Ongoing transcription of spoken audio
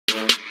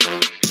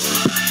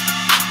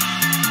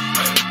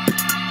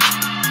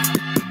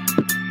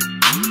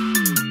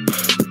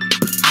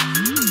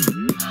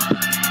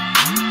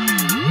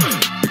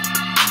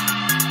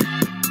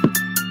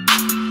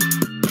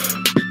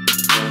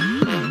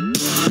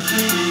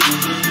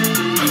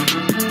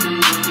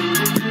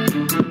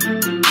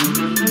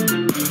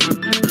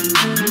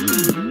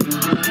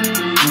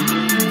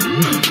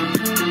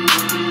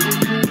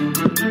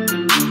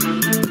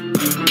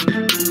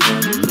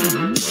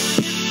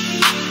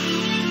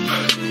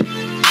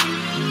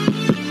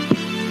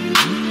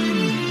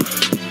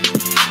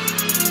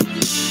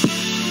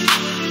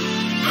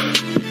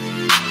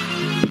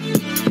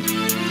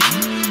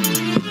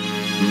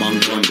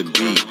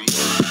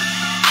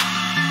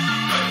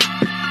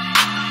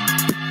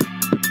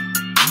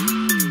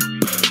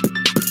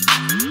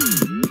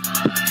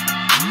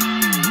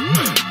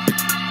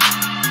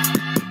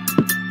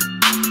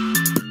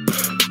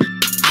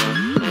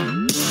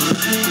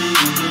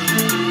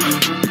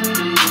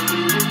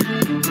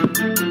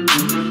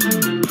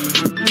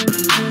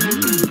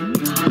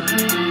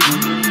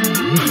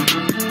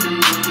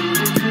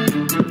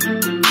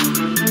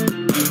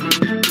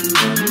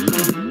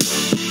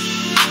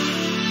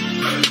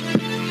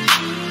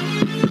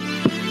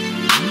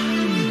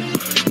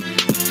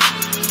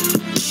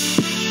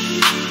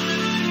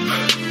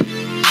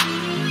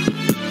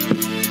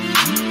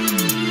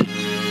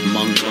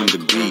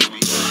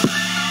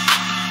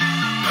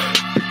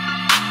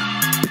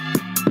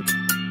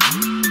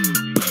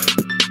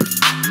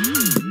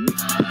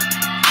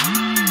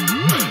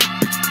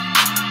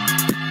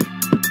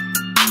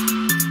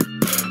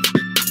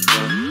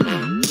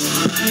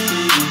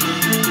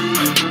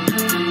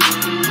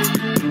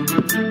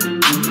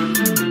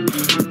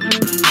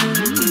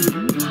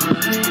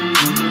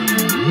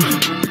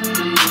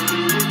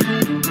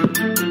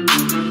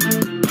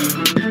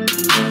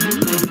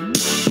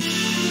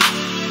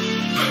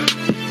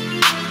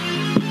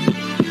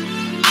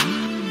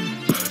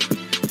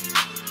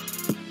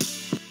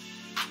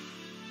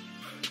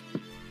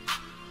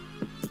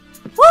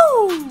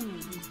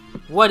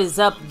What is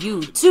up,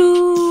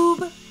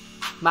 YouTube?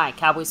 My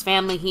Cowboys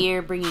family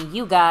here, bringing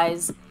you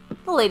guys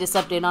the latest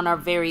update on our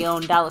very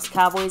own Dallas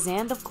Cowboys,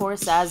 and of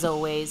course, as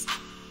always,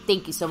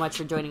 thank you so much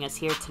for joining us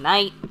here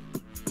tonight.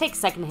 Take a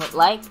second to hit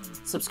like,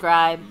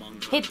 subscribe,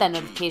 hit that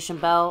notification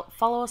bell,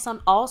 follow us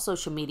on all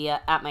social media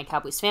at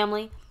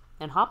MyCowboysFamily,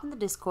 and hop in the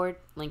Discord.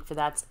 Link for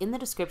that's in the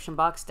description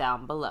box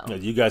down below.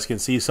 You guys can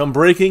see some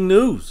breaking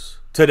news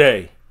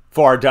today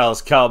for our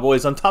Dallas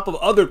Cowboys, on top of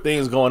other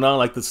things going on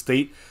like the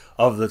state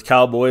of the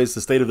Cowboys,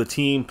 the state of the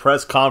team,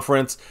 press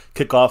conference,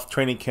 kickoff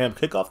training camp,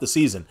 kickoff the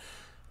season,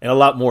 and a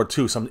lot more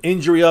too. Some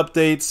injury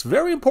updates,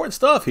 very important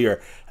stuff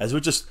here as we're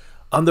just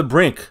on the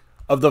brink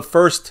of the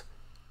first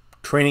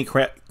training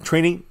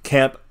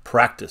camp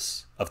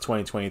practice of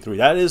 2023.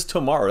 That is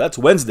tomorrow. That's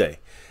Wednesday.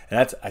 And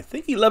that's, I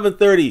think,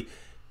 11:30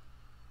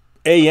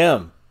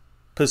 a.m.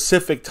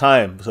 Pacific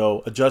time.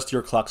 So adjust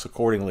your clocks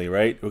accordingly,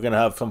 right? We're going to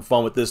have some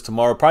fun with this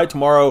tomorrow. Probably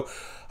tomorrow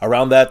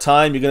around that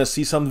time, you're going to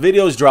see some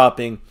videos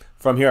dropping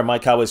from here at My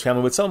Cowboys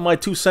Family with some of my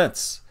 2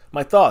 cents,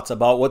 my thoughts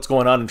about what's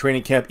going on in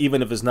training camp,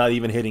 even if it's not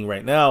even hitting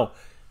right now.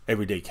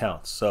 Every day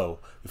counts. So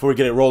before we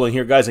get it rolling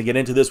here, guys, and get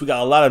into this, we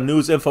got a lot of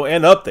news, info,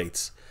 and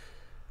updates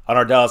on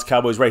our Dallas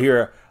Cowboys right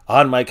here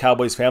on My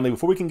Cowboys Family.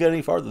 Before we can get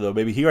any farther, though,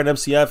 baby, here on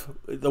MCF,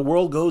 the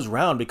world goes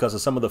round because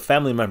of some of the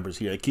family members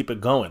here. They keep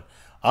it going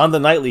on the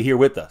nightly here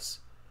with us.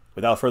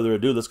 Without further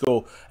ado, let's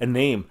go and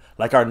name,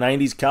 like our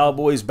 90s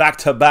Cowboys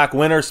back-to-back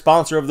winner,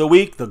 sponsor of the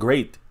week, the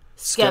great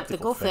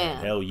Skeptical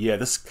fan. Hell yeah,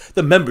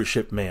 the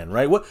membership man,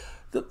 right?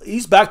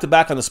 He's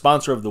back-to-back on the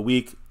sponsor of the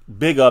week.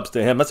 Big ups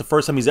to him. That's the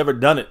first time he's ever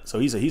done it. So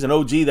he's an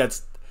OG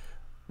that's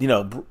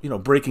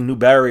breaking new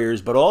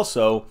barriers, but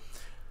also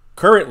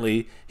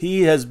currently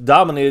he has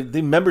dominated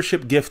the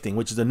membership gifting,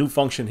 which is a new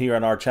function here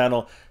on our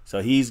channel.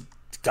 So he's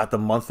got the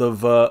month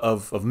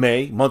of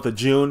May, month of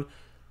June,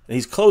 and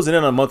he's closing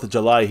in on the month of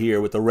July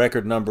here with a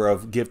record number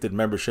of gifted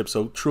memberships.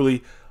 So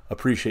truly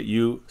appreciate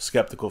you,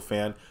 Skeptical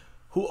fan,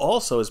 who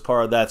also is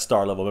part of that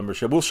star level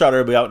membership. We'll shout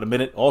everybody out in a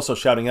minute. Also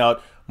shouting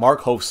out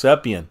Mark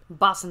Hovsepian,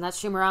 bossing that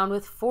stream around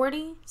with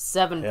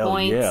 47 Hell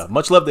points. Yeah,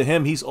 much love to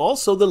him. He's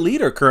also the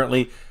leader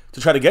currently to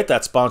try to get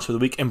that sponsor of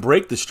the week and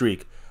break the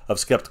streak of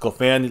Skeptical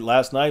fan.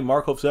 Last night,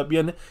 Mark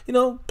Hovsepian,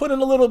 put in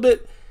a little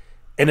bit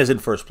and is in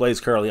first place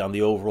currently on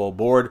the overall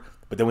board.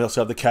 But then we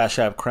also have the Cash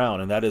App crown,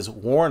 and that is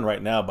worn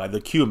right now by the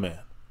Q-Man,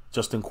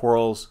 Justin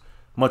Quarles.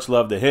 Much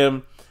love to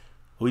him.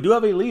 We do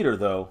have a leader,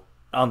 though,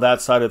 on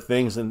that side of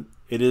things, and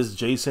it is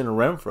Jason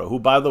Renfro, who,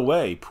 by the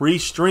way,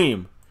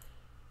 pre-stream,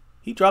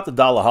 he dropped a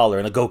dollar holler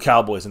and a Go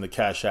Cowboys in the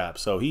Cash App.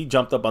 So he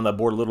jumped up on that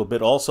board a little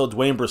bit. Also,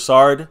 Dwayne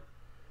Broussard,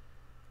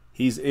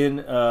 he's in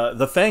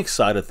the thanks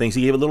side of things.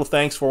 He gave a little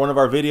thanks for one of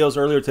our videos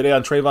earlier today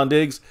on TREVON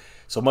DIGGS.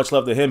 So much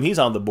love to him. He's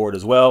on the board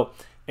as well.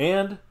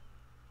 And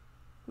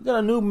we got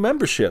a new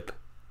membership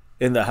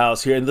in the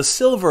house here, in the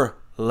silver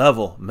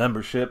level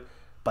membership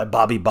by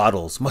Bobby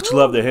Bottles. Much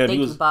love to him. Thank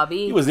you,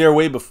 Bobby. He was there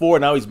way before.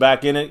 Now he's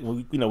back in it.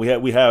 We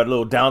had a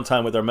little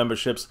downtime with our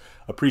memberships.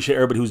 Appreciate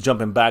everybody who's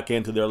jumping back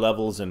into their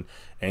levels and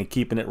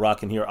keeping it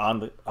rocking here on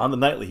the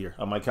nightly here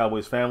on My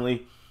Cowboys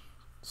Family.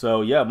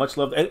 So yeah, much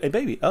love. Hey,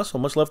 baby, also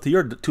much love to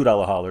your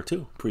 $2 holler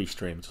too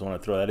pre-stream. Just want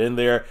to throw that in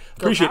there.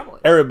 Appreciate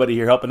everybody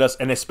here helping us,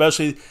 and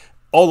especially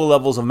all the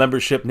levels of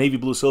membership, Navy,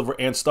 Blue, Silver,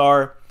 and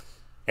Star,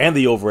 and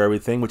the Over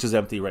Everything, which is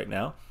empty right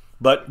now.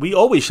 But we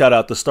always shout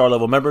out the Star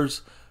level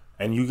members,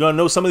 and you're going to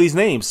know some of these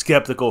names.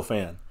 Skeptical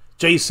Fan,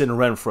 Jason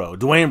Renfro,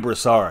 Dwayne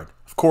Broussard,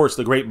 of course,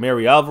 the great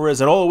Mary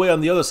Alvarez, and all the way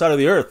on the other side of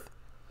the earth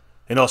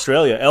in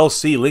Australia,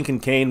 LC, Lincoln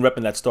Kane,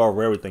 repping that Star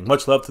Over Everything.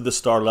 Much love to the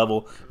Star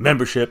level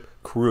membership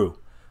crew.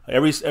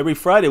 Every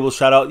Friday, we'll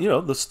shout out,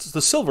 the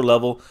Silver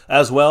level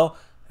as well.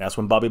 That's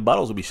when Bobby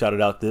Bottles will be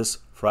shouted out this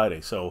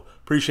Friday. So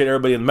appreciate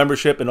everybody in the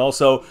membership, and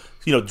also,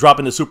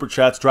 dropping the super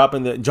chats,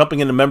 jumping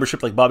into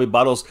membership like Bobby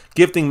Bottles,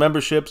 gifting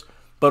memberships,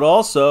 but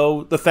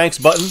also the thanks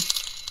button.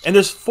 And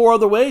there's 4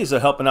 other ways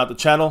of helping out the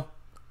channel.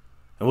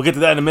 And we'll get to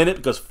that in a minute,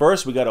 because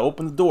first we got to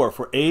open the door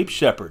for Abe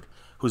Shepard,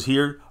 who's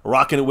here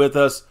rocking it with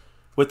us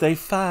with a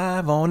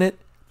 5 on it.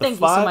 Thank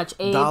you so much,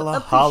 Abe.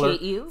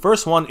 Appreciate you.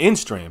 First one in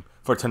stream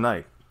for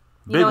tonight.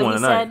 Big one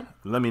tonight. Said?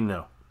 Let me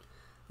know.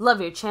 Love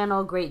your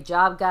channel. Great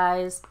job,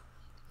 guys.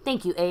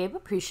 Thank you, Abe.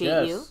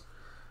 Appreciate you.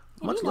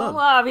 Much love.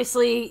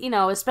 Obviously,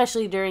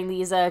 especially during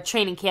these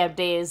training camp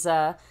days,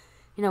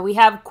 we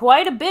have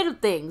quite a bit of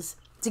things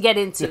to get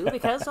into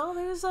because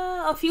there's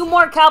a few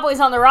more Cowboys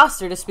on the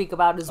roster to speak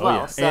about as well.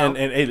 Yeah. So.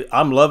 And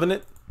I'm loving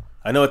it.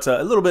 I know it's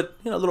a little bit,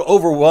 a little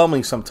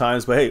overwhelming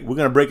sometimes, but hey, we're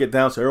going to break it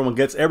down so everyone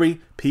gets every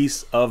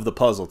piece of the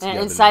puzzle together.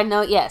 And side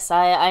note, yes,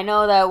 I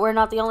know that we're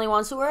not the only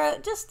ones who were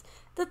just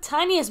the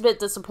tiniest bit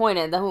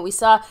disappointed that when we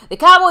saw the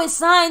Cowboys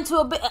signed to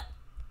a bit.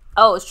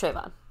 Oh, it's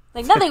TREVON.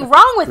 Like, nothing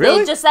wrong with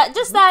really? it. Just that,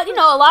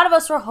 a lot of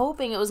us were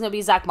hoping it was going to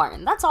be Zach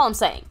Martin. That's all I'm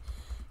saying.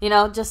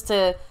 Just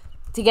to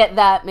get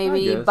that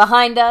maybe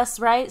behind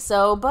us, right?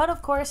 So, but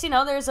of course,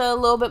 there's a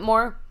little bit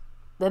more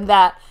than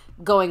that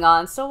going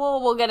on. So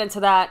we'll get into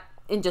that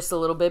in just a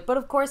little bit. But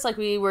of course, like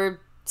we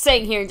were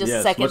saying here in just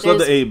a second, much love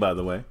to Abe, by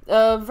the way.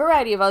 A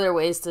variety of other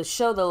ways to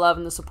show the love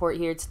and the support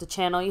here to the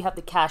channel. You have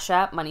the Cash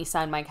App,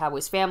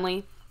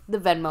 $, the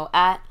Venmo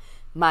at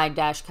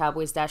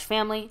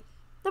my-cowboys-family,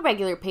 the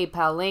regular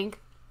PayPal link,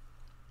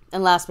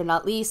 and last but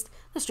not least,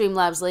 the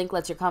Streamlabs link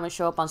lets your comments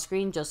show up on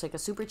screen just like a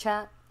super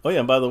chat. Oh yeah,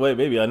 and by the way,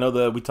 baby, I know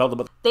that we talked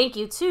about. Thank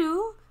you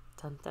to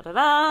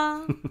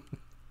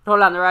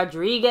Rolando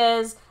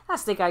Rodriguez,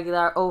 Aztec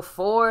Aguilar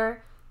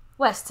 04,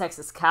 West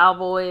Texas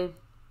Cowboy,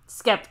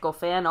 Skeptical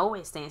Fan,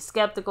 always staying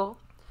skeptical,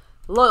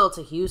 Loyal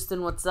to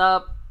Houston, what's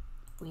up?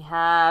 We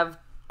have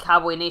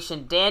Cowboy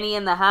Nation Danny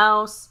in the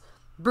house,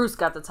 Bruce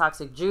got the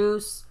toxic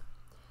juice,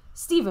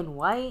 Stephen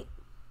White.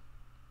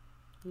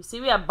 You see,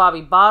 we have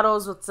Bobby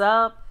Bottles, what's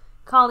up?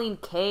 Colleen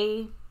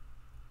K.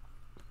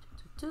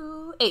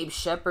 Abe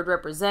Shepard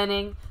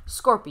representing,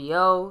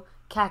 Scorpio,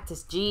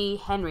 Cactus G,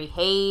 Henry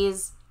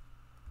Hayes.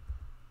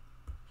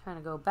 Trying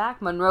to go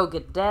back, Monroe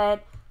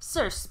Gadet,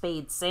 Sir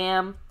Spade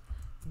Sam,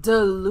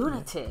 The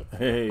Lunatic.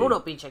 Hey, Hold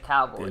up, beat your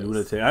Cowboys. The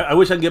Lunatic. I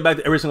wish I could get back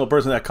to every single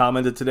person that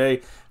commented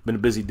today. Been a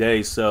busy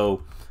day,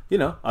 so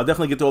I'll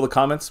definitely get to all the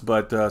comments.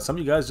 But some of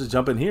you guys just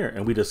jump in here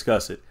and we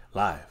discuss it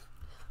live.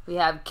 We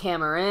have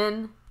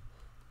Cameron,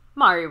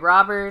 Mari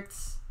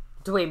Roberts,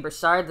 Dwayne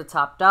Broussard, the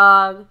top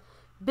dog,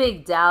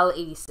 Big Dal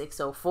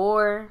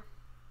 8604.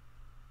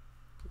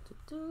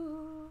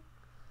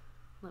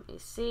 Let me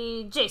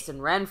see. Jason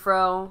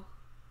Renfro.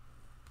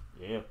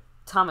 Yeah.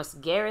 Thomas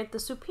Garrett, the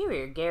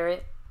superior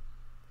Garrett.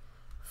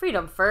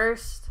 Freedom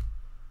First.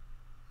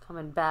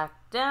 Coming back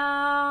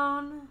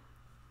down.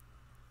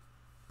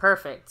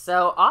 Perfect.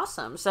 So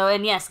awesome. So,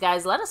 and yes,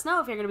 guys, let us know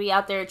if you're going to be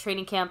out there at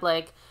training camp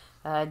like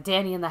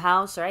Danny in the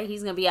house, right?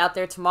 He's going to be out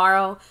there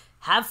tomorrow.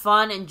 Have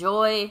fun,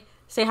 enjoy,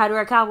 say hi to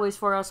our Cowboys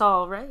for us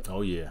all, right?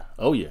 Oh, yeah.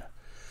 Oh, yeah.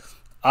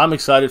 I'm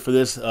excited for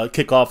this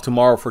kickoff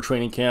tomorrow for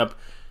training camp,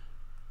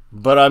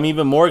 but I'm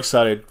even more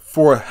excited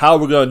for how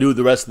we're going to do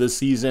the rest of this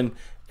season.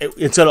 A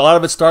lot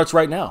of it starts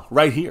right now,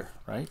 right here,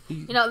 right?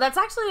 That's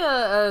actually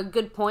a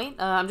good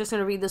point. I'm just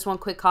going to read this one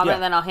quick comment,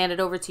 and then I'll hand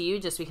it over to you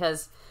just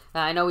because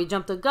I know we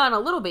jumped the gun a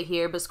little bit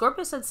here, but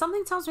Scorpio said,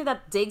 something tells me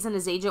that Diggs and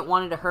his agent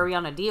wanted to hurry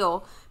on a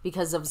deal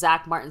because of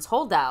Zach Martin's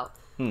holdout.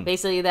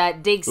 Basically,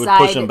 that Diggs'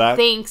 side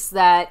thinks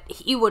that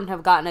he wouldn't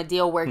have gotten a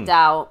deal worked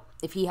out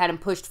if he hadn't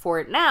pushed for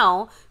it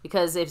now,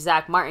 because if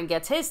Zach Martin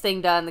gets his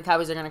thing done, the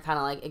Cowboys are going to kind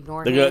of like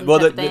ignore him. Well,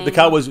 the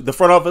Cowboys, the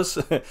front office,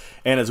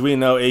 and as we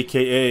know,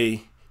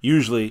 a.k.a.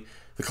 usually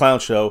the clown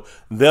show,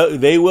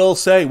 they will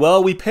say,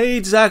 well, we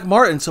paid Zach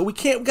Martin, so we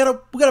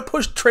gotta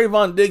push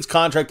Trevon Diggs'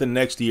 contract to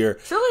next year.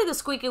 Truly, the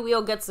squeaky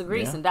wheel gets the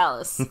grease in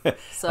Dallas.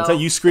 So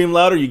you scream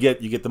louder, you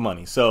get the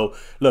money. So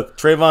look,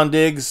 Trevon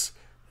Diggs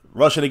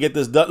rushing to get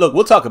this done. Look,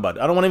 we'll talk about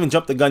it. I don't want to even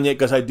jump the gun yet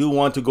because I do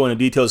want to go into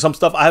details. Some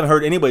stuff I haven't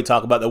heard anybody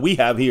talk about that we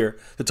have here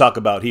to talk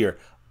about here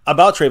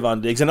about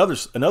Trevon Diggs and other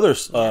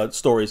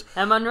stories.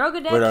 And Monroe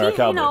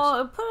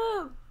Gadet,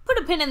 put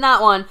a pin in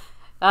that one.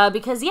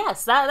 Because,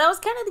 yes, that was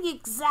kind of the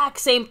exact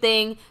same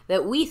thing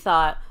that we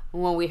thought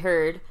when we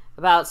heard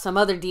about some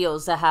other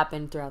deals that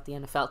happened throughout the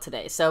NFL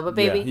today. So, but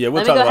baby, we'll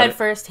let me go ahead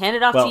first, hand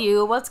it off to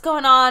you. What's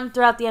going on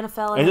throughout the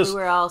NFL and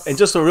everywhere else? And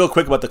just real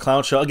quick about the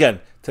clown show. Again,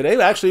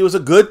 today actually was a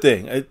good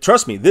thing.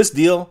 Trust me, this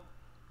deal,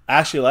 I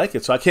actually like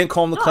it. So I can't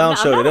call him the clown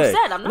show today.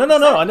 I'm not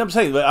upset. No, I'm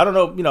saying. I don't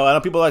know. I know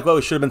people are like, well,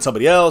 it should have been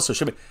somebody else. Or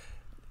should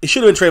be. it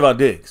should have been TREVON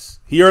DIGGS.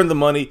 He earned the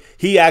money.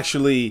 He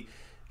actually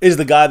is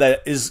the guy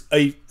that is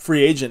a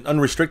free agent,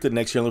 unrestricted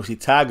next year unless we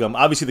tag him.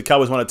 Obviously, the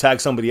Cowboys want to tag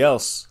somebody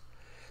else,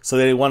 so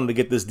they wanted to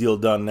get this deal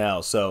done now.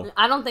 So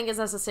I don't think it's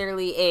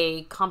necessarily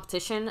a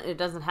competition. It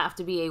doesn't have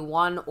to be a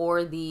one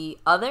or the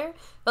other.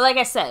 But like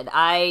I said,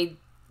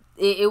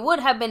 it would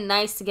have been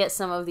nice to get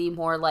some of the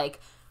more like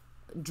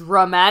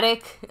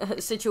dramatic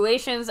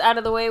situations out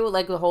of the way, with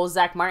like the whole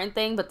Zach Martin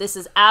thing. But this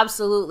is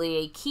absolutely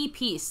a key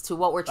piece to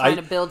what we're trying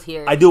to build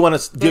here. I do want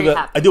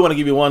to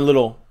give you one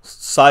little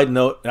side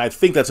note, and I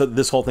think that's what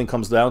this whole thing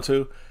comes down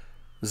to.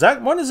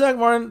 Zach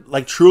Martin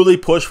like truly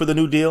pushed for the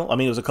new deal? I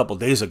mean, it was a couple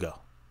days ago.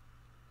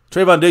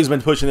 TREVON DIGGS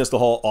been pushing this the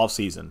whole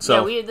offseason.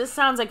 So this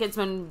sounds like it's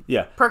been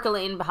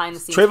percolating behind the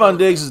scenes. TREVON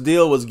DIGGS'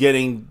 deal was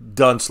getting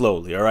done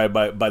slowly, all right,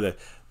 by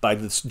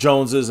the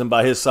Joneses and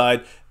by his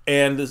side.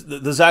 And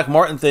the Zach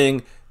Martin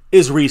thing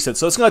is recent,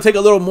 so it's going to take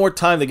a little more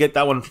time to get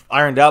that one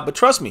ironed out. But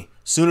trust me,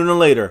 sooner than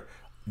later,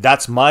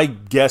 that's my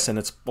guess, and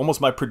it's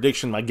almost my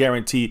prediction, my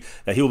guarantee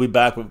that he will be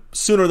back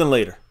sooner than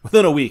later,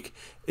 within a week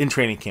in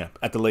training camp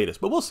at the latest.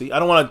 But we'll see. I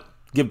don't want to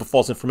give the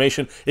false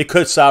information. It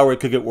could sour. It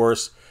could get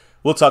worse.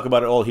 We'll talk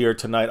about it all here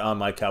tonight on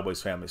My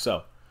Cowboys Family.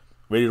 So,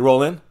 ready to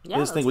roll in? Yeah,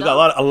 this thing. We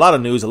got a lot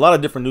of news, a lot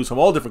of different news from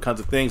all different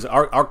kinds of things.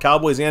 Our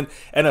Cowboys and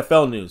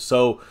NFL news.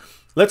 So,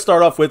 let's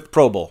start off with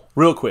Pro Bowl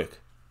real quick.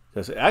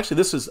 Because actually,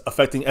 this is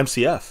affecting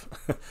MCF.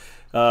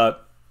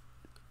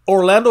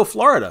 Orlando,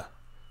 Florida,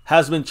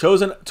 has been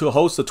chosen to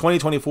host the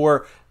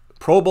 2024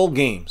 Pro Bowl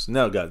games.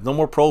 No, guys, no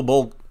more Pro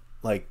Bowl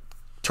like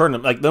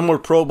tournament, like no more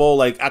Pro Bowl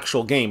like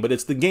actual game, but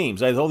it's the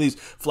games. Right? All these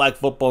flag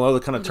football and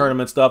other kind of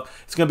tournament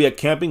stuff. It's going to be at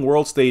Camping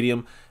World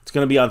Stadium. It's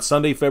going to be on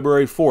Sunday,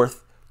 February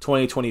 4th,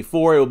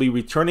 2024. It will be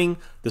returning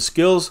the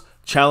skills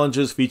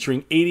challenges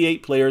featuring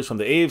 88 players from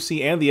the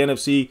AFC and the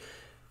NFC,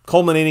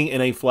 culminating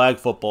in a flag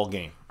football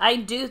game. I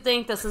do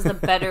think this is a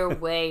better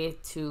way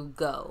to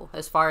go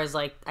as far as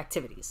like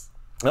activities.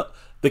 Well,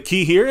 the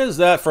key here is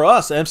that for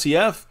us,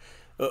 MCF,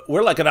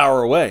 we're like an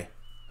hour away.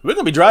 We're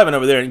going to be driving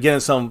over there and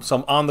getting some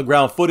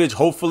on-the-ground footage.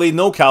 Hopefully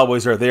no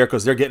Cowboys are there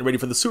because they're getting ready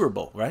for the Super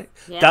Bowl, right?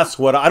 Yeah. That's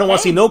what I don't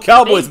want to see no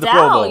Cowboys in the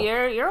Pro Bowl.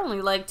 You're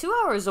only like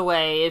 2 hours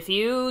away. If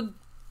you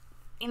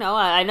know,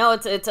 I know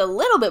it's a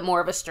little bit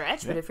more of a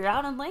stretch, but if you're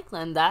out in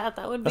Lakeland, that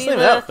would be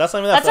that's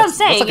what I'm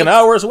saying. It's like an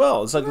hour as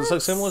well. It's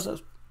like similar.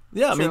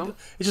 Yeah, I mean,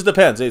 it just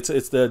depends.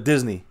 It's the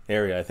Disney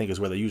area, I think, is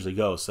where they usually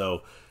go.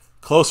 So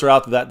closer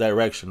out to that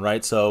direction,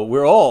 right? So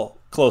we're all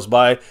close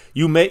by.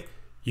 You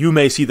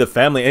may see the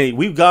family. Hey,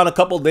 we've gone a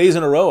couple days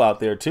in a row out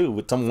there too.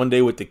 With one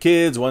day with the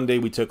kids, one day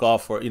we took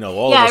off for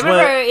all of us. I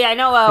remember. Yeah, I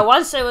know.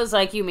 Once it was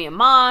like you, me, and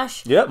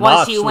Mosh. Yeah,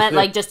 once you went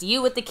like just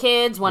you with the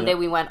kids. One day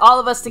we went all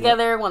of us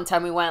together. One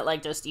time we went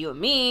like just you and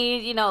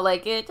me.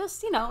 Like it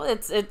just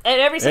it's and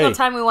every single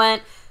time we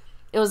went,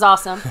 it was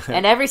awesome.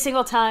 And every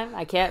single time,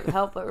 I can't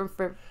help but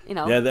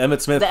Yeah, the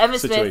Emmitt Smith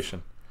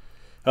situation.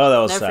 Oh, that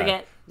was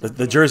sad.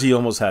 The jersey you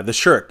almost had. The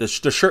shirt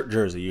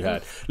jersey you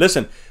had.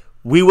 Listen,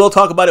 we will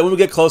talk about it when we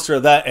get closer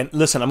to that. And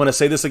listen, I'm going to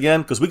say this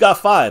again because we got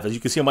 5, as you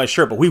can see on my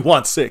shirt, but we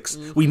want 6.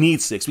 We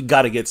need 6. We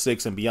got to get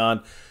 6 and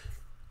beyond.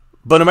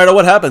 But no matter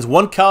what happens,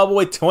 1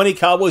 Cowboy, 20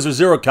 Cowboys, or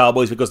 0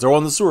 Cowboys because they're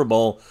on the Super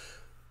Bowl,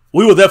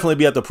 we will definitely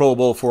be at the Pro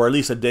Bowl for at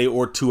least a day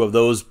or 2 of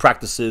those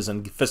practices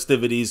and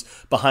festivities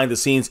behind the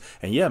scenes.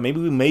 And yeah,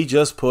 maybe we may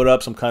just put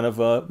up some kind of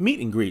a meet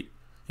and greet.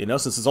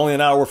 Since it's only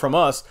an hour from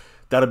us,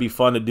 that'll be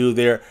fun to do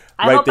there,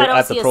 right there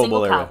at the Pro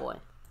Bowl area. Cowboy.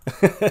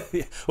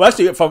 Well,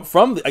 actually,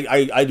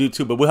 I do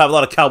too, but we'll have a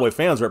lot of Cowboy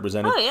fans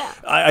represented. Oh yeah,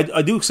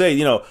 I do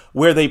say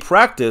where they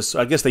practice.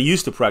 I guess they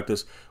used to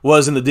practice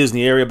was in the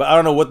Disney area, but I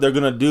don't know what they're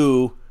gonna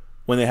do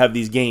when they have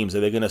these games. Are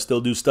they gonna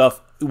still do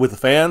stuff with the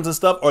fans and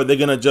stuff, or are they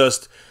gonna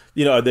just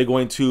are they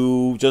going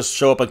to just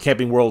show up on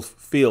Camping World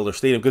Field or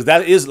Stadium? Because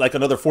that is like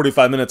another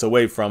 45 minutes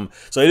away from.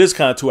 So it is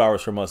kind of 2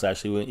 hours from us,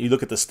 actually, when you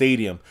look at the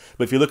stadium.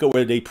 But if you look at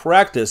where they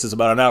practice, it's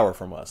about an hour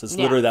from us. It's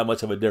literally that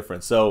much of a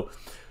difference. So,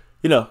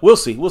 we'll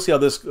see. We'll see how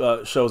this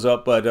shows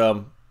up.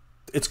 But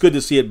it's good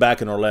to see it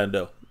back in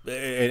Orlando.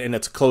 And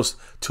it's close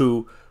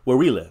to where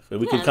we live. And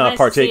we can kind of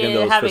partake in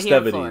those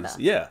festivities.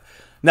 Yeah.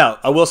 Now,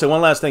 I will say one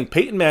last thing.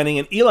 Peyton Manning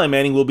and Eli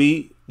Manning will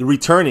be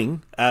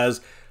returning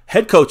as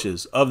head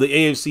coaches of the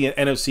AFC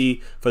and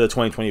NFC for the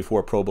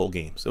 2024 Pro Bowl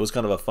games. It was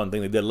kind of a fun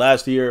thing they did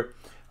last year.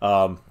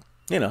 They'll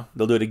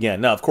do it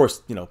again. Now, of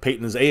course,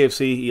 Peyton is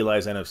AFC,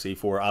 Eli's NFC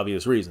for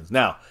obvious reasons.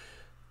 Now,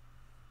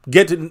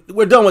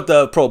 we're done with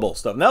the Pro Bowl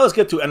stuff. Now let's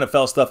get to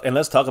NFL stuff, and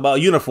let's talk about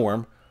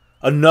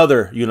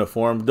another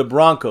uniform, the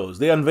Broncos.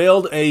 They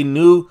unveiled a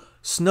new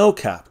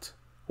snow-capped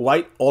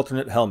white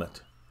alternate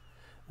helmet,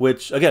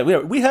 which,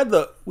 again, we had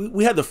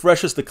the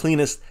freshest, the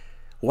cleanest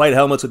white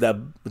helmets with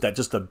that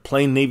just a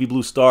plain navy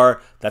blue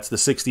star. That's the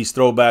 60s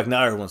throwback.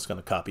 Now everyone's going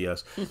to copy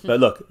us. But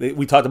look,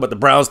 we talked about the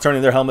Browns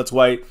turning their helmets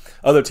white,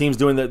 other teams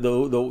doing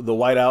the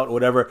white out or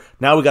whatever.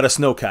 Now we got a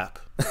snow cap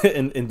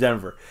in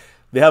Denver.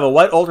 They have a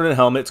white alternate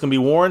helmet. It's going to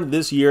be worn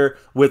this year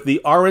with the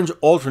orange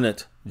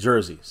alternate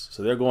jerseys.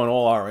 So they're going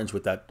all orange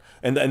with that.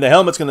 And the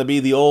helmet's going to be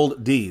the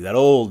old D, that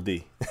old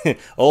D,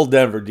 old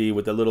Denver D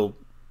with the little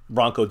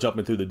Bronco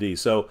jumping through the D.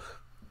 So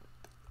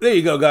there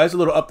you go, guys. A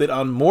little update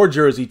on more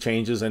jersey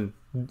changes. And,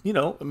 you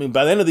know, I mean,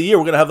 by the end of the year,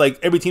 we're going to have like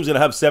every team's going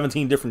to have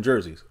 17 different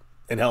jerseys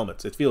and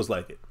helmets. It feels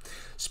like it.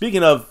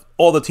 Speaking of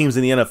all the teams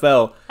in the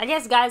NFL, I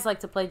guess guys like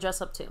to play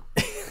dress up too.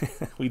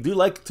 we do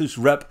like to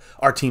rep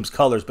our team's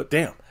colors, but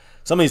damn,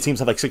 some of these teams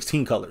have like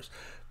 16 colors.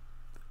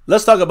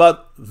 Let's talk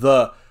about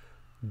the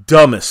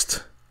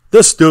dumbest,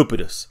 the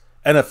stupidest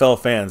NFL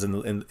fans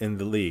in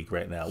the league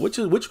right now.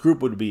 Which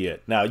group would be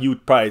it? Now, you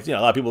would probably, you know,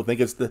 a lot of people think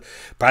it's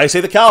probably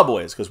say the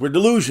Cowboys because we're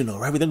delusional,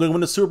 right? We think we're going to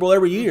win the Super Bowl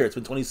every year. It's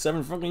been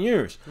 27 fucking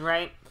years.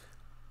 Right.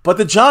 But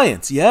the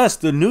Giants, yes,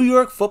 the New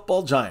York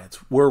Football Giants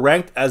were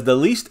ranked as the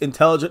least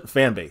intelligent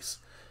fan base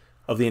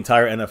of the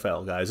entire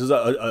NFL, guys. This is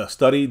a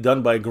study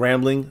done by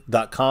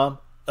gambling.com.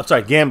 I'm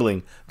sorry,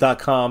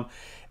 gambling.com.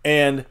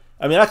 And,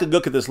 I mean, I could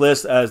look at this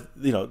list as,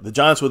 you know, the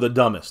Giants were the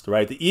dumbest,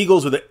 right? The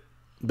Eagles were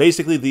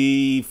basically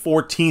the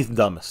 14th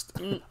dumbest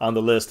on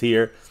the list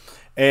here.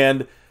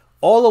 And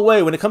all the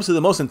way, when it comes to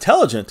the most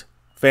intelligent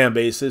fan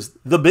bases,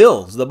 the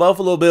Bills, the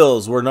Buffalo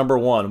Bills were number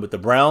one, with the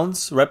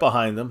Browns right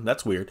behind them.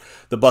 That's weird.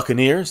 The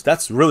Buccaneers,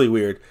 that's really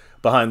weird.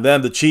 Behind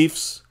them, the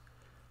Chiefs,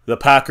 the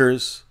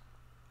Packers.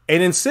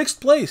 And in sixth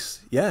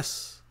place,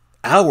 yes,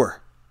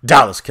 our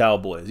Dallas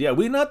Cowboys. Yeah,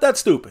 we're not that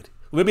stupid.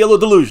 We may be a little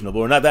delusional, but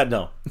we're not that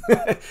dumb.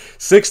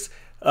 Sixth,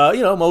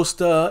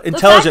 most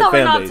intelligent fan base.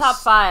 We're not top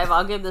five.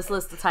 I'll give this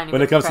list a tiny bit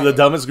when it comes to the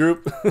dumbest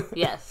group.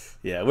 Yes.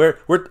 Yeah, we're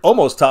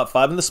almost top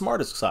five in the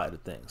smartest side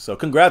of things. So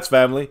congrats,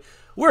 family.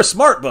 We're a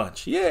smart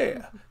bunch.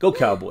 Yeah. Go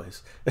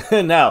Cowboys.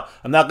 Now,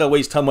 I'm not going to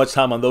waste too much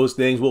time on those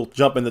things. We'll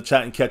jump in the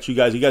chat and catch you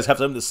guys. You guys have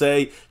something to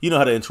say. You know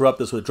how to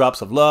interrupt us with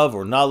drops of love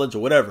or knowledge or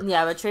whatever.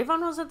 Yeah, but TREVON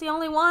wasn't the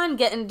only one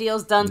getting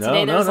deals done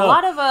today. There was a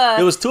lot of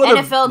there was two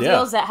other, NFL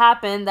deals that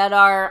happened that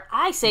are,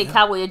 I say,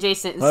 Cowboy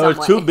adjacent in some way. There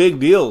were two big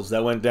deals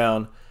that went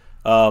down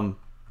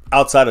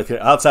outside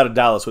of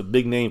Dallas with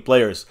big name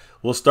players.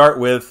 We'll start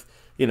with,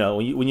 you know,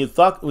 when you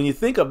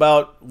think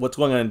about what's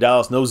going on in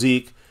Dallas, no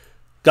Zeke.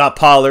 Got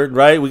Pollard,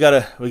 right? We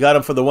got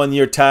him for the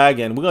 1-year tag,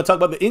 and we're going to talk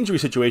about the injury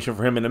situation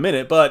for him in a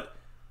minute. But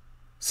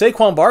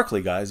Saquon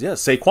Barkley, guys,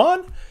 yes,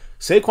 Saquon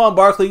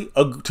Barkley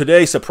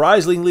today,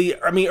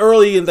 surprisingly, I mean,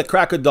 early in the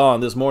crack of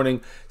dawn this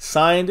morning,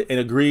 signed and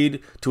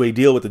agreed to a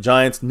deal with the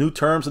Giants. New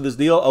terms of this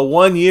deal: a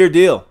 1-year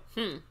deal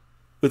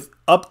with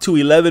up to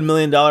 $11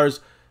 million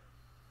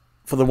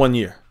for the 1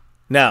 year.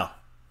 Now,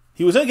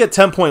 he was going to get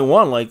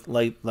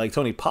 10.1 like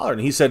Tony Pollard,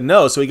 and he said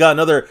no, so he got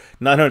another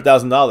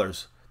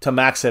 $900,000 to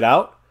max it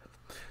out.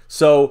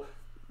 So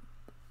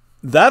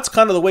that's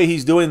kind of the way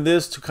he's doing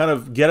this, to kind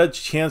of get a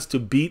chance to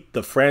beat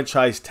the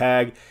franchise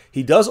tag.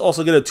 He does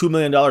also get a $2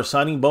 million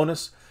signing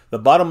bonus. The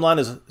bottom line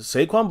is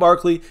Saquon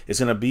Barkley is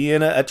going to be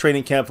in a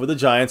training camp for the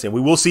Giants, and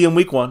we will see him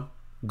week 1.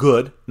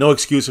 Good. No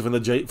excuses from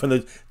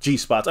the G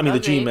spots. I mean, the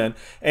G-men.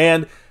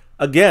 And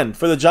again,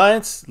 for the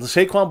Giants,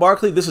 Saquon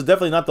Barkley, this is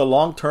definitely not the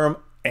long-term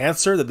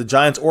answer that the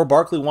Giants or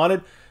Barkley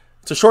wanted.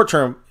 It's a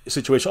short-term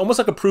situation, almost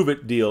like a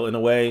prove-it deal in a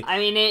way. I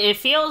mean, it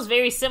feels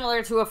very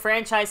similar to a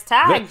franchise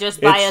tag,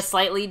 just by a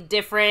slightly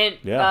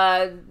different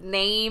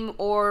name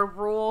or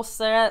rule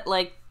set.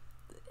 Like,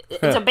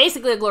 it's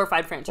basically a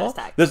glorified franchise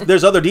tag.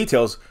 There's other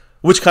details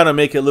which kind of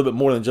make it a little bit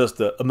more than just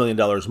 $1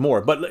 million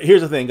more. But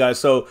here's the thing, guys.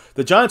 So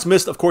the Giants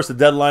missed, of course, the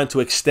deadline to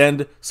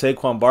extend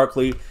Saquon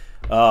Barkley.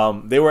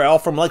 They were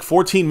out from like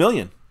 $14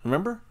 million,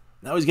 remember?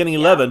 Now he's getting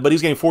 11, but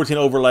he's getting 14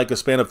 over like a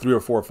span of 3 or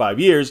 4 or 5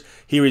 years.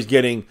 Here he's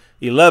getting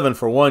 11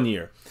 for 1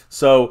 year.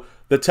 So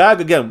the tag,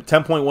 again,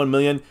 $10.1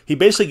 million. He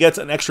basically gets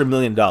an extra $1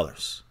 million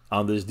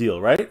on this deal,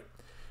 right?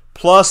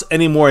 Plus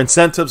any more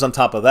incentives on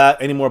top of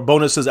that, any more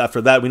bonuses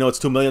after that. We know it's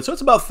 $2 million, so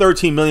it's about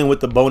 $13 million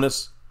with the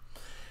bonus.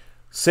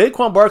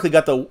 Saquon Barkley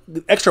got the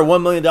extra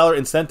 $1 million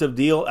incentive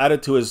deal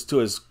added to his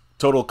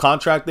total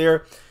contract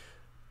there.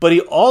 But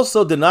he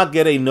also did not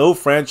get a no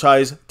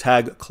franchise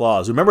tag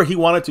clause. Remember, he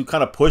wanted to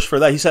kind of push for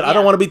that. He said, I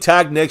don't want to be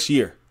tagged next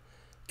year.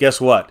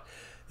 Guess what?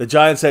 The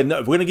Giants said, no,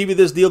 if we're going to give you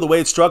this deal the way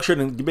it's structured,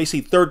 and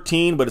basically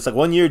 13, but it's like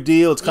 1 year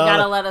deal. It's kind of, you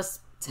got to let us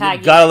tag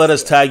you. Got to let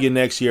us tag you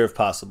next year if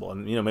possible.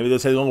 And, you know, maybe they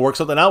say they're going to work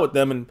something out with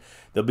them, and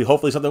there'll be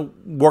hopefully something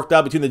worked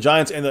out between the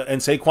Giants and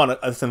Saquon.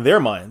 That's in their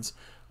minds.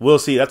 We'll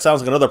see. That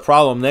sounds like another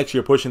problem next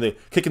year,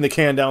 kicking the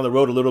can down the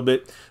road a little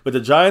bit. But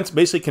the Giants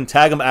basically can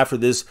tag him after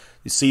this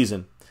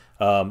season.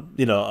 On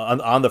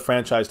the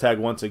franchise tag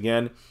once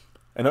again.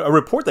 And a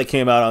report that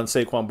came out on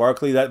Saquon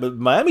Barkley that the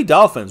Miami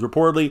Dolphins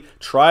reportedly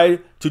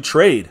tried to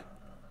trade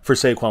for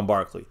Saquon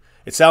Barkley.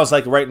 It sounds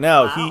like right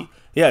now he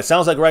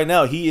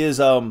is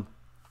not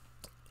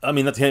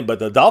him, but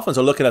the Dolphins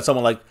are looking at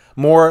someone like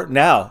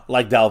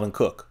Dalvin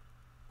Cook,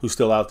 who's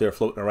still out there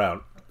floating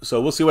around. So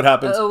we'll see what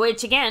happens.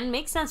 Which again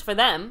makes sense for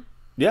them.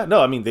 Yeah,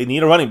 no, I mean they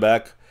need a running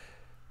back.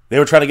 They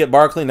were trying to get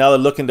Barkley, now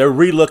they're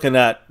re-looking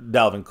at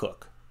Dalvin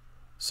Cook.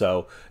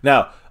 So,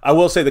 now, I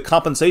will say the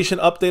compensation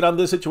update on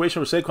this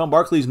situation for Saquon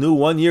Barkley's new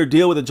 1 year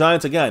deal with the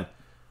Giants, again,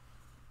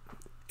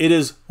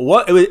 it's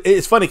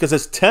funny because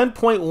it's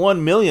 $10.1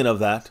 million of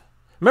that.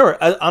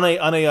 Remember, on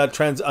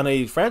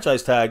a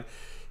franchise tag,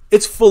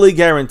 it's fully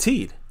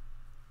guaranteed.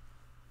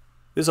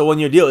 This is a 1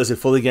 year deal. Is it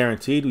fully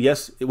guaranteed?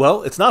 Yes.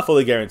 Well, it's not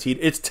fully guaranteed.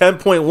 It's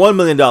 $10.1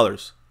 million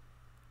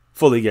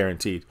fully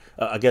guaranteed.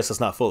 I guess that's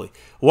not fully.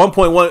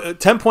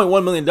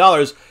 $10.1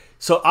 million.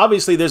 So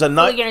obviously there's a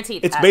fully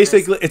guaranteed. It's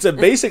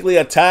basically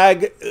a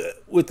tag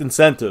with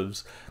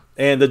incentives,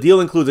 and the deal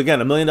includes again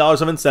 $1 million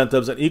of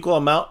incentives, an equal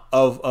amount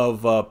of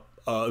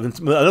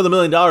another $1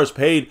 million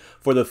paid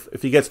for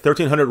if he gets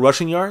 1,300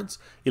 rushing yards,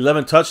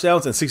 11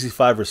 touchdowns, and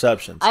 65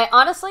 receptions.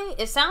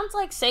 It sounds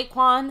like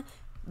Saquon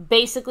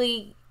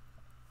basically,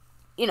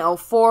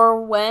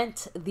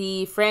 forewent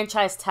the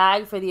franchise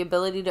tag for the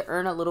ability to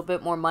earn a little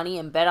bit more money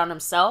and bet on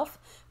himself.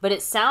 But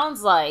it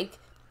sounds like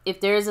if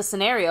there is a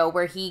scenario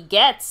where he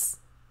gets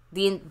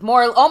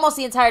almost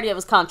the entirety of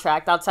his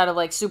contract outside of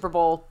like Super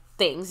Bowl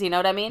things, you know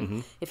what I mean? Mm-hmm.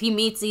 If he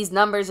meets these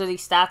numbers or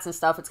these stats and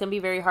stuff, it's going to be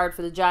very hard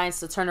for the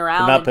Giants to turn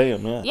around. Not pay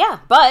him, yeah. Yeah,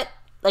 but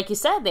like you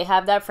said, they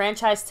have that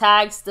franchise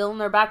tag still in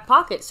their back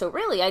pocket. So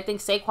really, I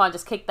think Saquon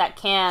just kicked that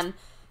can.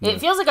 It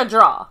feels like a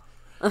draw.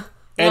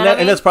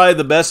 And that's probably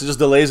the best. It just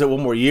delays it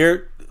one more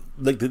year,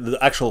 like the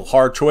actual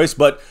hard choice.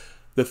 But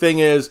the thing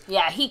is,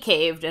 yeah, he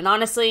caved, and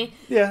honestly,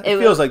 yeah, it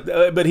feels like.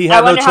 But he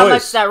had no choice. I wonder how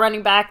much that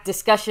running back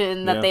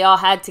discussion that they all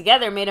had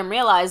together made him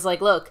realize,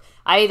 like, look,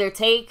 I either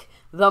take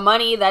the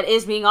money that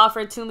is being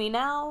offered to me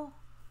now,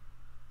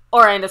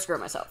 or I end up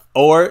screwing myself.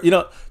 Or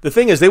the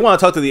thing is, they want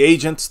to talk to the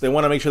agents. They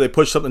want to make sure they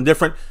push something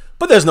different.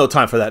 But there's no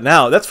time for that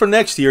now. That's for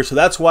next year. So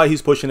that's why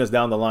he's pushing us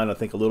down the line, I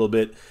think, a little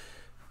bit.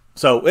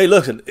 So, hey,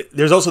 listen,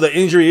 there's also the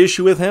injury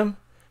issue with him.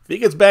 If he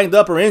gets banged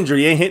up or injured,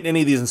 he ain't hitting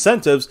any of these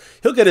incentives.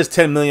 He'll get his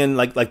 $10 million,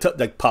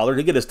 like Pollard.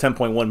 He'll get his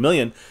 $10.1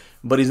 million,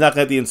 but he's not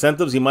going to get the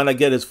incentives. He might not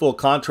get his full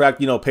contract,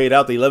 paid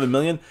out, the $11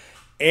 million.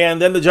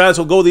 And then the Giants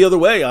will go the other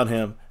way on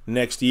him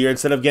next year.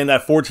 Instead of getting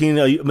that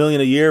 $14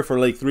 million a year for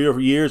like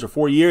 3 years or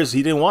 4 years,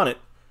 he didn't want it.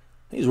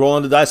 He's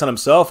rolling the dice on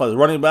himself as a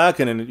running back,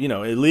 and in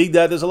a league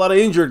that there's a lot of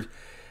injured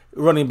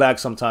running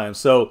backs sometimes.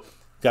 So,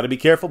 got to be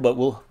careful, but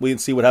we'll wait and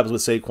see what happens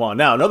with Saquon.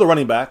 Now, another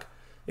running back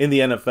in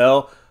the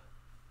NFL,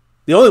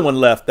 the only one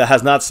left that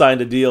has not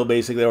signed a deal,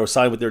 basically, or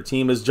signed with their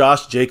team is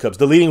Josh Jacobs,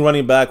 the leading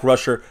running back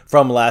rusher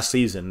from last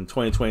season in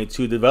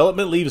 2022.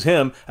 Development leaves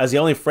him as the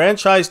only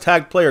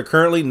franchise-tagged player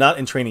currently not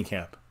in training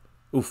camp.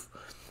 Oof.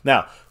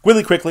 Now,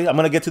 really quickly, I'm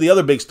going to get to the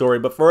other big story,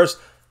 but first,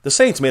 the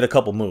Saints made a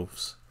couple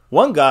moves.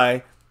 One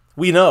guy,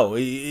 we know,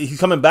 he's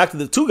coming back to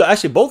the two guys.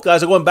 Actually, both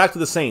guys are going back to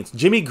the Saints.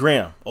 Jimmy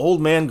Graham, old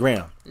man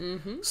Graham,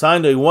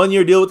 signed a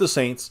 1-year deal with the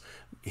Saints.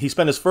 He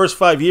spent his first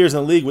 5 years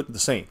in the league with the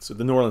Saints, with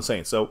the New Orleans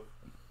Saints. So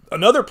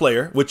another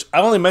player, which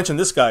I only mentioned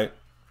this guy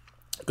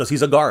because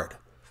he's a guard.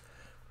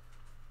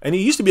 And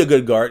he used to be a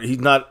good guard. He's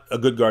not a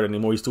good guard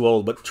anymore. He's too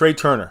old. But Trey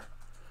Turner.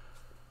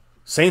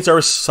 Saints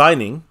are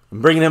signing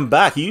and bringing him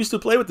back. He used to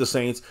play with the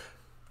Saints.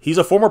 He's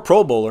a former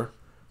Pro Bowler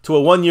to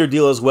a 1-year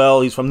deal as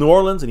well. He's from New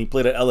Orleans, and he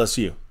played at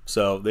LSU.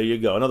 So there you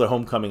go. Another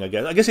homecoming, I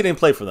guess. I guess he didn't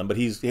play for them, but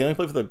he only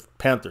played for the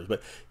Panthers.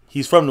 But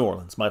he's from New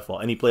Orleans, my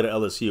fault, and he played at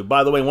LSU.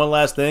 By the way, one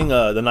last thing.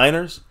 The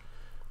Niners,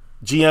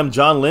 GM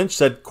John Lynch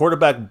said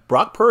quarterback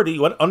Brock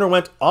Purdy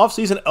underwent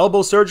offseason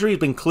elbow surgery. He's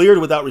been cleared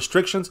without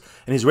restrictions,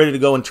 and he's ready to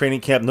go in training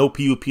camp. No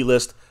PUP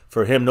list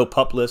for him, no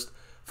PUP list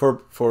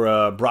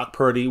for Brock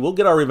Purdy. We'll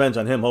get our revenge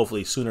on him,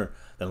 hopefully, sooner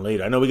than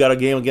later. I know we got a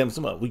game against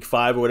him week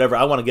 5 or whatever.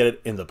 I want to get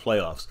it in the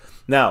playoffs.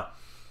 Now,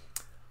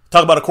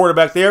 talk about a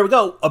quarterback there. We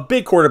got a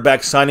big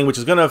quarterback signing, which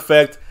is going to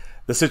affect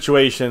the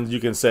situations, you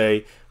can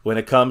say, when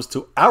it comes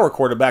to our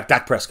quarterback,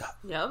 Dak Prescott.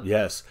 Yep.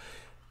 Yes.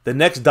 The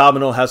next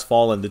domino has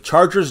fallen. The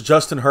Chargers'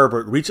 Justin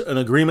Herbert reached an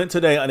agreement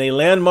today on a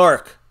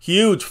landmark,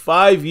 huge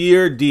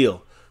 5-year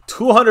deal.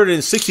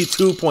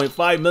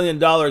 $262.5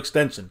 million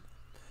extension.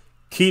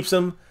 Keeps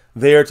him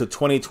there to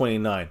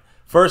 2029.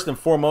 First and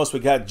foremost, we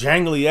got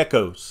Jangly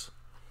Echoes.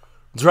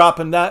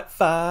 Dropping that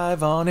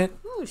 5 on it.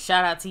 Ooh,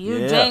 shout out to you,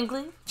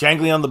 Jangly.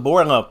 Jangly on the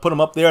board. I'm going to put him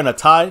up there in a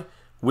tie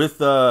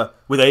with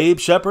Abe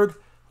Shepard.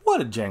 What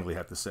did Jangly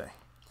have to say?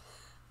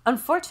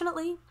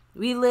 Unfortunately,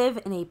 we live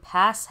in a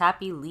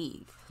pass-happy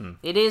league.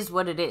 It is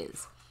what it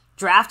is.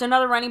 Draft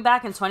another running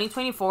back in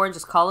 2024 and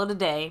just call it a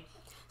day.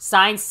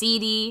 Sign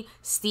CD,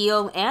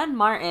 Steele, and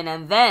Martin,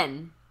 and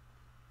then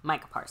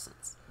Micah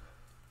Parsons.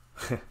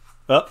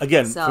 Well,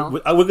 again, we're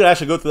going to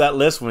actually go through that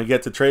list when we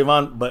get to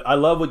TREVON, but I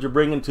love what you're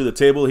bringing to the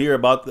table here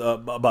about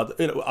I'm going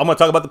to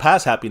talk about the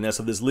pass happiness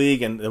of this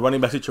league and the running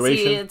back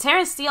situation. See,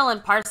 Terrence Steele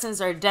and Parsons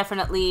are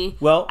definitely,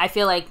 I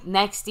feel like,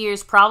 next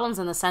year's problems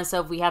in the sense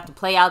of we have to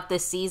play out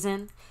this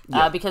season.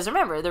 Yeah. Because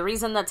remember, the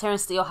reason that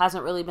Terrence Steele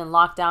hasn't really been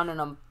locked down in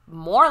a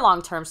more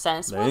long-term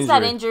sense was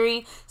that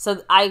injury.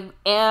 So I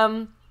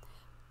am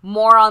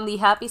more on the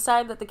happy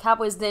side that the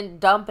Cowboys didn't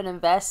dump and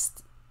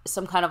invest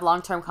some kind of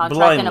long-term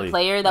contract in a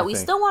player that we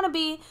still want to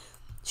be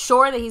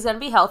sure that he's going to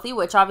be healthy,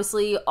 which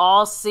obviously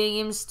all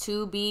seems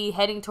to be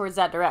heading towards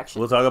that direction.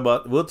 We'll talk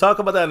about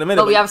that in a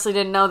minute. But we obviously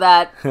didn't know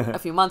that a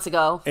few months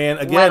ago. And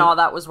again, when all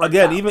that was worked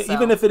out,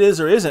 even if it is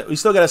or isn't, we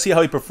still got to see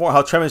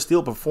how Terrence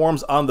Steele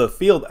performs on the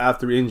field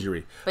after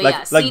injury.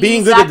 But like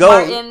being good to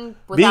go,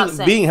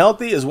 being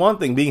healthy is one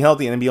thing. Being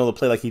healthy and being able to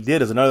play like he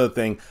did is another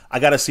thing. I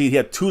got to see he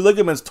had 2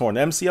 ligaments torn,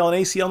 MCL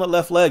and ACL on the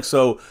left leg.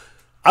 So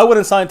I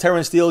wouldn't sign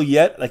Terrence Steele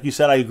yet. Like you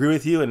said, I agree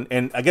with you.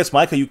 And I guess,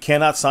 Micah, you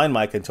cannot sign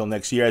Micah until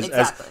next year, as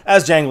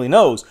Jangly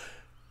knows.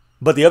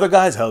 But the other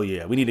guys, hell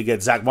yeah, we need to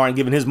get Zach Martin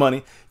giving his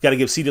money. Got to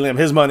give CeeDee Lamb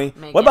his money.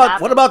 What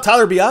about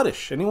Tyler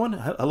Biadasz? Anyone?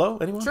 Hello,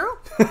 anyone? True.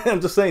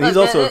 I'm just saying, look,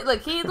 he's also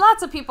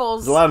lots of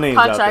people's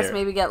contracts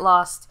maybe get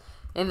lost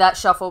in that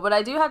shuffle. But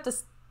I do have to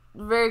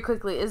very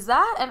quickly. Is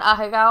that an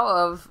ahegao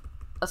of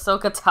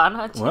Ahsoka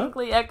Tano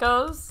Chinkly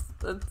echoes?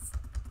 Because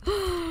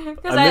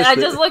I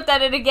just looked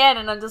at it again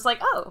and I'm just like,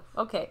 oh,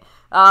 okay.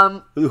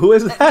 Who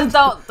is that?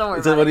 Don't worry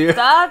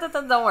about it.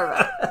 Don't worry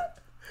about it.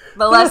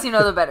 The less you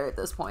know, the better at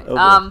this point.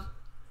 Okay.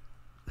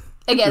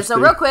 Again, so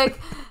real quick,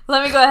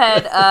 let me go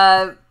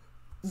ahead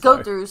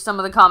go through some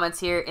of the comments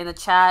here in the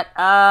chat.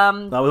 I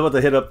was about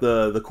to hit up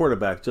the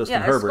quarterback,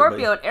 Justin Herbert.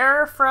 Scorpio, an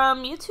error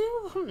from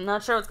YouTube.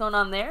 Not sure what's going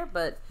on there,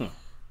 but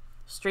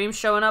stream's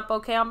showing up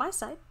okay on my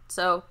side.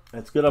 So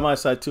that's good on my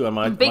side too. On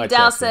my Big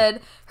Dow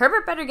said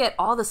Herbert better get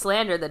all the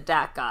slander that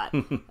Dak got.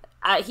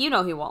 You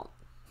know he won't.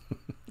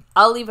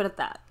 I'll leave it at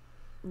that.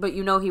 But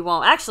you know he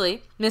won't.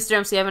 Actually, Mr.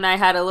 MCF and I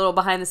had a little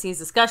behind the scenes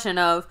discussion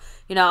of,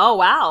 oh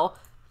wow,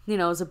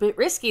 it's a bit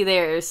risky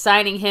there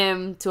signing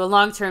him to a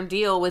long-term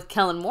deal with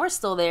Kellen Moore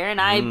still there.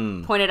 And I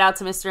pointed out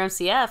to Mr.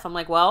 MCF, I'm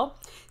like, well,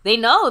 they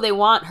know they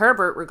want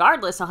Herbert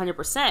regardless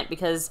 100%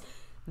 because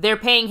they're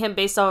paying him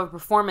based off of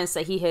performance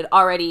that he had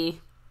already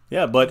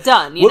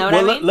done. You know what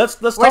I mean?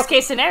 Let's Worst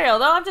case scenario,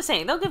 though, I'm just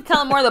saying, they'll give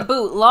Kellen Moore the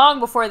boot long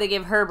before they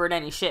give Herbert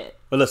any shit.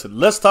 But listen,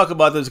 let's talk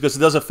about this because it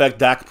does affect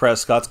Dak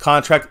Prescott's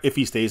contract if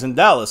he stays in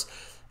Dallas.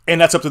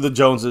 And that's up to the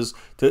Joneses,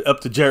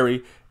 up to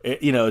Jerry,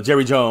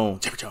 Jerry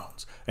Jones,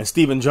 and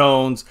Stephen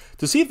Jones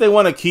to see if they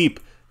want to keep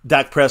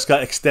Dak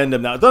Prescott, extend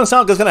him now. It doesn't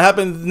sound like it's going to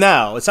happen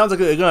now. It sounds like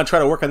they're going to try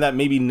to work on that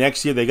maybe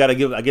next year.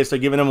 I guess they're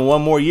giving him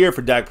one more year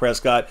for Dak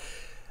Prescott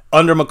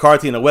under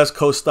McCarthy in a West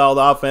Coast-styled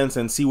offense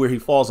and see where he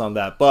falls on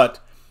that. But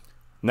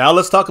now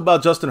let's talk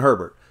about Justin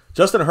Herbert.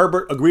 Justin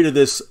Herbert agreed to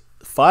this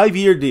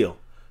 5-year deal,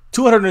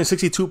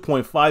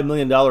 $262.5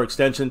 million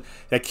extension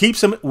that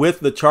keeps him with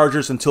the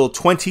Chargers until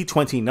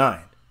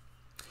 2029.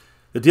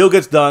 The deal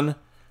gets done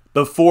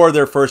before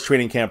their first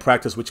training camp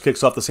practice, which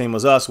kicks off the same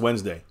as us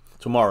Wednesday,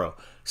 tomorrow.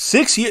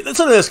 6 years.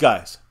 Listen to this,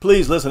 guys.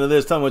 Please listen to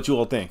this. Tell me what you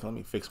all think. Let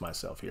me fix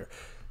myself here.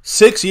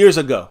 6 years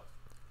ago.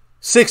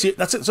 6 years.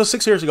 That's it. So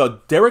 6 years ago,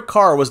 Derek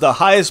Carr was the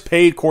highest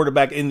paid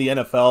quarterback in the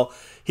NFL.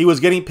 He was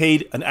getting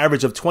paid an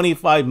average of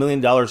 $25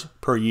 million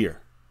per year.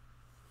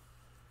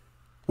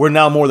 We're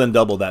now more than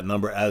double that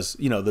number as,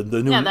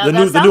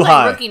 the new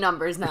high. Rookie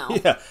numbers now.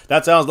 Yeah,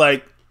 that sounds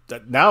like,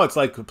 now it's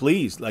like,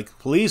 please,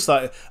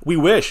 we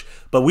wish.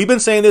 But we've been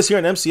saying this here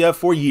in MCF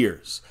for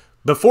years.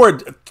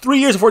 3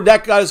 years before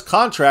Dak got his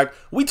contract,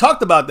 we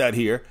talked about that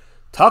here.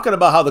 Talking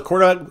about how the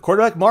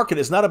quarterback market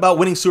is not about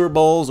winning Super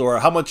Bowls or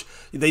how much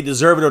they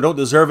deserve it or don't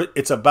deserve it.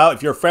 It's about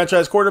if you're a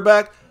franchise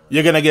quarterback,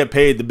 you're going to get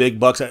paid the big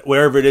bucks at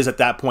wherever it is at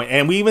that point.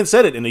 And we even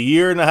said it, in a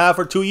year and a half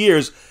or 2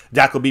 years,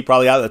 Dak will be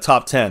probably out of the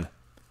top 10.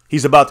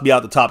 He's about to be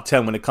out of the top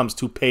 10 when it comes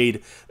to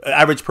paid,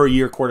 average per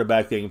year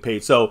quarterback getting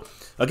paid. So,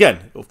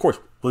 again, of course,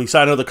 will he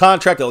sign another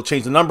contract? That will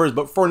change the numbers.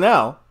 But for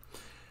now,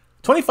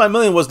 $25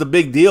 million was the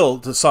big deal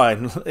to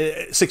sign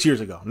 6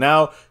 years ago.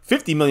 Now,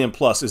 $50 million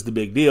plus is the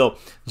big deal.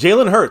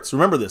 Jalen Hurts,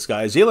 remember this,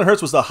 guys. Jalen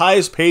Hurts was the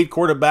highest paid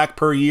quarterback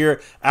per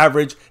year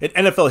average in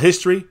NFL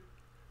history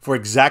for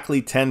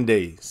exactly 10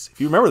 days. If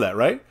you remember that,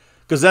 right?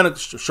 Because then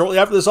shortly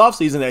after this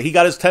offseason, he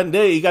got his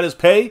 10-day, he got his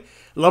pay.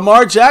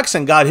 Lamar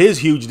Jackson got his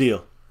huge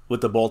deal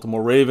with the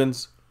Baltimore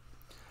Ravens.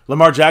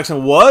 Lamar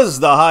Jackson was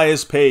the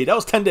highest paid. That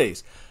was 10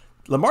 days.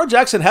 Lamar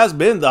Jackson has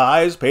been the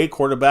highest paid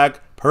quarterback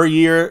per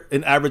year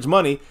in average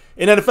money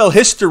in NFL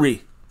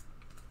history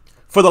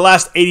for the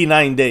last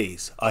 89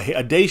 days.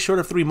 A day short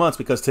of 3 months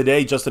because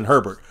today Justin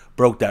Herbert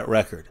broke that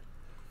record.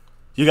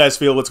 You guys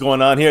feel what's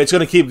going on here? It's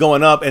going to keep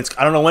going up. And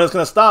I don't know when it's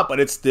going to stop, but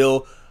it's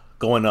still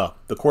going up.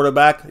 The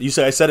quarterback,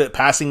 I said it,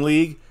 passing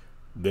league.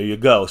 There you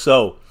go.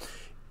 So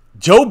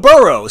Joe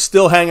Burrow is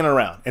still hanging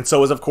around. And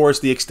so is, of course,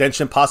 the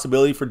extension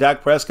possibility for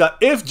Dak Prescott.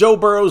 If Joe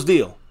Burrow's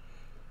deal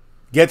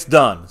gets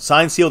done,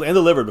 signed, sealed, and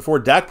delivered before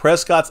Dak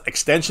Prescott's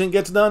extension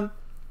gets done,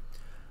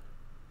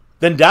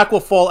 then Dak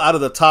will fall out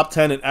of the top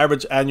 10 in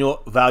average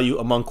annual value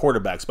among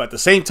quarterbacks. But at the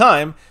same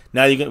time,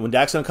 now when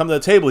Dak's going to come to the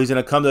table, he's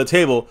going to come to the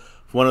table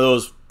for one of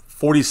those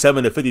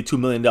 $47 to $52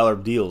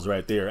 million deals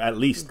right there, at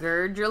least.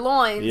 Gird your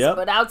loins. Yep.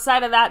 But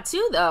outside of that,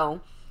 too,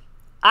 though,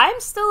 I'm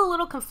still a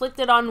little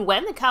conflicted on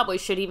when the Cowboys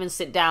should even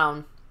sit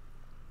down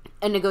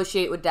and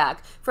negotiate with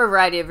Dak for a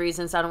variety of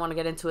reasons. I don't want to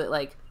get into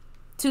it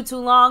too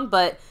long,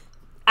 but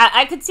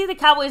I could see the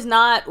Cowboys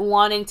not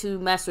wanting to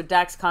mess with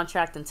Dak's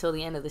contract until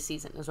the end of the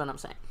season, is what I'm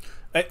saying.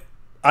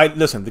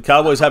 Listen, the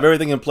Cowboys have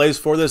everything in place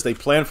for this. They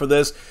plan for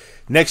this.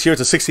 Next year,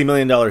 it's a $60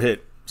 million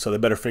hit, so they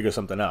better figure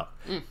something out.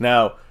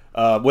 Now,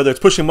 whether it's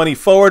pushing money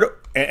forward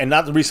and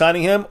not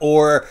re-signing him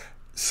or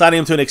signing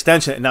him to an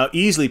extension and now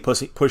easily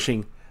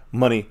pushing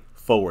money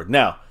forward.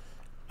 Now,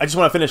 I just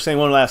want to finish saying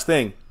one last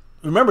thing.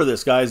 Remember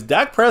this, guys.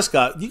 Dak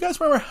Prescott, you guys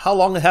remember how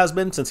long it has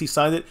been since he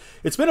signed it?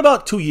 It's been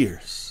about 2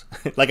 years.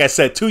 Like I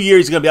said, 2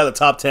 years, he's going to be out of the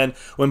top 10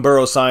 when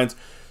Burrow signs.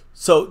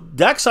 So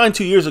Dak signed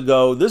 2 years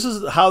ago. This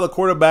is how the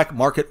quarterback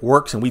market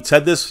works. And we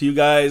said this to you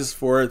guys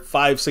for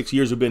 5-6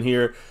 years we've been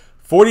here.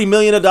 $40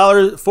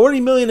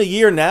 million a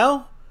year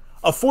now.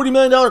 A $40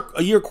 million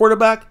a year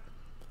quarterback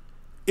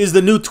is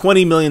the new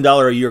 $20 million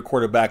a year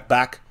quarterback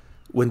back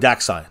when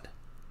Dak signed.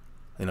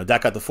 You know,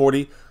 Dak got the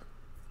 40,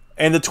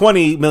 and the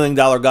 $20 million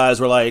guys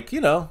were like,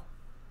 you know,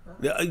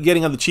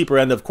 getting on the cheaper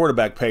end of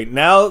quarterback pay.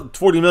 Now,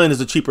 $40 million is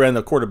the cheaper end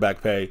of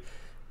quarterback pay,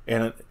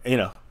 and you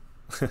know,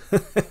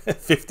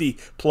 50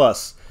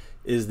 plus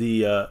is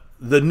the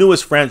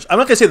newest franchise. I'm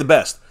not gonna say the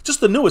best,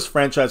 just the newest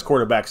franchise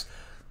quarterbacks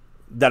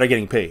that are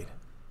getting paid.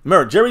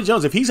 Remember, Jerry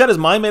Jones, if he's had his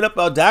mind made up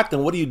about Dak,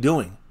 then what are you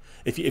doing?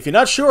 If you're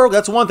not sure,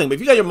 that's one thing. But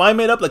if you got your mind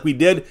made up like we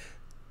did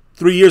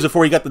 3 years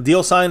before he got the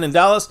deal signed in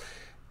Dallas,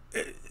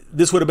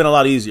 this would have been a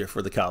lot easier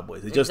for the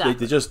Cowboys.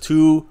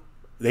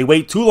 They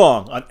wait too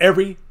long on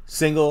every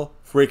single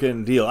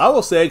freaking deal. I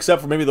will say,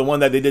 except for maybe the one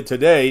that they did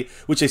today,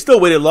 which they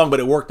still waited long, but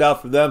it worked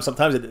out for them.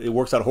 Sometimes it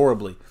works out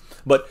horribly.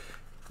 But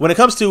when it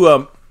comes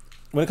to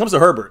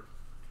Herbert,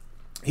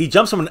 he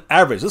jumps from an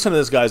average. Listen to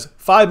this, guys: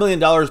 $5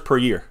 million per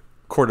year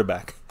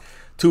quarterback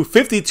to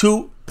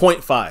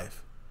 52.5.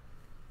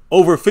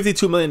 Over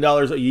 $52 million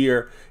a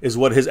year is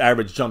what his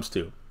average jumps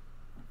to.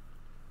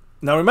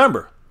 Now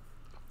remember,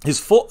 I'm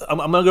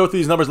going to go through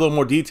these numbers a little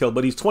more detailed,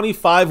 but he's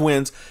 25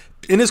 wins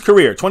in his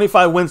career.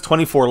 25 wins,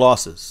 24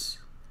 losses.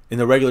 In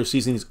the regular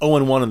season, he's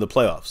 0-1 in the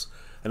playoffs.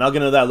 And I'll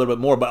get into that a little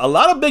bit more. But a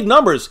lot of big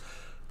numbers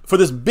for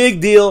this big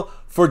deal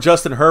for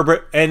Justin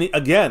Herbert. And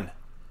again,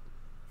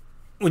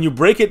 when you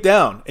break it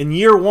down, in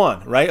year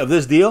one, right, of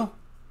this deal,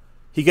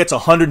 he gets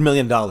 $100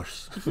 million.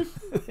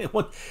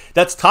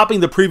 That's topping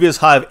the previous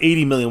high of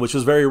 $80 million, which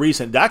was very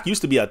recent. Dak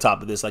used to be at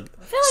top of this, like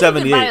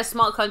 78. You could buy a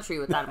small country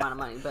with that amount of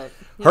money, but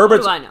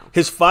Herbert's, what do I know?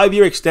 His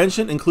 5-year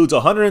extension includes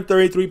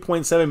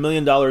 $133.7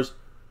 million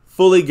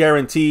fully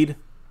guaranteed.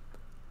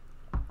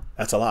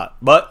 That's a lot.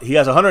 But he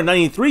has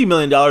 $193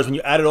 million when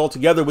you add it all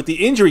together with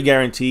the injury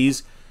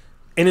guarantees,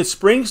 and it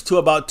springs to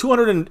about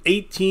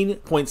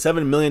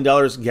 $218.7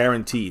 million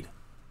guaranteed.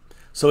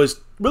 So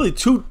it's really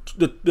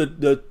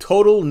the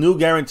total new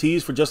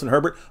guarantees for Justin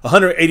Herbert,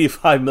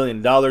 $185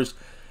 million.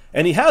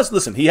 And he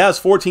has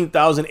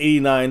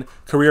 14,089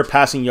 career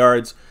passing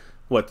yards,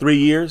 3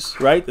 years,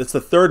 right? That's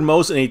the third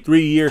most in a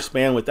 3-year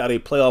span without a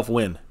playoff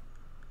win.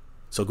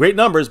 So great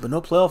numbers, but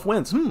no playoff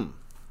wins.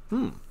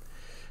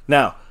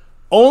 Now,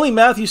 only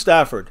Matthew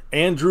Stafford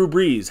and Drew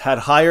Brees had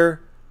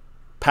higher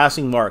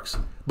passing marks,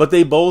 but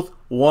they both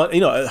won,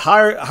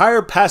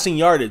 higher passing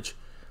yardage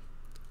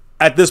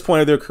at this point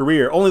of their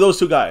career. Only those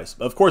two guys.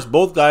 Of course,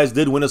 both guys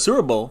did win a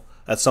Super Bowl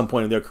at some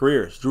point in their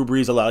careers. Drew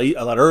Brees a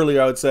lot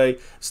earlier, I would say.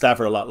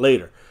 Stafford a lot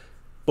later.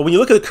 But when you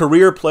look at the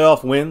career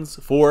playoff wins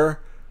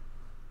for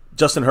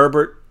Justin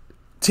Herbert,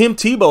 Tim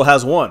Tebow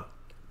has one.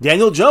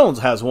 Daniel Jones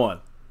has one.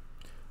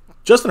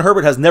 Justin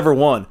Herbert has never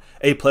won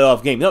a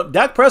playoff game.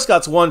 Dak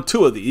Prescott's won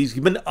 2 of these.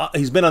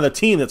 He's been on the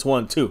team that's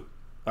won 2.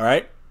 All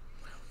right?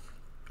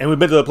 And we've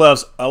been to the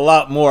playoffs a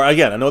lot more.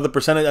 Again, I know the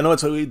percentage. I know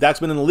Dak's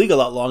been in the league a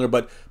lot longer,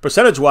 but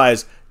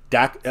percentage-wise,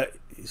 Dak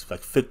he's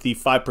like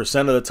 55%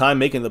 of the time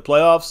making the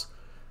playoffs.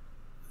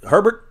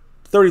 Herbert,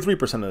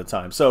 33% of the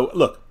time. So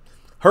look,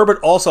 Herbert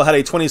also had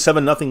a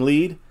 27-0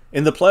 lead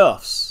in the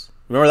playoffs.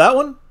 Remember that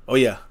one? Oh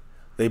yeah,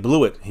 they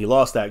blew it. He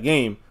lost that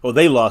game. Well,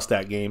 they lost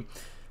that game,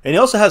 and he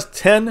also has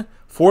 10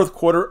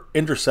 fourth-quarter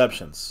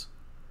interceptions.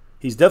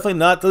 He's definitely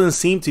doesn't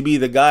seem to be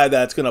the guy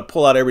that's going to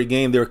pull out every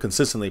game there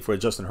consistently for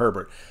Justin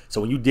Herbert. So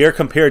when you dare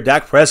compare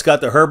Dak Prescott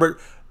to Herbert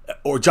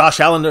or Josh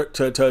Allen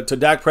to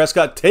Dak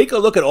Prescott, take a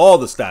look at all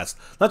the stats.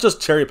 Not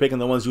just cherry picking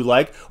the ones you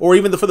like, or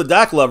even for the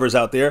Dak lovers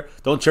out there,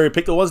 don't cherry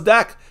pick the ones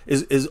Dak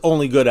is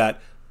only good at.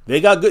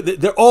 They got good.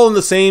 They're all in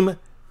the same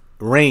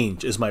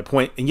range, is my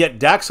point. And yet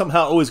Dak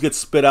somehow always gets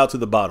spit out to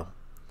the bottom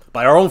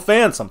by our own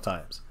fans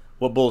sometimes.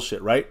 What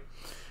bullshit, right?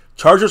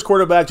 Chargers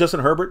quarterback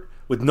Justin Herbert,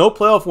 with no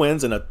playoff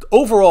wins and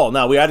overall,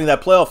 now we're adding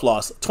that playoff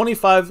loss,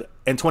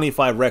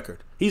 25-25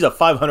 record. He's a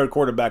 500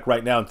 quarterback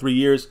right now in 3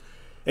 years,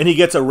 and he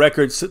gets a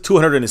record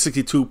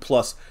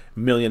 $262+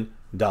 million.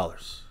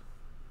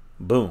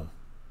 Boom.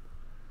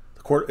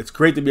 It's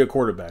great to be a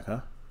quarterback,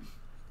 huh?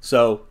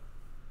 So,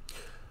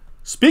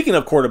 speaking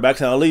of quarterbacks,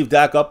 and I'll leave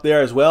Dak up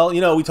there as well.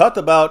 We talked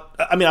about.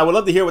 I would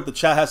love to hear what the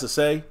chat has to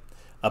say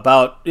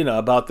about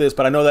this,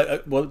 but I know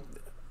that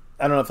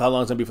I don't know how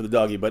long it's going to be for the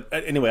doggy, but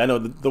anyway, I know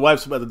the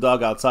wife's about the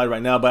dog outside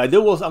right now, but I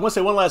want to say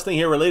one last thing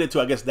here related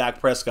to, I guess, Dak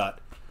Prescott.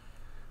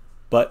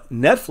 But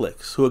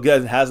Netflix, who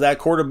again has that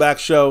quarterback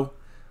show,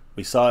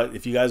 we saw it.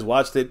 If you guys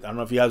watched it, I don't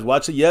know if you guys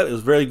watched it yet. It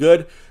was very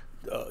good.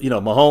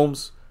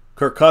 Mahomes,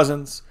 Kirk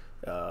Cousins,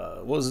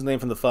 what was his name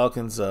from the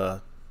Falcons?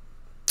 I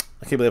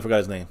can't believe I forgot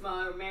his name.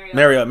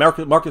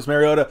 Marcus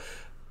Mariota.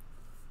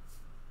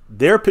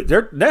 Their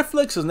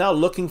Netflix is now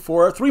looking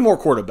for 3 more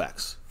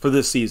quarterbacks for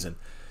this season.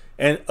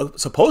 And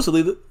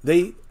supposedly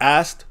they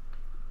asked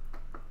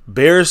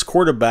Bears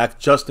quarterback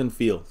Justin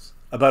Fields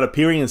about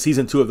appearing in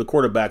season 2 of the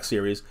quarterback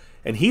series,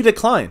 and he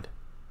declined.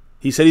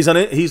 He said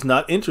he's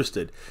not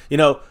interested.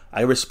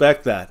 I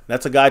respect that.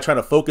 That's a guy trying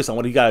to focus on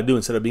what he got to do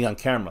instead of being on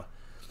camera.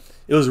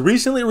 It was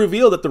recently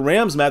revealed that the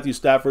Rams' Matthew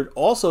Stafford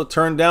also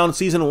turned down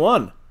season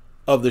 1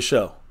 of the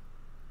show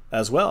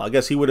as well. I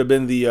guess he would have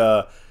been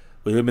the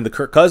Would it have been the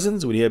Kirk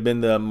Cousins? Would he have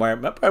been the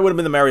probably would have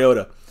been the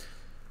Mariota?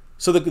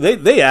 So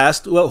they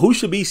asked, well, who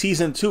should be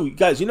season 2?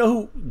 Guys, you know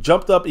who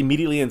jumped up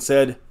immediately and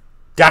said,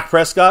 Dak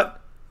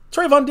Prescott?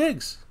 TREVON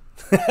DIGGS.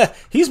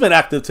 He's been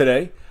active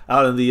today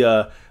out in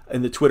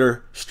the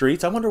Twitter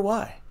streets. I wonder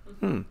why.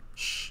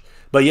 Shh.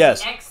 But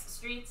yes. The X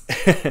streets?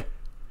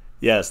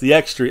 Yes, the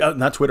X street.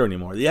 Not Twitter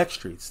anymore. The X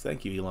streets.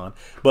 Thank you, Elon.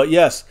 But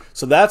yes,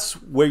 so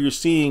that's where you're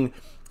seeing,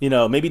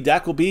 maybe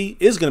Dak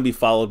is going to be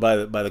followed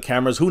by the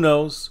cameras. Who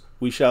knows?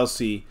 We shall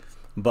see.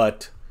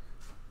 But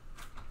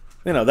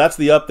that's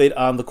the update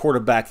on the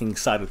quarterbacking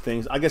side of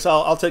things. I guess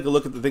I'll take a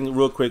look at the thing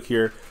real quick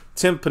here.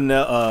 Tim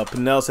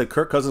Pinnell said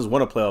Kirk Cousins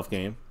won a playoff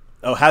game.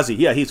 Oh, has he?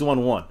 Yeah, he's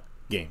won one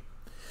game.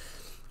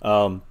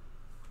 Yeah,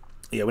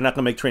 we're not going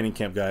to make training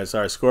camp, guys.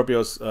 Sorry,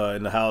 Scorpio's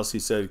in the house. He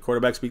said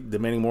quarterbacks be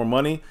demanding more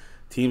money.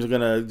 Teams are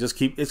going to just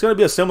keep – it's going to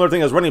be a similar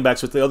thing as running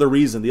backs with the other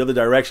reason, the other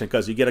direction,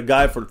 because you get a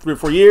guy for 3 or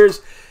 4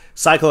 years,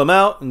 cycle him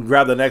out, and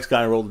grab the next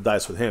guy and roll the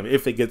dice with him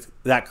if it gets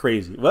that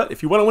crazy. But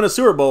if you want to win a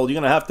Super Bowl, you're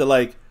going to have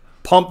to,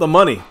 pump the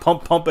money,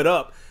 pump it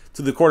up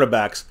to the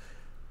quarterbacks,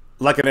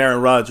 like an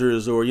Aaron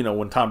Rodgers or,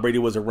 when Tom Brady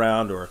was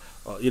around or,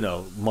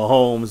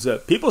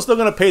 Mahomes. People are still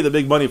going to pay the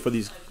big money for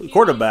these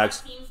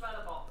quarterbacks.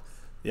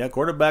 Yeah,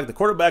 the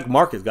quarterback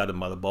market's got him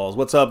by the balls.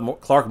 What's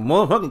up, Clark?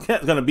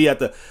 Kent's going to be at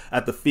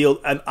the field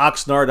and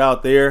Oxnard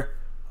out there.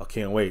 I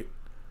can't wait.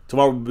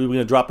 Tomorrow we're going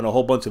to drop in a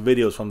whole bunch of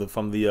videos from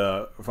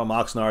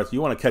Oxnard.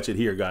 You want to catch it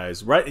here,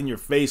 guys, right in your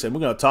face, and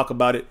we're going to talk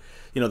about it.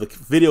 The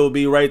video will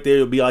be right there.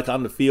 You'll be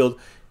on the field,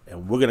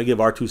 and we're going to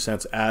give our 2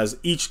 cents as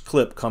each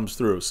clip comes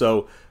through.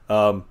 So,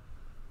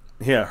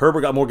 yeah,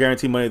 Herbert got more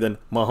guaranteed money than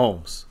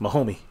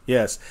Mahomie,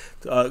 yes.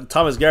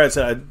 Thomas Garrett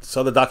said, I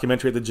saw the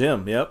documentary at the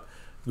gym. Yep.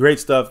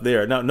 Great stuff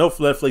there. Now, no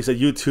Netflix at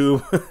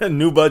YouTube.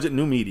 New budget,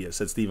 new media,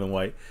 said Stephen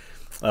White.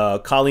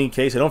 Colleen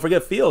K said, don't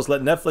forget Fields.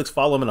 Let Netflix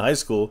follow him in high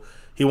school.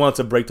 He wants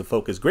a break to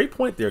focus. Great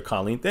point there,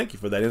 Colleen. Thank you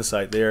for that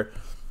insight there.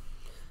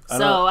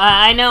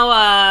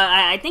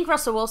 I think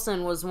Russell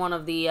Wilson was one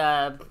of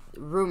the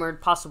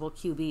rumored possible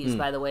QBs,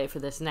 by the way, for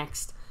this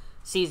next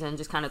season.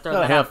 Just kind of throw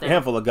that out there. A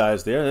handful of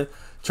guys there.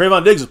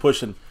 TREVON DIGGS is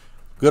pushing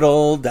good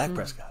old Dak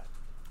Prescott.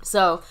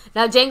 So,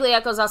 now Jangly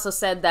Echoes also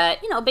said that,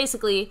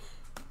 basically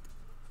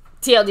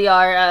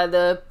TLDR,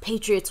 the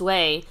Patriots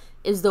way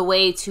is the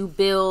way to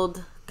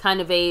build kind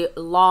of a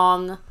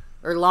long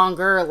or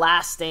longer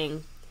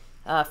lasting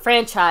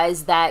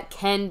franchise that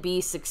can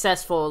be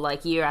successful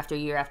year after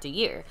year after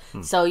year.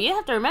 So you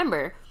have to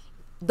remember,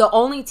 the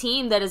only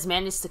team that has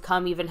managed to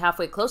come even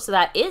halfway close to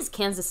that is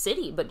Kansas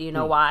City. But do you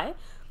know why?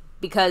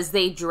 Because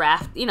they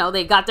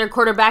they got their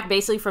quarterback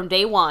basically from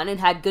day one and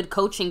had good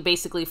coaching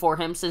basically for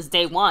him since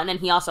day one.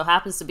 And he also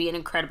happens to be an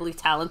incredibly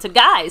talented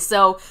guy.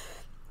 So,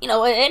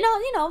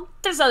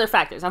 there's other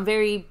factors.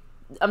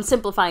 I'm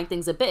simplifying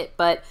things a bit,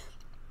 but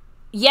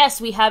yes,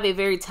 we have a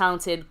very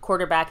talented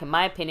quarterback in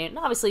my opinion.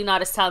 Obviously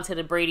not as talented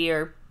as Brady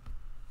or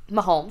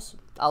Mahomes,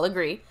 I'll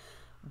agree.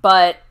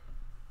 But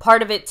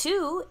part of it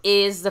too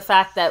is the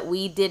fact that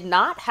we did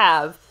not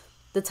have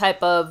the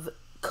type of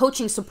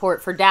coaching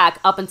support for Dak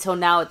up until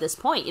now at this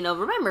point.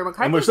 Remember,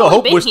 McCarthy's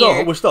only been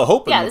here. We're still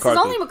hoping. Yeah, this is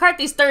only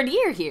McCarthy's 3rd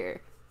year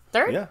here.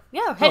 Third?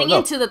 Yeah. Heading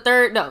into the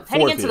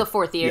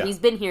 4th year. Yeah. He's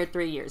been here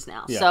 3 years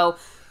now. Yeah. So,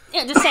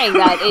 just saying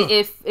that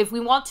if we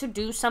want to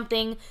do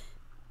something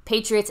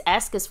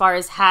Patriots-esque as far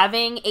as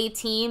having a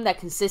team that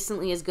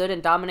consistently is good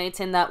and dominates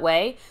in that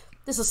way,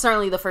 this is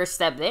certainly the first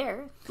step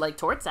there,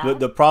 towards that.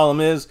 The problem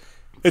is,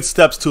 it's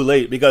steps too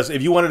late, because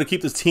if you wanted to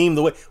keep this team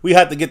the way we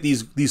had to get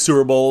these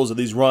Super Bowls or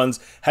these runs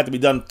had to be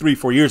done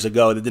 3-4 years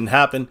ago. It didn't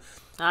happen.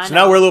 So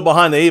now we're a little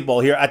behind the 8 ball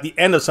here at the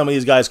end of some of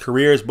these guys'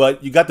 careers,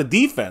 but you got the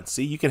defense.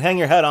 See, you can hang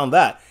your hat on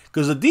that,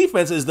 because the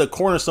defense is the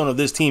cornerstone of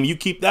this team. You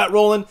keep that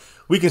rolling,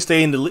 we can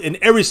stay in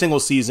every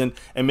single season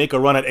and make a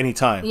run at any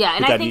time. Yeah,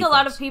 and I think defense. A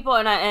lot of people,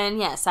 and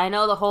yes, I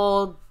know the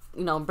whole,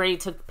 Brady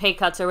took pay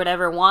cuts or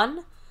whatever.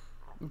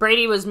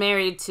 Brady was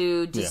married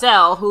to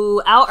Giselle,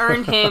 who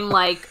out-earned him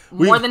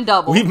more than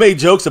double. We've made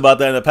jokes about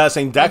that in the past,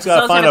 saying Dak's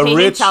got to find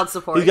he's got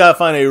to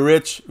find a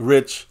rich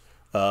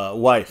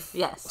wife.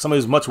 Yes. Somebody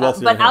who's much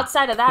wealthier but than him.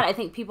 Outside of that, I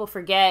think people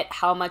forget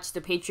how much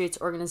the Patriots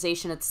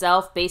organization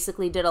itself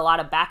basically did a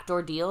lot of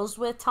backdoor deals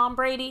with Tom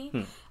Brady.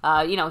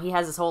 He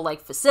has this whole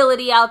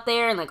facility out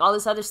there and all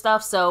this other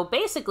stuff. So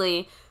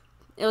basically,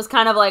 it was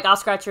kind of I'll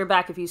scratch your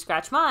back if you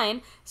scratch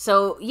mine.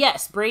 So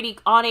yes, Brady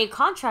on a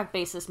contract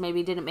basis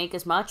maybe didn't make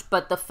as much,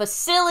 but the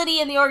facility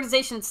and the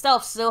organization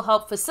itself still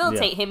helped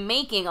facilitate him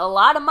making a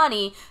lot of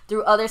money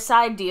through other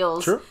side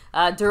deals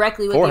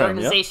directly with the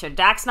organization.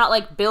 Dak's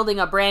not building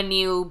a brand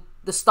new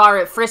the Star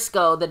at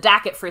Frisco, the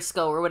Dak at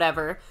Frisco or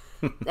whatever,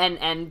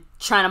 and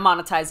trying to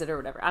monetize it or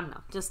whatever. I don't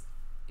know. Just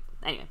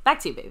anyway, back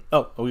to you, baby.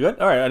 Oh, are we good?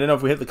 All right. I didn't know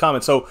if we hit the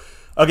comments. So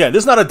again,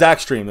 this is not a Dak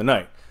stream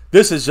tonight.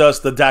 This is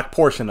just the Dak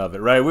portion of it,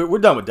 right? We're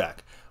done with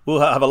Dak.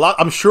 We'll have a lot.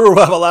 I'm sure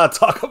we'll have a lot to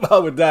talk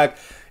about with Dak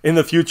in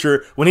the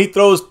future when he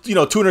throws, 2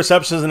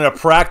 interceptions in a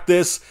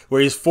practice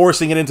where he's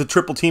forcing it into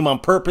triple team on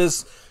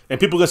purpose, and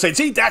people are gonna say,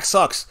 "See, Dak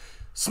sucks."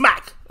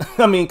 Smack.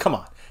 I mean, come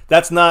on.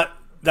 That's not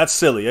That's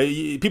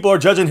silly. People are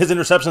judging his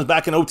interceptions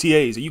back in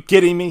OTAs. Are you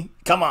kidding me?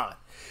 Come on.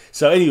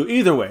 So anyway,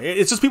 either way,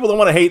 it's just people that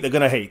want to hate. They're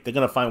going to hate. They're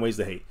going to find ways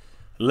to hate.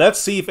 Let's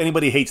see if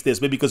anybody hates this.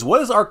 Because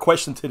what is our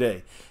question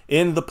today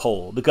in the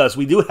poll? Because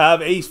we do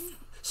have a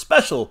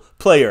special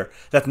player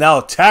that's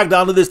now tagged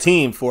onto this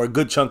team for a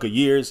good chunk of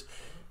years,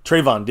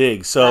 TREVON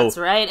DIGGS. So that's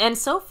right. And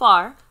so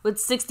far, with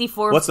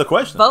 64 what's the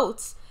question?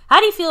 Votes, how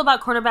do you feel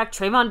about cornerback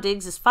TREVON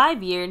DIGGS'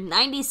 5-year,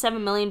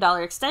 $97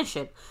 million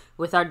extension?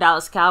 With our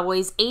Dallas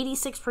Cowboys,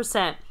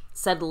 86%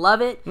 said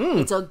love it.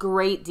 It's a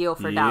great deal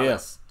for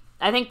Dallas.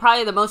 I think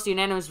probably the most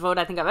unanimous vote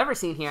I think I've ever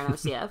seen here in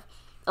OCF.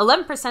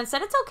 11%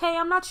 said it's okay,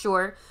 I'm not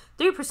sure.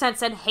 3%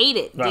 said hate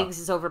it. Wow. Diggs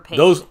is overpaid.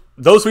 Those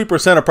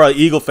 3% are probably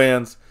Eagle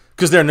fans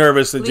because they're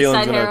nervous that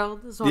Jalen's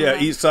going to...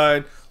 Yeah, East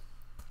Side.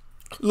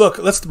 Look,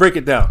 let's break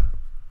it down.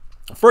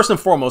 First and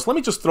foremost, let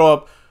me just throw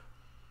up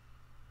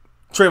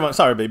TREVON.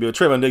 Sorry, baby, but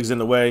TREVON DIGGS in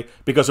the way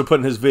because we're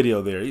putting his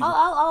video there.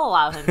 I'll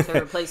allow him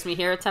to replace me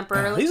here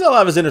temporarily. He's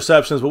allowed his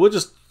interceptions, but we'll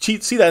just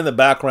see that in the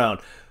background.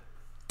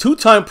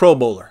 2-time Pro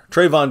Bowler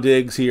TREVON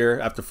DIGGS here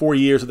after 4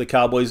 years with the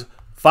Cowboys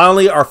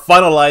finally are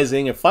finalized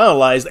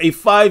a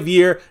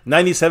 5-year,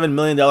 $97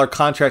 million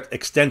contract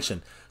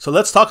extension. So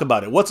let's talk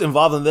about it. What's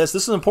involved in this?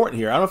 This is important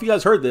here. I don't know if you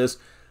guys heard this,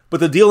 but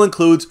the deal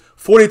includes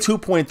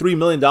 $42.3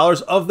 million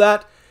of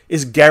that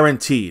is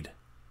guaranteed.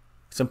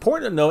 It's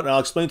important to note, and I'll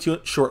explain to you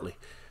shortly.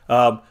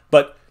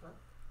 But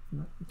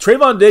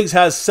TREVON DIGGS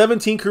has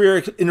 17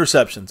 career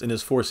interceptions in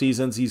his 4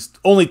 seasons. He's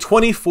only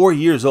 24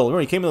 years old.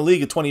 Remember, he came in the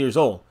league at 20 years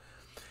old.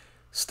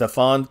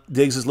 Stefon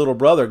Diggs' little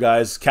brother,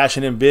 guys,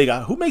 cashing in big.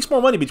 Who makes more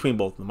money between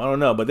both of them? I don't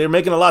know, but they're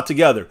making a lot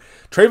together.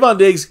 TREVON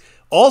DIGGS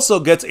also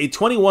gets a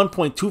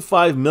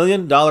 $21.25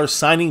 million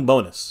signing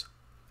bonus.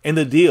 And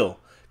the deal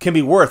can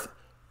be worth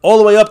all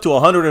the way up to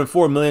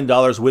 $104 million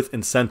with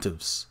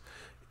incentives.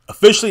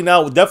 Officially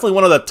now, definitely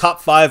one of the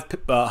top 5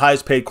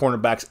 highest paid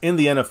cornerbacks in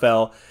the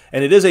NFL.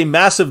 And it is a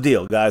massive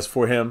deal, guys,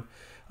 for him.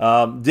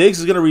 Diggs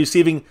is going to be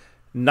receiving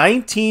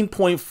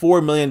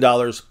 $19.4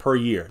 million per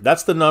year.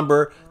 That's the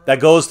number that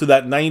goes to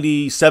that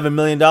 $97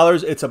 million.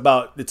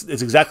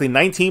 It's exactly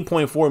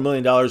 $19.4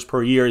 million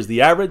per year is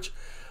the average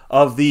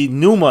of the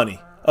new money,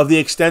 of the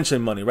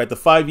extension money, right? The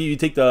 5 year, you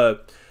take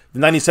the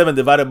 97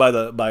 divided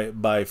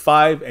by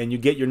 5, and you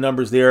get your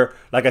numbers there.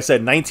 Like I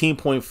said,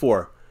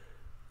 19.4,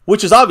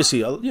 which is obviously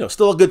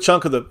still a good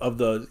chunk of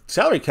the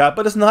salary cap,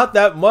 but it's not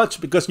that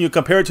much because when you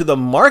compare it to the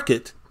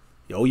market,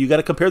 you got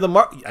to compare the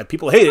market.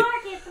 People hate it.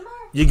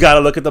 You got to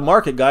look at the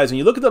market, guys. And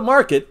you look at the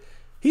market,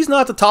 he's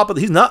not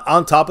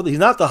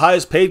the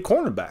highest paid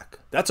cornerback.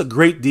 That's a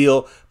great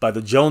deal by the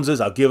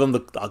Joneses. I'll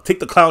take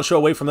the clown show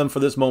away from them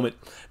for this moment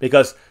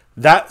because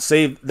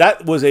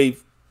that was a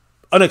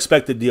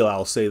unexpected deal.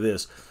 I'll say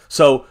this.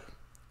 So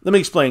let me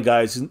explain,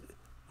 guys.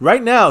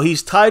 Right now,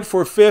 he's tied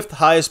for 5th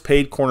highest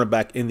paid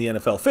cornerback in the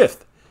NFL.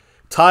 5th,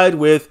 tied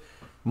with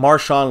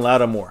Marshawn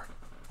Lattimore.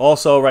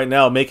 Also, right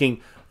now,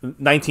 making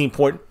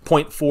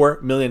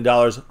 $19.4 million,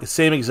 the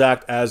same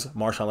exact as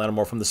Marshawn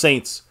Lattimore from the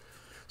Saints.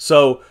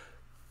 So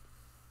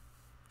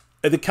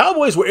the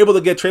Cowboys were able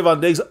to get TREVON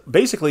DIGGS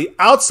basically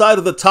outside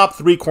of the top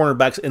 3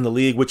 cornerbacks in the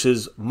league, which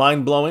is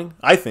mind-blowing,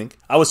 I think.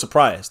 I was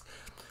surprised.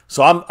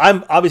 So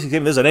I'm obviously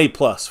giving this an A+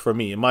 for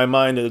me. In my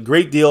mind, a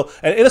great deal.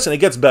 And listen, it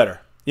gets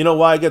better. You know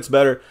why it gets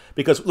better?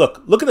 Because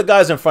look at the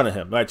guys in front of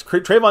him. Right?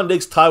 TREVON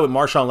DIGGS tied with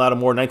Marshawn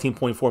Lattimore,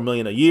 $19.4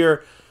 million a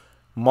year.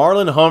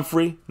 Marlon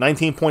Humphrey,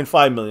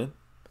 $19.5 million.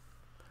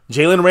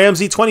 Jalen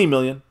Ramsey, $20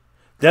 million.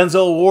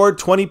 Denzel Ward,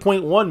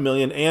 $20.1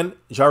 million. And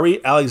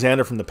Jaire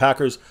Alexander from the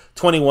Packers,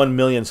 $21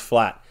 million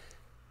flat.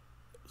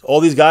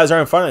 All these guys are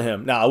in front of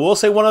him. Now, I will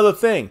say one other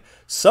thing.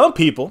 Some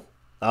people,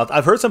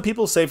 I've heard some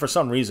people say for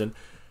some reason,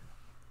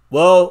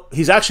 well,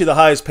 he's actually the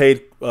highest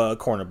paid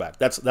cornerback.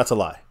 That's a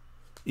lie.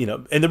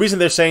 And the reason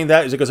they're saying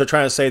that is because they're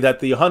trying to say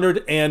that the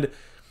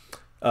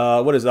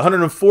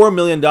 $104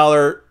 million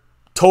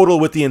total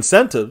with the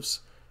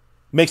incentives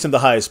makes him the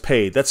highest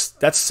paid. He's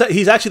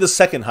actually the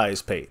 2nd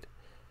highest paid.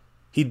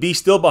 He'd be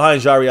still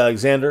behind Jaire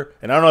Alexander,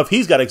 and I don't know if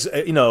he's got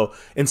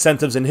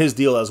incentives in his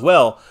deal as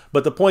well.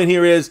 But the point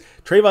here is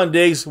TREVON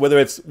DIGGS, whether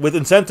it's with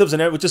incentives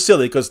and which is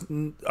silly because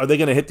are they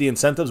going to hit the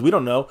incentives? We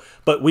don't know,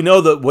 but we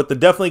know that what they're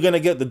definitely going to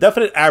get, the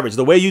definite average.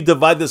 The way you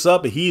divide this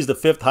up, he's the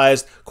 5th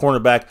highest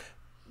cornerback,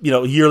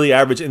 yearly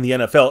average in the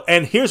NFL.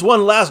 And here's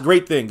one last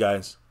great thing,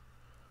 guys.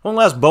 One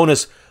last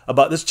bonus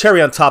about this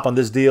cherry on top on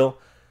this deal.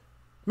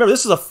 Remember,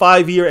 this is a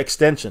 5-year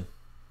extension.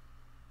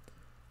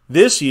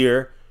 This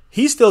year,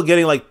 he's still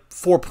getting like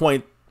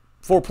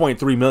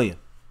 $4.3 million.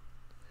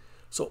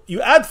 So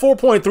you add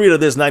 4.3 to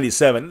this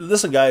 97.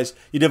 Listen, guys,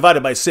 you divide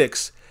it by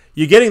 6.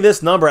 You're getting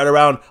this number at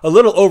around a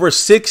little over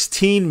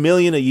 $16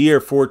 million a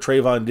year for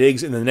TREVON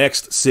DIGGS in the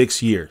next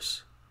 6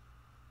 years.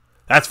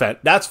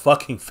 That's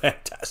fucking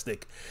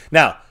fantastic.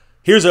 Now,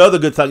 here's the other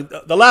good thing.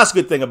 The last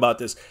good thing about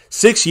this: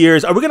 6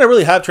 years. Are we going to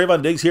really have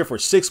TREVON DIGGS here for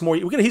 6 more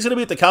years? He's going to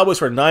be at the Cowboys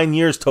for 9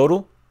 years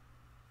total.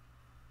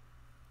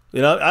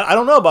 I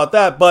don't know about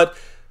that, but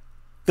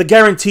the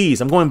guarantees.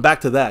 I'm going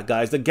back to that,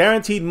 guys. The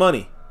guaranteed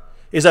money.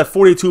 is at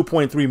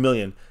 $42.3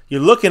 million.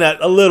 You're looking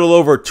at a little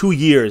over 2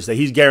 years that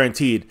he's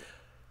guaranteed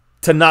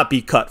to not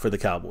be cut for the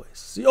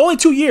Cowboys. Only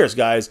 2 years,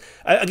 guys.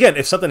 Again,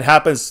 if something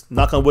happens,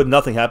 knock on wood,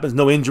 nothing happens.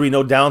 No injury,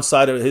 no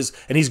downside of his,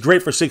 and he's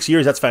great for 6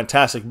 years. That's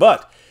fantastic.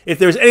 But if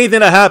there's anything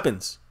that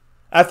happens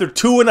after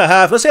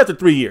 2.5, let's say after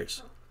 3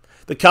 years,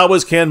 the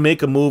Cowboys can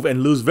make a move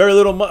and lose very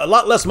little, a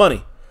lot less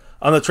money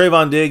on the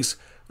TREVON DIGGS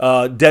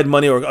dead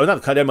money, or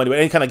not dead money, but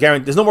any kind of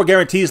guarantee. There's no more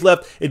guarantees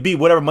left. It'd be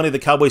whatever money the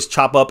Cowboys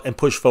chop up and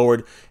push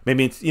forward,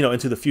 maybe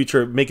into the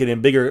future, make it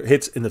in bigger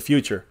hits in the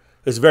future.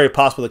 It's very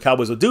possible the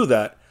Cowboys will do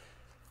that.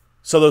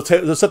 So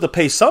they'll have to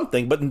pay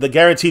something, but the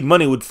guaranteed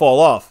money would fall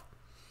off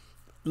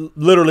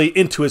literally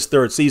into his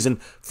third season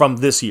from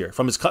this year,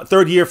 from his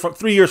third year, from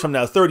 3 years from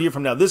now, third year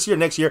from now, this year,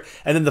 next year,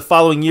 and then the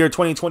following year,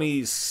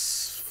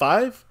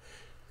 2025,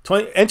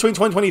 entering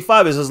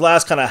 2025 is his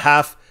last kind of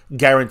half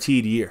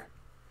guaranteed year.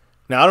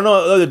 Now, I don't know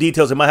other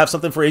details. It might have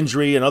something for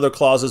injury and other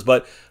clauses,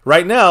 but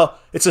right now,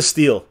 it's a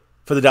steal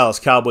for the Dallas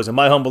Cowboys. In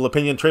my humble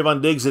opinion,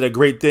 TREVON DIGGS did a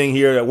great thing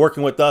here,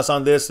 working with us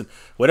on this, and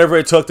whatever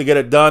it took to get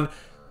it done.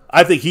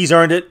 I think he's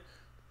earned it.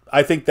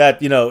 I think that,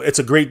 it's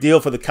a great deal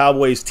for the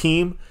Cowboys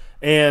team.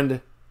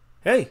 And,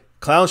 hey,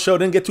 Clown Show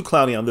didn't get too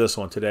clowny on this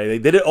one today. They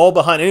did it all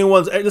behind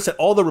listen,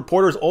 all the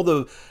reporters, all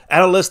the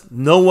analysts,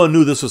 no one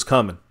knew this was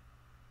coming.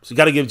 So you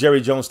got to give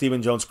Jerry Jones,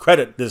 Stephen Jones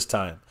credit this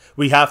time.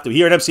 We have to.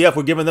 Here at MCF,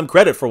 we're giving them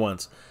credit for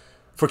once,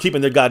 for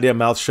keeping their goddamn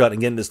mouth shut and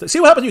getting this thing.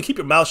 See what happens when you keep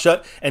your mouth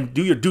shut and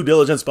do your due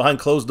diligence behind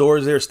closed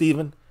doors there,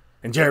 Stephen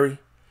and Jerry?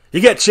 You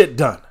get shit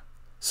done.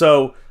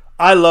 So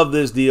I love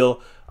this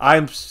deal.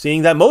 I'm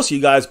seeing that most of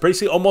you guys,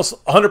 basically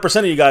almost 100%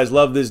 of you guys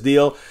love this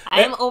deal.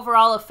 I am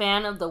overall a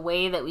fan of the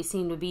way that we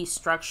seem to be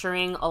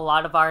structuring a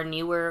lot of our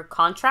newer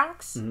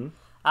contracts. Mm-hmm.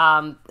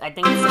 I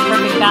think it's the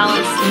perfect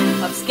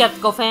balance of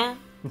skeptical fan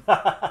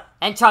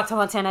and Chalk to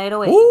Montana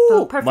 808.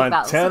 Ooh, perfect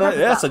Montana, balance.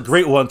 That's a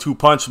great 1-2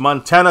 punch.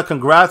 Montana,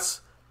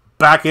 congrats.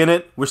 Back in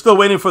it. We're still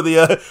waiting for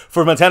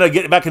for Montana to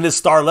get back in this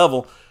star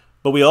level.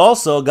 But we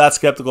also got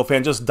skeptical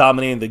fan just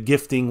dominating the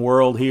gifting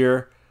world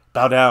here.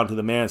 Bow down to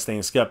the man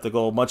staying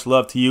skeptical. Much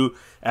love to you.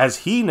 As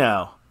he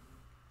now,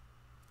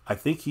 I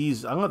think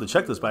he's, I'm going to have to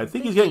check this, but I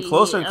think he's getting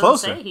closer and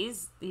closer.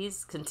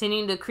 He's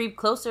continuing to creep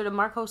closer to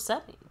Marco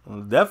Seppi.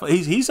 Well, definitely.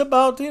 He's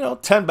about,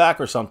 10 back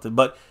or something,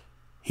 but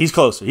he's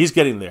closer. He's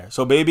getting there.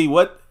 So, baby,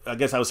 I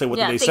guess I would say, what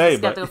did they say?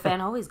 Skeptical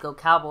fan always go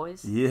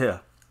Cowboys. Yeah.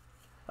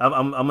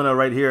 I'm going to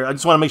right here. I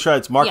just want to make sure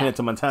it's marking it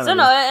to Montana. So,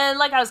 no, and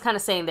like I was kind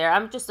of saying there,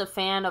 I'm just a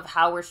fan of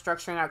how we're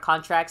structuring our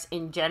contracts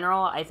in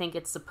general. I think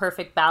it's the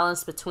perfect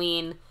balance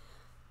between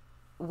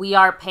we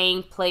are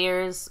paying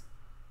players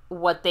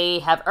what they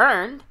have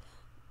earned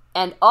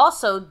and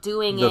also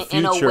doing it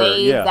in a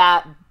way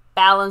that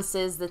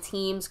balances the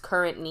team's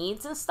current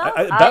needs and stuff.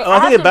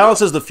 I think it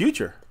balances the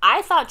future.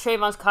 I thought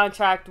Trayvon's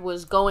contract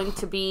was going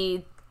to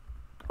be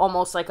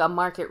almost like a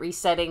market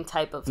resetting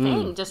type of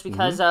thing just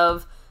because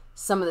of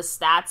some of the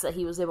stats that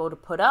he was able to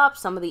put up,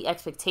 some of the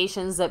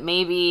expectations that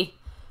maybe,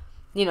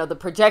 the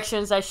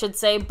projections, I should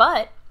say,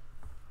 but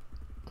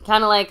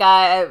kind of like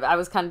I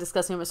was kind of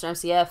discussing with Mr.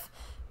 MCF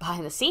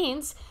behind the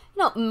scenes,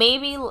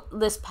 maybe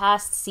this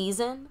past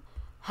season,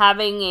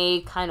 having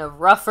a kind of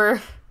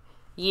rougher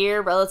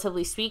year,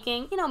 relatively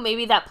speaking,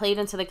 maybe that played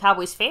into the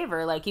Cowboys'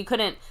 favor. Like, you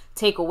couldn't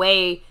take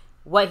away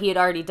what he had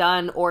already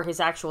done or his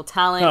actual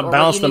talent. Or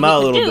balance them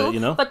out a little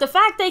bit, But the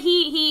fact that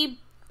he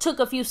took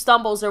a few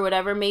stumbles or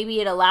whatever,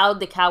 maybe it allowed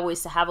the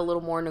Cowboys to have a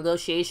little more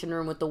negotiation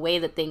room with the way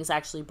that things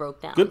actually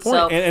broke down. Good point.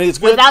 So, and it's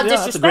good. Without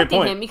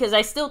disrespecting him, because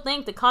I still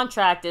think the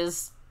contract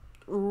is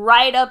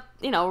right up,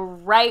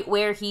 right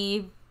where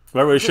he...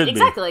 Right where it should be.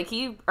 Exactly. Like,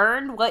 he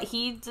earned what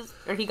he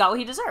got what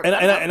he deserved.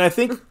 And I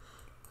think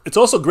it's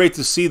also great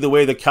to see the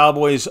way the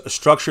Cowboys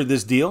structured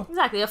this deal.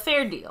 Exactly. A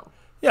fair deal.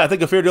 Yeah, I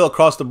think a fair deal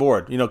across the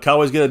board.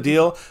 Cowboys get a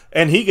deal,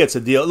 and he gets a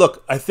deal.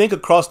 Look, I think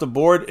across the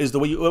board is the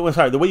way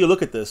you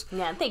look at this.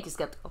 Yeah, thank you,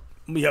 Skeptical.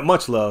 Yeah,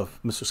 much love,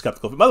 Mr.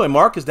 Skeptical. By the way,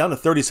 Mark is down to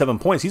 37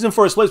 points. He's in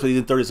first place, but he's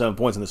in 37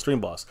 points in the Stream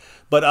Boss.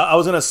 But I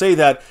was going to say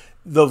that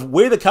the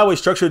way the Cowboys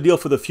structure a deal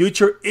for the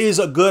future is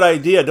a good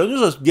idea. Don't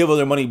just give all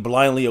their money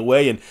blindly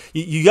away. And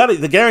you got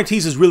the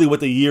guarantees is really what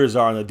the years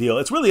are on the deal.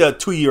 It's really a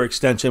 2-year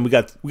extension. We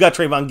got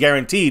TREVON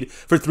guaranteed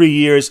for 3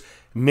 years,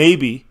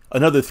 maybe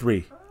another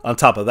 3 on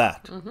top of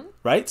that,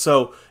 right?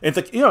 So if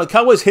the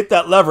Cowboys hit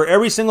that lever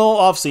every single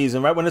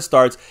offseason, right when it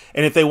starts,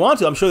 and if they want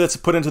to, I'm sure that's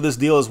put into this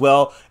deal as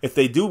well. If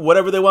they do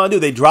whatever they want to do,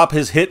 they drop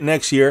his hit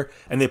next year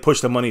and they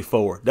push the money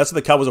forward. That's what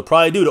the Cowboys will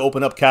probably do to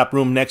open up cap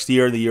room next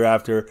year, the year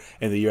after,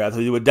 and the year after.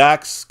 You do a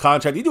Dak's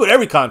contract, you do it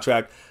every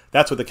contract.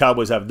 That's what the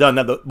Cowboys have done.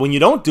 Now, when you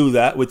don't do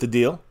that with the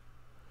deal,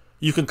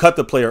 you can cut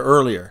the player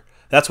earlier.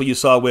 That's what you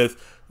saw with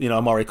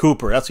Amari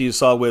Cooper. That's what you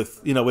saw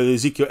with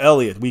Ezekiel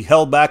Elliott. We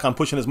held back on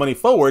pushing his money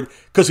forward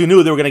because we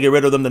knew they were going to get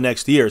rid of them the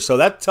next year. So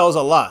that tells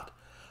a lot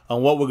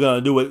on what we're going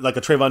to do with like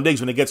a TREVON DIGGS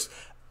when it gets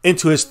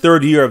into his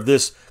third year of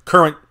this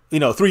current.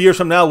 3 years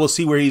from now, we'll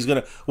see where he's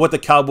going to. What the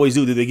Cowboys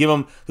do? Do they give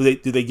him? Do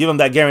they give him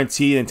that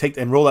guarantee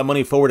and roll that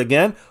money forward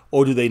again,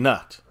 or do they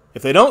not?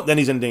 If they don't, then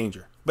he's in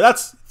danger. But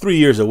that's 3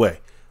 years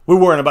away. We're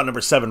worrying about number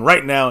 7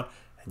 right now.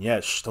 And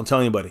don't tell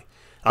anybody.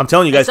 I'm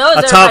telling you guys, so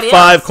a top 5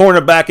 else.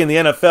 cornerback in the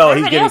NFL.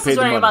 He's getting else paid is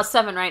the running money. about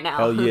 7 right now.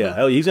 Hell yeah.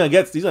 Hell, he's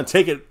gonna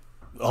take it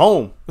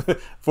home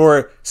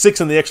for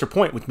 6 in the extra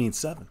point, which means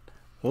 7.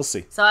 We'll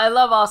see. So I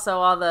love also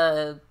all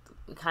the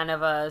kind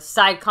of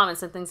side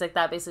comments and things like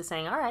that, basically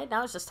saying, all right,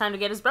 now it's just time to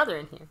get his brother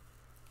in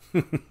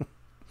here.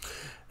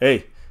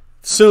 Hey,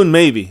 soon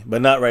maybe,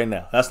 but not right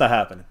now. That's not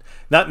happening.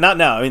 Not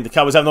now. I mean, the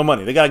Cowboys have no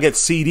money. They got to get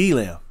CD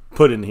Lamb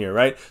put in here,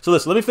 right? So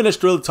listen, let me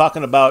finish really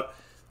talking about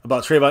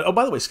TREVON. Oh,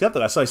 by the way,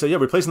 Skeptic, I said, yeah,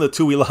 replacing the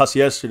 2 we lost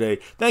yesterday.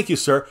 Thank you,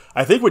 sir.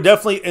 I think we're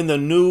definitely in the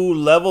new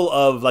level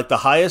of like the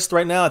highest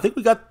right now. I think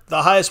we got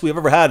the highest we've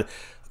ever had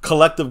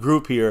collective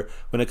group here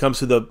when it comes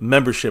to the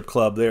membership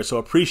club there. So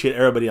appreciate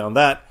everybody on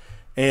that.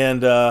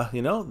 And,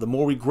 you know, the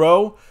more we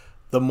grow,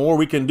 the more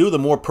we can do, the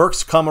more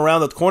perks come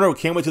around the corner. We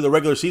can't wait to the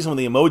regular season when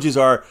the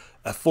emojis are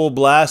at full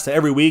blast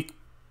every week,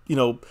 you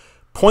know,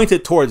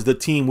 pointed towards the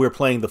team we're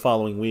playing the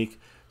following week.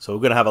 So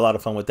we're going to have a lot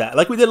of fun with that,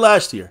 like we did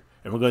last year.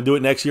 And we're going to do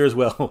it next year as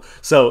well.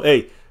 So,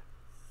 hey,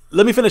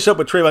 let me finish up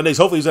with Trevon Diggs.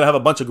 Hopefully he's going to have a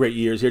bunch of great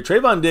years here.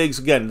 Trevon Diggs,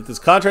 again, this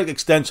contract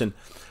extension,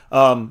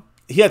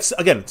 he had,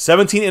 again,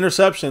 17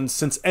 interceptions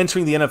since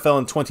entering the NFL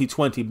in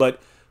 2020.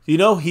 But, you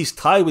know, he's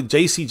tied with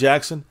J.C.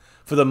 Jackson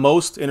for the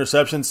most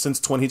interceptions since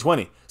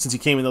 2020, since he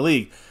came in the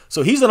league.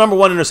 So he's the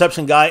 #1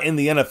 interception guy in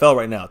the NFL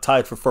right now,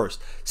 tied for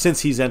first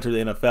since he's entered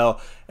the NFL.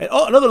 And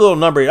another little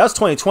number here, that's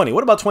 2020.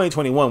 What about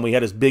 2021 when he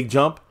had his big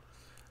jump?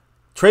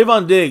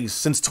 Trevon Diggs,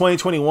 since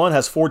 2021,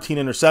 has 14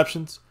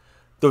 interceptions.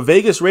 The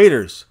Vegas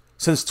Raiders,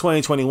 since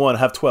 2021,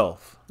 have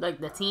 12. Like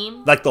the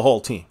team? Like the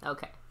whole team.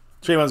 Okay.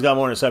 Trevon's got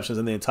more interceptions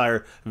than the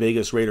entire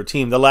Vegas Raider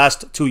team, the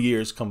last 2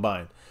 years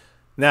combined.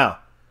 Now,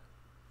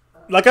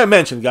 like I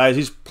mentioned, guys,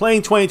 he's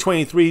playing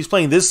 2023. He's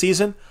playing this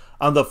season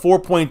on the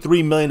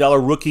 $4.3 million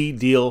rookie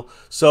deal.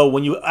 So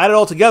when you add it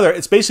all together,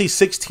 it's basically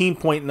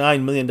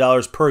 $16.9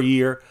 million per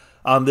year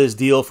on this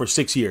deal for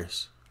 6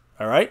 years.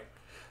 All right?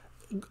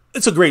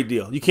 It's a great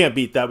deal. You can't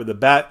beat that with a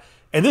bat.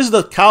 And this is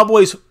the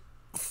Cowboys'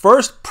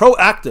 first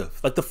proactive,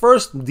 like the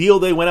first deal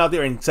they went out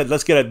there and said,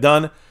 let's get it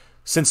done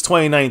since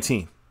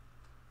 2019.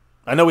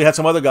 I know we had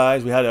some other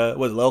guys. We had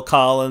Lel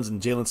Collins and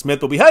Jalen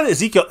Smith, but we had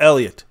Ezekiel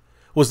Elliott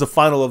was the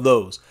final of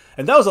those.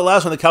 And that was the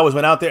last one the Cowboys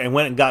went out there and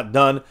went and got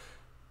done.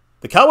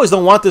 The Cowboys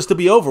don't want this to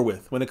be over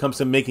with when it comes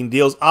to making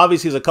deals.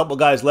 Obviously, there's a couple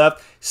guys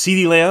left.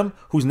 CeeDee Lamb,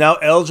 who's now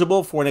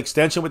eligible for an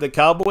extension with the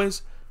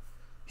Cowboys.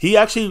 He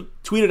actually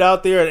tweeted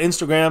out there at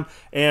Instagram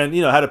and,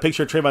 you know, had a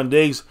picture of Trevon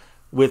Diggs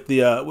with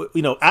the,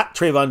 at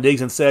Trevon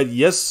Diggs and said,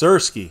 yes,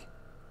 sirski.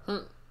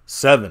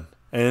 7.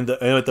 And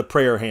with the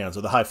prayer hands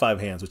or the high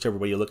five hands, whichever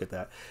way you look at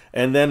that.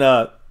 And then,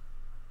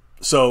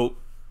 so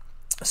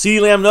CeeDee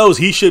Lamb knows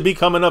he should be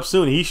coming up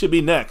soon. He should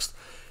be next.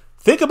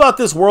 Think about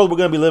this world we're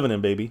going to be living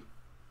in, baby.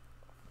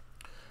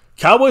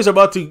 Cowboys are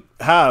about to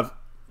have,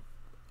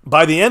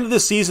 by the end of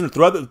this season,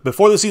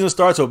 before the season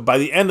starts, or by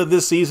the end of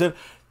this season,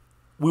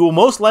 we will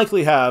most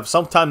likely have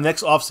sometime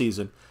next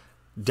offseason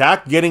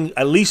Dak getting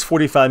at least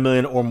 $45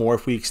 million or more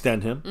if we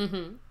extend him.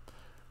 Mm-hmm.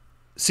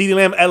 CeeDee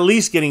Lamb at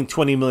least getting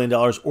 $20 million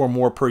or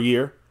more per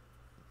year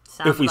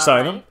if we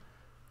sign him.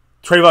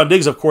 Trevon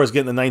Diggs, of course,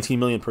 getting the $19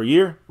 million per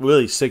year.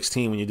 Really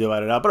 16 when you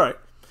divide it out, but all right.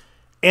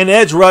 And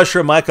edge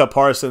rusher Micah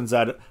Parsons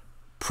at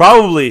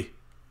probably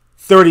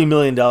 $30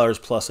 million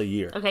plus a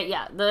year. Okay,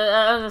 yeah. I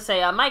was going to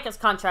say, Micah's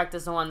contract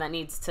is the one that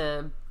needs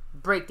to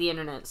break the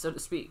internet, so to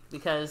speak,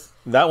 because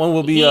that one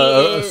will be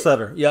a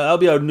setter. Yeah, that'll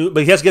be a new,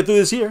 but he has to get through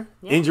this year,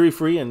 yeah,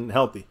 injury-free and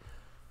healthy,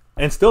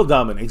 and still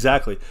dominant.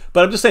 Exactly.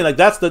 But I'm just saying, like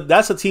that's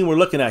the team we're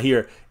looking at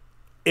here,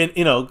 and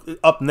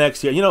up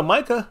next here.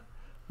 Micah,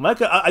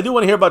 I do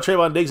want to hear about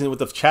Trevon Diggs and what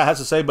the chat has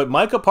to say, but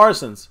Micah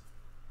Parsons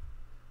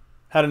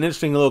had an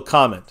interesting little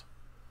comment.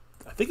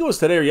 I think it was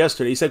today or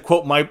yesterday. He said,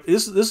 "quote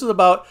This is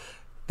about."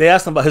 They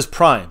asked him about his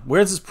prime.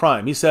 Where's his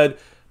prime? He said,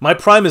 "My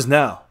prime is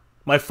now.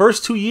 My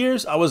first 2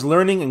 years, I was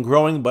learning and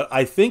growing, but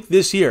I think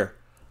this year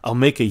I'll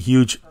make a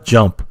huge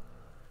jump."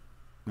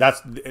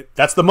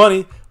 That's the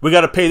money. We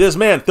got to pay this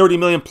man $30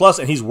 million plus,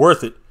 and he's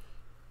worth it.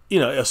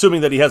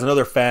 Assuming that he has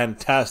another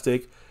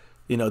fantastic,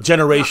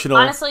 generational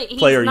honestly,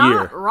 player he's year.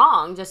 Not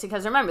wrong, just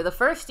because remember the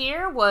first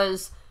year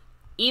was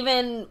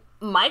even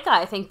Micah,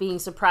 I think, being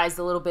surprised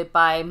a little bit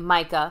by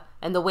Micah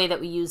and the way that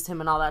we used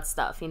him and all that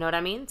stuff. You know what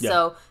I mean? Yeah.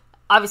 So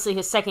obviously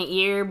his second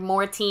year,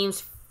 more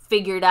teams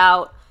figured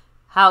out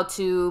how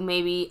to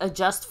maybe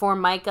adjust for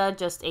Micah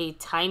just a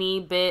tiny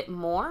bit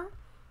more.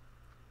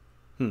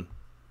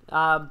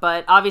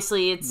 But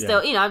obviously it's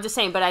still, I'm just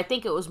saying, but I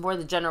think it was more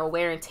the general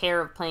wear and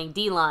tear of playing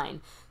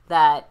D-line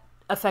that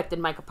affected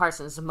Micah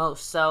Parsons the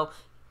most. So,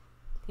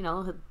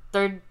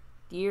 third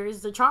year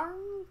is the charm.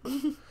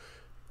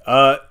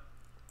 I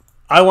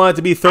want it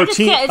to be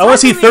 13. I want to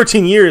see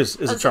 13 years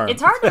as a charm.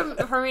 It's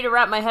hard for me to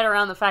wrap my head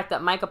around the fact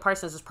that Micah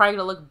Parsons is probably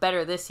going to look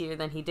better this year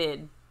than he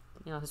did,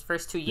 his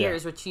first 2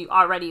 years, which he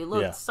already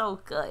looked so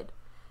good.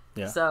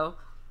 Yeah. So,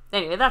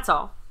 anyway, that's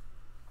all.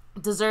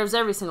 Deserves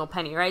every single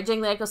penny, right?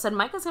 Jingly Echo said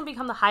Micah's going to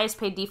become the highest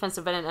paid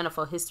defensive end in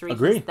NFL history.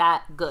 Agree. He's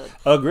that good.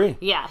 Agree.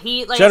 Yeah,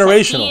 he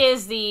generational. He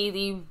is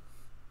the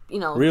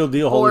real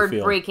deal,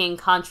 board-breaking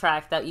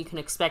contract that you can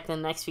expect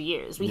in the next few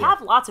years. We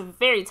have lots of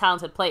very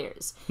talented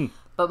players,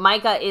 but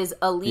Micah is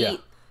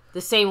elite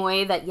the same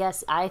way that,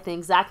 yes, I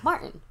think Zach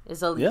Martin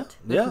is elite.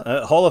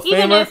 Hall of Famer.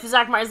 Even if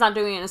Zach Martin's not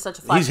doing it in such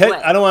a flashy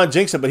way. I don't want to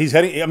jinx it, but he's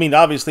heading. I mean,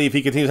 obviously, if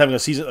he continues having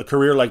a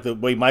career like the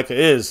way Micah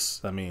is,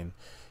 I mean,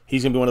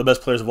 he's going to be one of the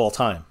best players of all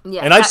time.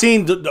 Yeah, and I've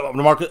seen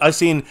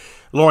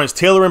Lawrence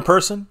Taylor in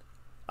person.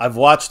 I've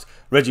watched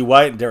Reggie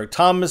White and Derek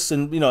Thomas,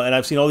 and and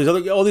I've seen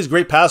all these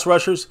great pass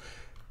rushers.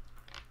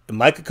 And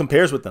Micah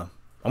compares with them.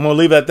 I'm going to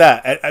leave it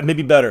at that.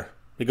 Maybe better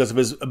because of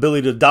his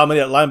ability to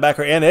dominate at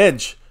linebacker and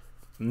edge.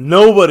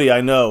 Nobody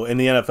I know in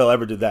the NFL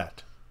ever did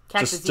that.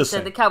 Cactus, you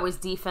said the Cowboys'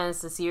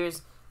 defense this year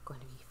is going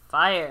to be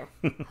fire.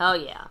 Hell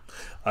yeah.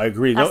 I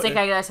agree. I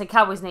said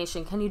Cowboys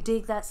Nation. Can you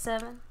dig that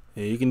 7?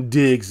 Yeah, you can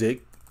dig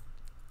it.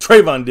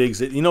 TREVON digs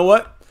it. You know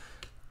what?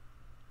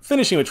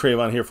 Finishing with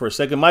TREVON here for a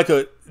second.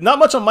 Micah, not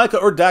much on Micah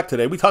or Dak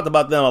today. We talked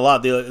about them a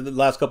lot the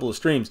last couple of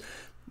streams.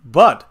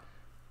 But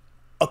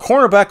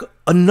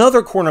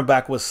another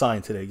cornerback was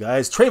signed today,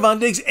 guys. Trevon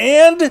Diggs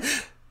and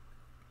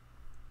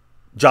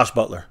Josh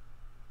Butler.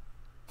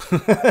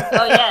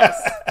 Oh,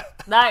 yes.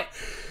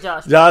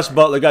 Josh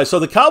Butler, guys. So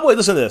the Cowboys,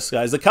 listen to this,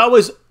 guys. The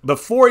Cowboys,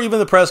 before even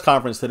the press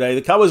conference today,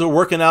 the Cowboys were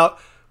working out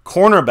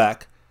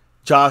cornerback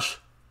Josh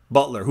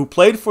Butler, who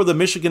played for the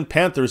Michigan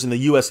Panthers in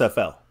the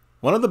USFL.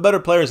 One of the better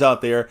players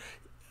out there.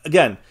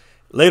 Again,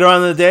 later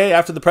on in the day,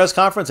 after the press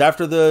conference,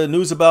 after the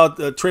news about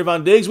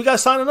Trevon Diggs, we got to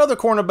sign another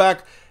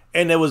cornerback,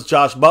 and it was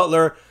Josh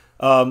Butler.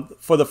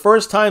 For the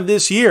first time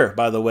this year,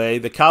 by the way,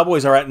 the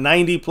Cowboys are at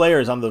 90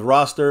 players on the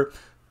roster.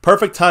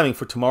 Perfect timing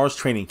for tomorrow's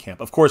training camp.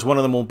 Of course, one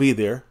of them won't be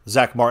there,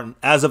 Zach Martin,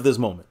 as of this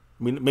moment.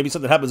 I mean, maybe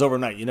something happens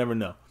overnight. You never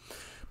know.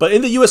 But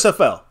in the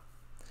USFL,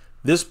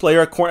 this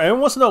player, everyone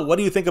wants to know, what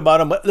do you think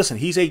about him? But listen,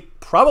 he's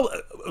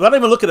without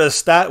even looking at a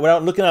stat,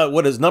 without looking at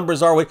what his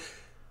numbers are,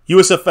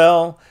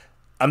 USFL,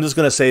 I'm just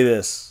going to say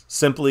this,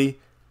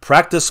 simply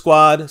practice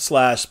squad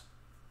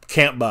 /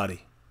 camp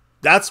body.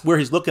 That's where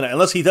he's looking at.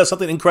 Unless he does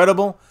something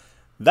incredible,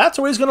 that's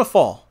where he's going to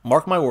fall.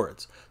 Mark my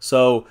words.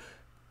 So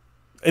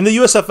in the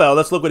USFL,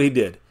 let's look what he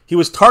did. He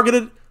was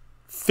targeted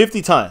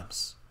 50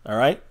 times, all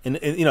right? And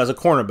as a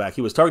cornerback,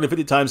 he was targeted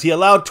 50 times. He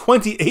allowed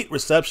 28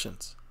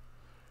 receptions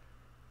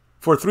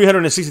for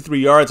 363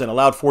 yards and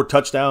allowed 4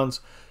 touchdowns.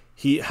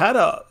 He had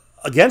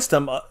against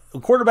him,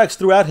 quarterbacks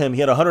threw at him. He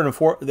had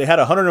 104. They had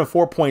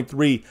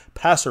 104.3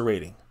 passer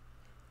rating.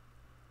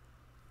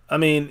 I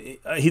mean,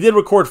 he did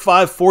record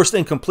 5 forced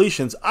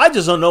incompletions. I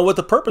just don't know what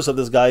the purpose of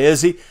this guy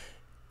is. He's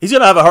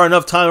going to have a hard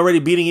enough time already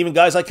beating even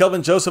guys like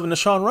Kelvin Joseph and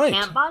Deshaun Wright.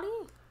 Camp body?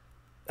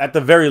 At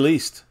the very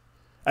least.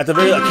 A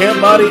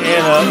camp body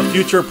and a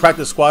future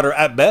practice squatter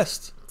at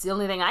best. It's the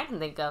only thing I can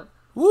think of.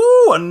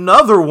 Woo,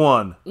 another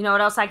one. You know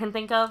what else I can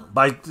think of?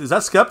 Is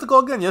that Skeptical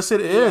again? Yes, it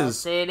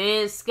is. Yes, it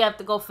is.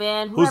 Skeptical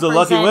fan. Who's the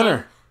lucky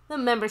winner? The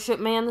membership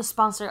man, the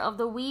sponsor of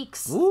the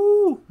weeks.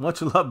 Ooh,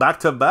 much love.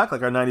 Back to back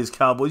like our 90s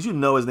Cowboys. You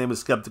know his name is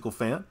Skeptical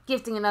Fan.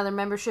 Gifting another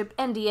membership,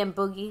 NDM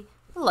Boogie.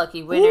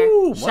 Lucky winner.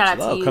 Ooh, Shout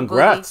out to you,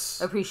 Congrats.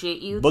 Boogie.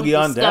 Appreciate you. Boogie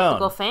on down.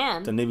 Skeptical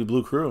fan. The Navy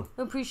Blue crew.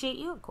 Appreciate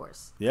you, of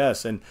course.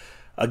 Yes, and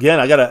again,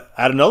 I got to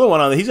add another one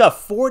on. He's got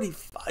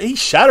 45. He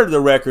shattered the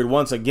record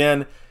once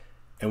again,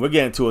 and we're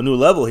getting to a new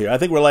level here. I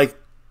think we're like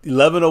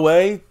 11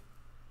 away,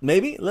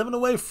 maybe 11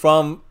 away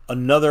from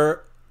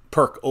another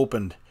perk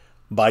opened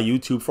by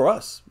YouTube for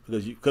us.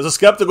 Because a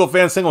Skeptical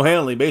Fan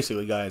single-handedly,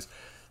 basically, guys.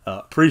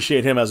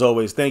 Appreciate him as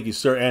always. Thank you,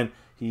 sir. And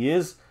he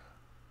is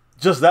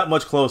just that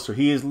much closer.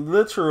 He is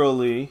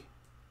literally,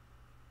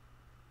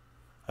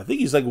 I think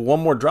he's like one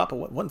more drop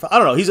away. I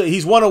don't know.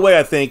 He's one away,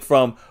 I think,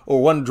 or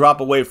one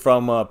drop away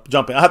from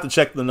jumping. I'll have to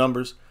check the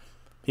numbers.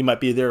 He might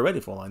be there already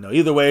for all I know.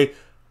 Either way,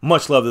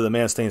 much love to the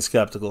man staying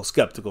skeptical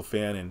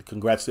Fan, and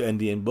congrats to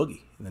ND and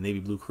Boogie and the Navy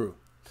Blue crew.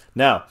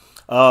 Now,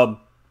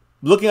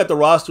 looking at the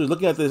rosters,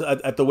 looking at this,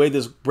 at the way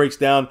this breaks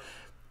down,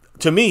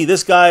 to me,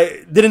 this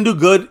guy didn't do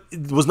good.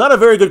 Was not a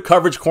very good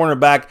coverage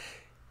cornerback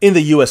in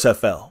the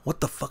USFL.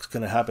 What the fuck's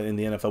going to happen in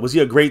the NFL? Was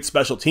he a great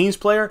special teams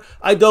player?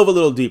 I dove a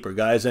little deeper,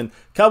 guys, and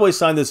Cowboys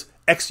signed this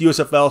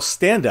ex-USFL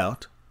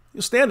standout.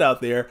 He'll stand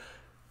out there.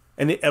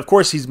 And, of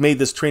course, he's made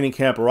this training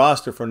camp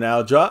roster for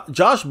now.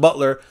 Josh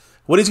Butler,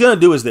 what he's going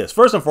to do is this.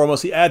 First and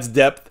foremost, he adds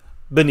depth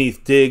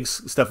beneath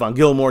Diggs, Stephon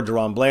Gilmore,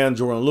 Jerron Bland,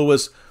 Jordan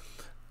Lewis.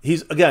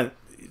 He's, again,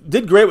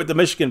 did great with the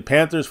Michigan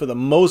Panthers for the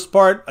most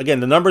part. Again,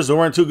 the numbers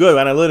weren't too good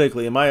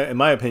analytically, in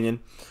my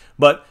opinion.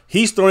 But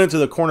he's thrown into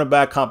the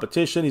cornerback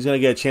competition. He's going to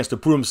get a chance to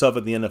prove himself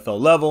at the NFL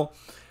level.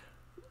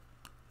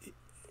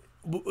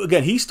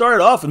 Again, he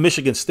started off in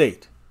Michigan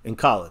State in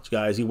college,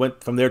 guys. He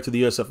went from there to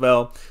the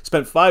USFL.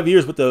 Spent 5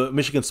 years with the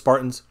Michigan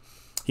Spartans.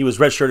 He was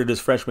redshirted his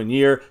freshman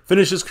year.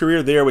 Finished his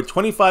career there with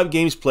 25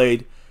 games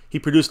played. He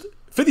produced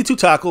 52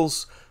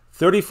 tackles,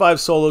 35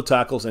 solo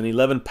tackles, and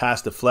 11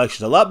 pass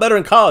deflections. A lot better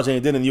in college than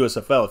he did in the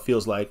USFL, it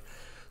feels like.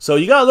 So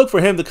you got to look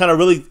for him to kind of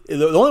really,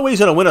 the only way he's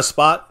going to win a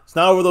spot, it's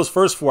not over those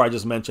first 4 I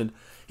just mentioned.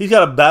 He's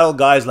got to battle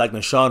guys like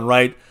Deshaun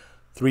Wright,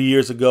 3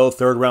 years ago,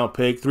 3rd-round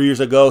pick. 3 years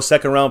ago,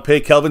 2nd-round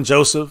pick, Kelvin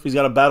Joseph. He's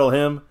got to battle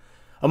him.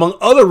 Among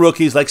other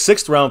rookies like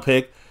 6th-round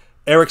pick,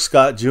 Eric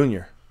Scott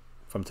Jr.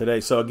 from today.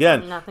 So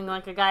again, nothing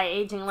like a guy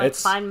aging like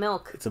fine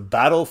milk. It's a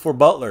battle for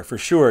Butler for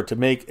sure to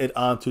make it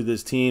onto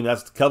this team.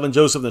 That's Kelvin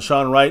Joseph,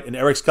 Nashawn Wright, and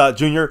Eric Scott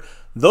Jr.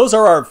 Those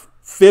are our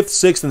 5th,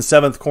 6th, and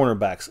 7th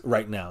cornerbacks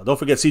right now. Don't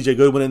forget C.J.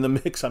 Goodwin in the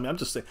mix. I mean, I'm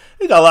just saying,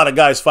 we got a lot of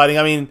guys fighting.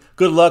 I mean,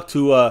 good luck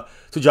to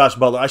Josh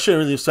Butler. I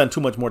shouldn't really spend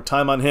too much more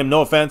time on him.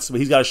 No offense, but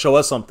he's got to show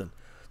us something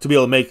to be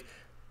able to make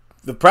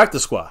the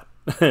practice squad.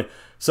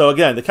 So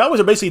again, the Cowboys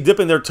are basically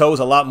dipping their toes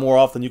a lot more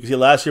often. You can see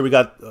last year we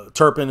got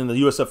Turpin in the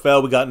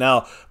USFL. We got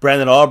now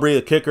Brandon Aubrey,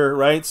 the kicker,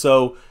 right?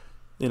 So,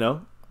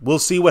 we'll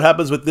see what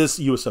happens with this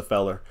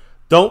USFLer.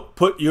 Don't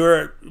put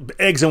your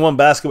eggs in one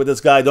basket with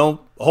this guy. Don't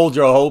hold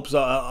your hopes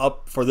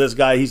up for this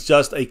guy. He's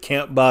just a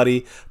camp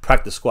body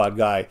practice squad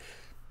guy.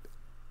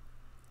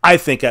 I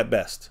think at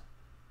best.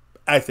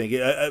 I think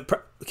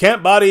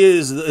camp body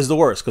is the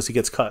worst because he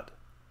gets cut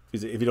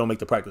if you don't make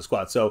the practice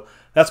squad. So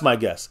that's my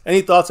guess.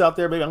 Any thoughts out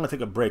there, baby? I'm going to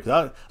take a break.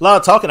 A lot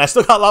of talking. I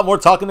still got a lot more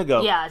talking to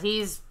go. Yeah,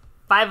 he's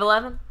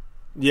 5'11".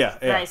 Yeah.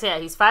 Right, so yeah,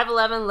 he's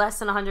 5'11", less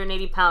than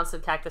 180 pounds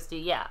of Cactus D.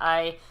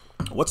 Yeah,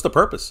 What's the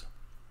purpose?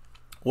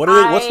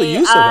 What's the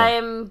use of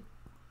him?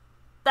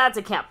 That's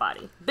a camp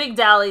body. Big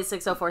Dally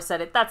 604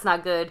 said it. That's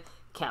not good.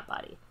 Camp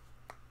body.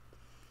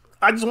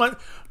 I just want...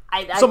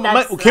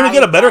 can we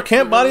get a better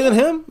camp body than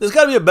him? There's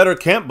got to be a better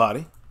camp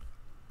body.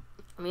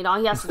 I mean, all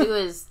he has to do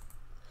is...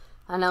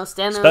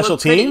 stand there. Special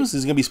teams?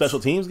 Is he gonna be special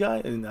teams guy?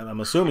 And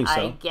I'm assuming so.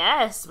 I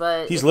guess,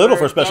 but he's little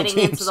for special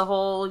teams. If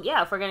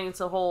we're getting into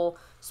the whole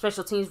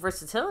special teams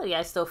versatility,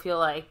 I still feel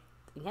like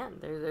again,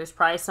 there's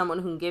probably someone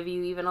who can give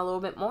you even a little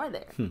bit more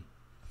there.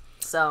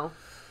 So,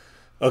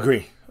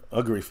 agree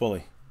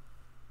fully.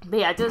 But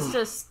yeah,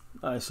 just.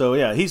 So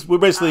yeah, we're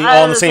basically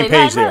all on the same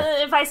page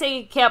there. If I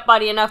say camp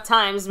body enough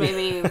times,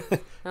 maybe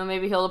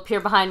maybe he'll appear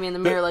behind me in the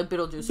mirror like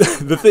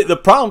Beetlejuice. The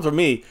problem for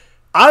me.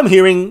 I'm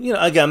hearing,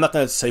 again, I'm not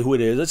going to say who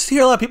it is. I just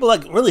hear a lot of people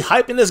like really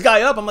hyping this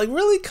guy up. I'm like,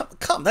 really?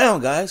 Calm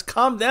down, guys.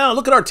 Calm down.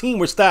 Look at our team.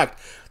 We're stacked.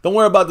 Don't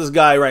worry about this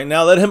guy right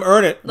now. Let him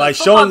earn it by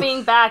showing.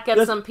 Being back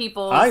at some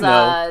people's. I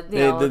know.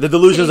 The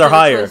delusions are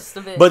higher.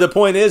 But the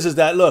point is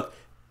that, look,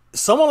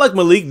 someone like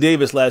Malik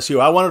Davis last year,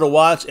 I wanted to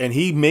watch, and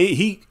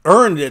he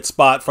earned its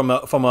spot from a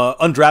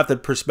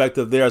undrafted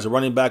perspective there as a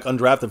running back,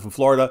 undrafted from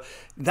Florida.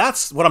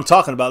 That's what I'm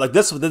talking about. Like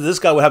this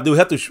guy would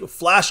have to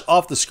flash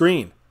off the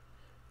screen.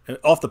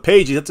 Off the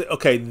page, you have to,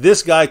 okay,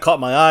 this guy caught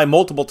my eye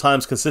multiple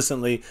times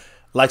consistently,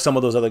 like some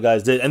of those other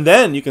guys did. And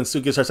then you can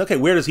start saying, okay,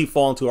 where does he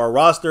fall into our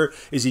roster?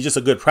 Is he just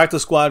a good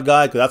practice squad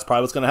guy? Because that's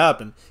probably what's going to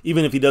happen,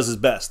 even if he does his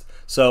best.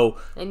 So,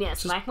 and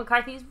yes, Mike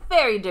McCarthy is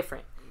very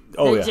different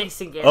than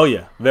Jason Garrett. Oh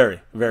yeah,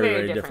 very, very,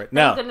 very different.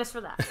 Thank goodness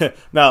for that.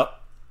 Now,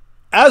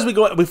 as we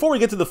go, before we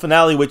get to the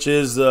finale, which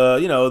is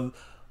the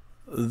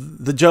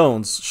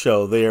Jones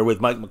show there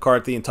with Mike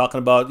McCarthy and talking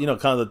about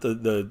kind of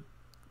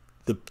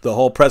the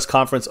whole press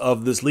conference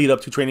of this lead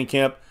up to training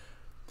camp,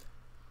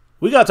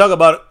 we got to talk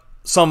about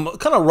some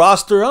kind of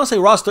roster. I don't say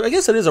roster. I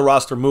guess it is a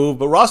roster move,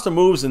 but roster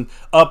moves and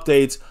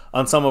updates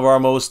on some of our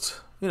most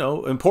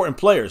important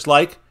players,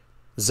 like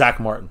Zach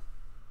Martin.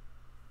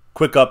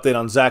 Quick update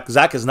on Zach.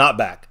 Zach is not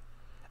back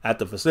at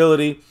the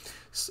facility.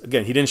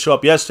 Again, he didn't show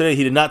up yesterday.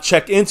 He did not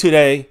check in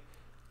today.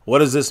 What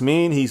does this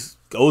mean? He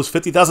owes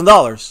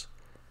 $50,000,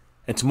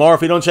 and tomorrow,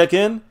 if he don't check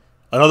in,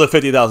 another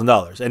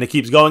 $50,000, and it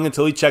keeps going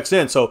until he checks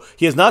in. So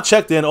he has not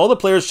checked in. All the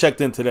players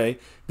checked in today,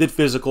 did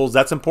physicals.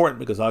 That's important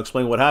because I'll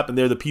explain what happened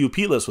there. The PUP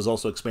list was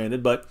also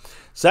expanded. But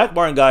Zach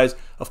Martin, guys,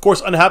 of course,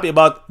 unhappy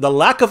about the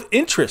lack of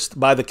interest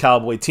by the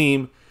Cowboy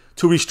team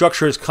to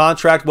restructure his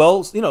contract.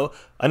 Well,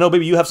 I know,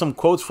 baby, you have some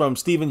quotes from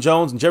Stephen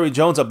Jones and Jerry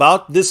Jones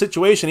about this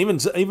situation,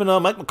 even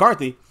Mike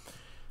McCarthy.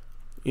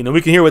 We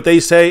can hear what they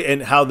say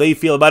and how they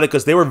feel about it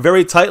because they were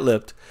very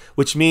tight-lipped,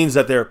 which means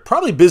that they're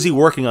probably busy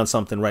working on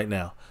something right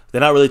now. They're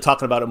not really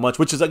talking about it much,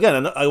 which is,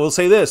 again, I will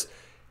say this,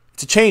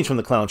 it's a change from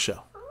the clown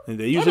show.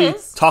 They usually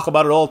talk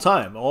about it all the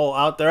time, all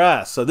out their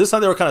ass. So this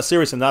time they were kind of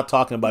serious and not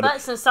talking about it.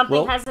 But since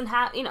something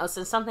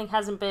since something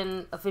hasn't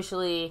been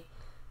officially,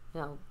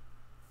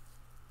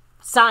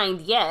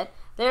 signed yet,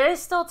 there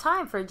is still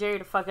time for Jerry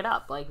to fuck it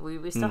up. Like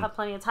we still have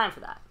plenty of time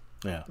for that.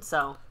 Yeah.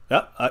 So.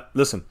 Yeah.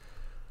 Listen,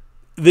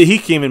 he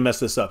came and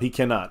messed this up. He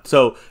cannot.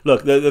 So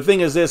look, the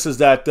thing is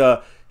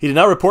that he did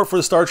not report for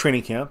the start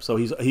training camp, so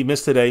he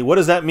missed today. What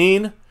does that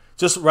mean?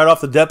 Just right off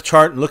the depth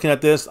chart and looking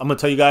at this, I'm going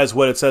to tell you guys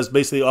what it says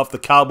basically off the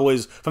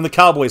Cowboys, from the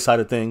Cowboys side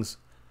of things.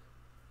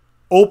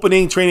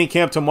 Opening training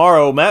camp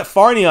tomorrow, Matt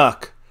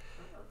Farniok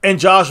and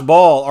Josh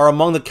Ball are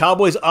among the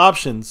Cowboys'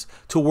 options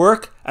to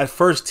work at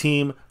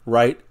first-team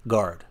right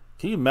guard.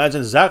 Can you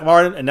imagine Zach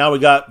Martin, and now we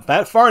got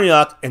Matt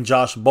Farniok and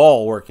Josh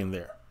Ball working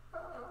there?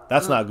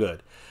 That's not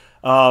good.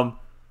 I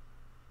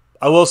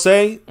will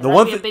say, the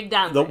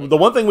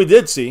one thing we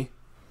did see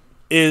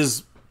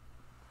is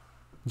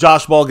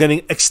Josh Ball getting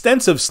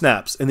extensive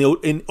snaps in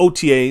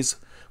OTAs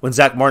when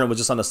Zach Martin was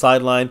just on the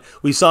sideline.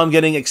 We saw him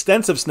getting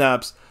extensive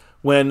snaps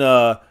when,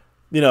 during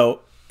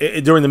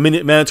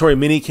the mandatory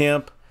mini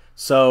camp.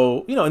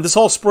 So, in this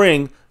whole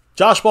spring,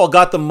 Josh Ball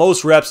got the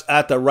most reps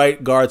at the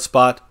right guard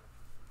spot.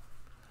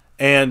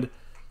 And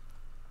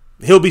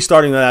he'll be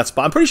starting in that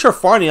spot. I'm pretty sure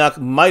Farniok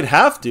might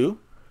have to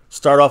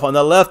start off on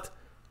the left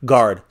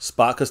guard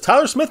spot because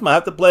Tyler Smith might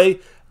have to play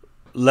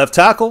left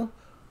tackle,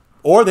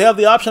 or they have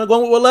the option of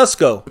going with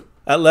Walesko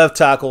at left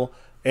tackle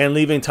and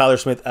leaving Tyler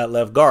Smith at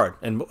left guard.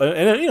 And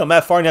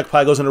Matt Farniok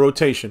probably goes into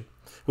rotation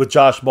with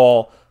Josh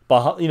Ball,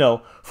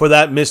 for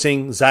that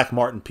missing Zach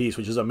Martin piece,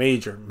 which is a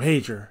major.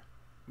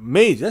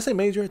 Did I say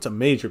major? It's a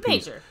major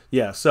piece. Major.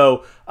 Yeah,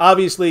 so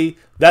obviously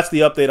that's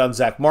the update on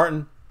Zach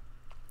Martin.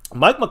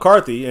 Mike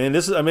McCarthy, and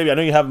this is maybe I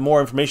know you have more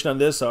information on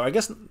this, so I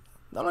guess I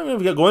don't even know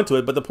if you can go into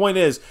it, but the point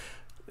is,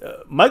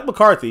 Mike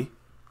McCarthy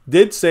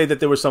did say that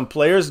there were some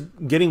players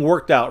getting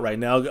worked out right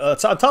now,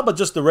 on top of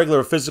just the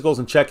regular physicals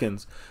and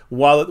check-ins,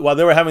 while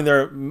they were having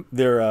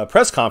their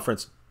press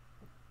conference.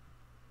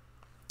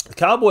 The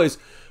Cowboys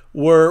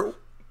were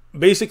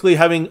basically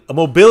having a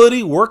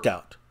mobility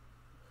workout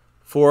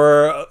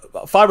for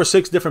 5 or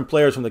 6 different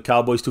players from the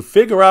Cowboys to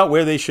figure out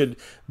where they should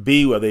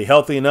be, are they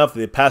healthy enough,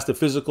 they passed the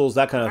physicals,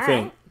 that kind of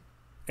thing. Right.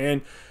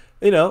 And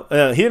he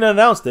didn't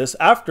announce this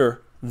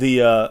after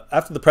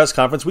the press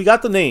conference. We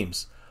got the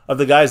names of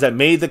the guys that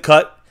made the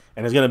cut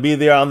and is going to be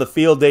there on the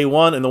field day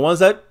one, and the ones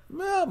that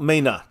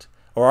may not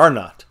or are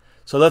not.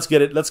 So let's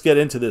get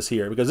into this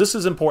here because this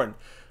is important.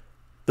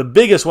 The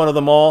biggest one of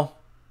them all,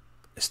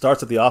 it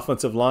starts at the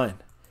offensive line.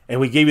 And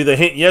we gave you the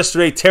hint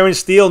yesterday, Terrence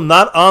Steele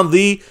not on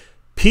the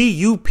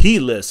PUP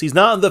list. He's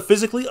not on the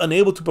physically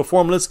unable to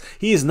perform list.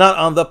 He is not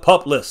on the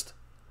PUP list.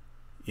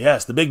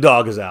 Yes, the big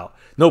dog is out.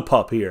 No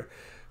PUP here.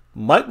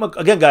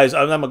 Again, guys,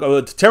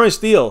 Terrence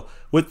Steele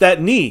with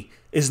that knee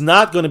is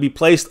not going to be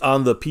placed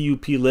on the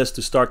PUP list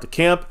to start the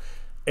camp.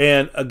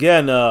 And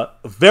again,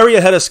 very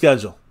ahead of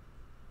schedule.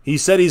 He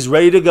said he's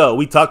ready to go.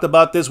 We talked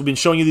about this. We've been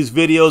showing you these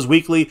videos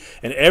weekly,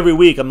 and every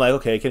week I'm like,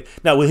 okay.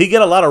 Now, will he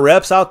get a lot of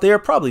reps out there?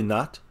 Probably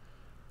not.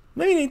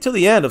 Maybe until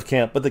the end of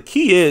camp. But the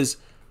key is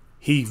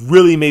he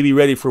really may be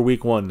ready for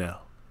week 1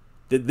 now.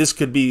 This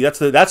could be, that's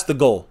the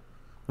goal.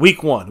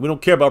 Week 1. We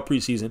don't care about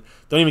preseason.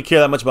 Don't even care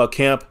that much about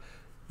camp.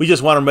 We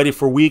just want him ready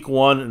for week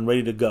 1 and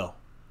ready to go.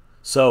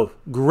 So,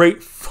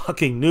 great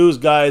fucking news,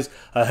 guys.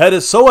 Ahead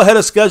of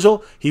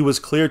schedule, he was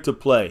cleared to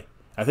play.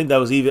 I think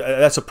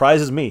that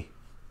surprises me.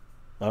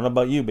 I don't know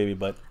about you, baby,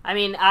 but I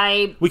mean,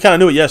 we kind of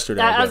knew it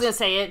yesterday. I was gonna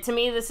say it. To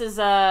me, this is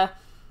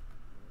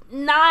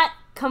not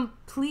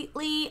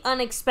completely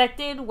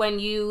unexpected when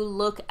you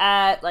look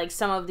at like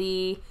some of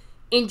the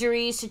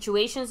injury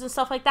situations and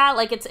stuff like that.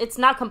 Like it's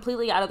not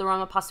completely out of the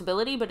realm of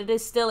possibility, but it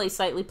is still a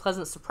slightly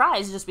pleasant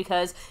surprise just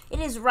because it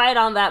is right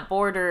on that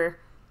border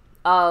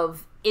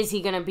of, is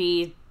he gonna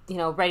be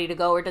ready to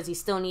go, or does he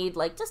still need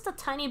like just a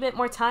tiny bit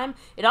more time?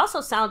 It also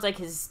sounds like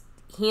his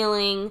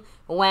healing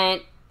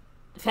went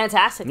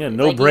fantastic. Yeah,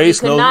 no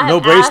brace, no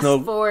brace,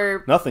 no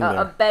for nothing.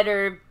 A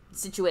better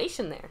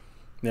situation there.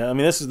 Yeah, I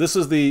mean this is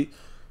the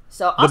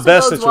also best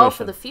bodes situation. well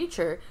for the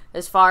future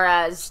as far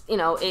as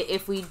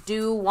if we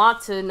do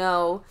want to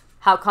know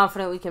how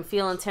confident we can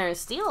feel in Terrence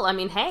Steele. I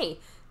mean, hey,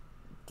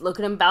 look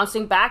at him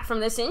bouncing back from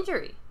this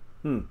injury.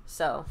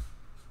 So,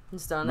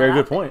 just throwing that very out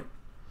good there. point.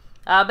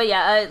 But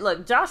yeah,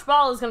 look, Josh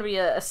Ball is going to be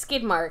a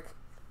skid mark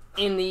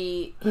in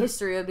the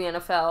history of the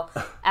NFL.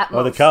 At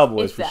most, the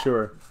Cowboys if for that.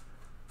 sure.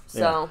 So,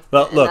 yeah.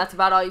 Well, and look, that's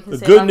about all you can the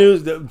say. good about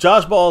news,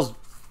 Josh Ball's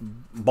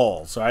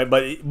balls, all right?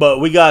 But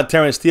we got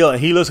Terrence Steele, and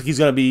he looks like he's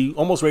going to be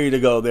almost ready to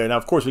go there. Now,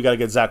 of course, we got to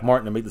get Zach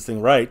Martin to make this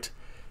thing right,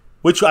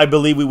 which I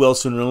believe we will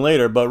sooner than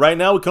later. But right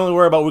now, we can only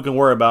worry about what we can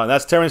worry about, and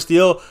that's Terrence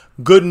Steele.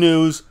 Good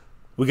news.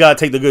 We got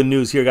to take the good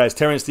news here, guys.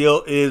 Terrence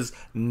Steele is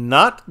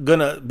not going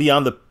to be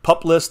on the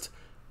PUP list.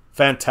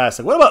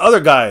 Fantastic. What about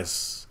other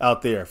guys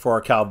out there for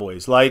our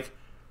Cowboys? Like,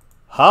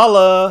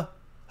 holla.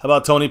 How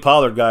about Tony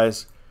Pollard,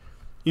 guys?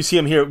 You see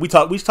him here. We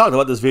talked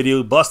about this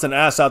video, busting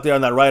ass out there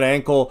on that right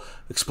ankle,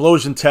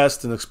 explosion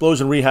test and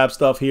explosion rehab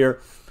stuff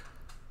here.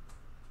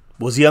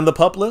 Was he on the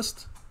PUP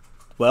list?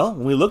 Well,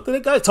 when we looked at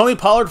it, guys, Tony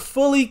Pollard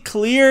fully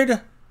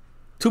cleared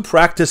to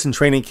practice in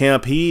training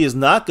camp. He is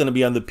not going to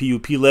be on the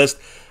PUP list.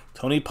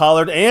 Tony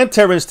Pollard and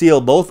Terrence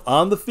Steele both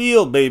on the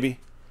field, baby.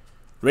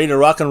 Ready to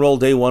rock and roll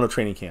day 1 of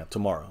training camp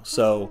tomorrow.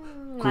 So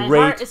My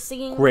heart is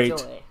singing great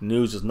joy.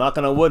 news. Is not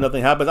going to wood.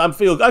 Nothing happens. I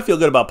feel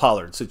good about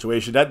Pollard's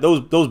situation. That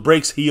those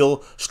breaks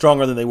heal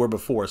stronger than they were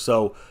before.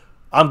 So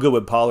I'm good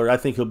with Pollard. I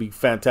think he'll be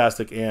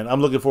fantastic, and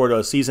I'm looking forward to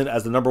a season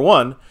as the number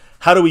 1.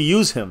 How do we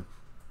use him,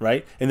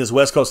 right, in this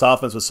West Coast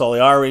offense with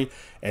Soliari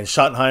and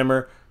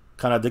Schottenheimer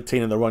kind of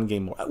dictating the run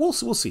game more? We'll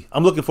see.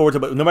 I'm looking forward to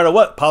it. But no matter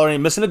what, Pollard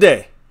ain't missing a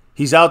day.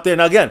 He's out there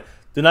now. Again,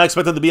 do not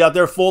expect him to be out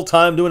there full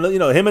time doing.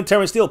 Him and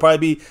Terrence Steele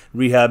probably be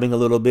rehabbing a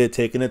little bit,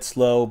 taking it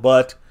slow,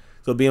 but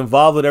they'll be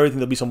involved with everything.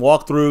 There'll be some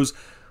walkthroughs.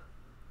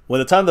 When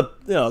the time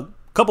a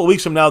couple of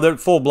weeks from now, they're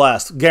full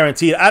blast,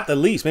 guaranteed at the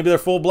least. Maybe they're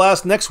full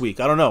blast next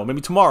week. I don't know.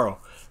 Maybe tomorrow.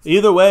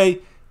 Either way,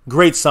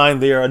 great sign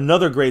there.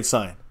 Another great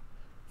sign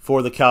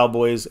for the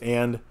Cowboys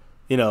and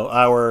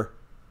our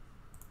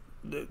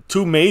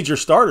 2 major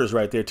starters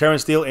right there,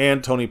 Terrence Steele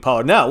and Tony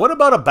Pollard. Now, what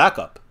about a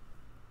backup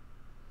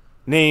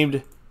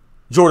named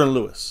Jordan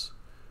Lewis?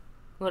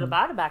 What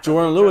about a backup?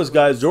 Jordan Lewis,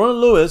 guys. Jordan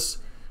Lewis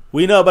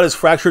We know about his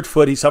fractured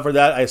foot. He suffered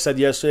that. I said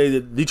yesterday, the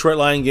Detroit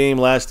Lion game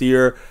last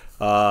year,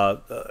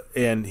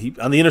 and he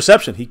on the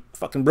interception, he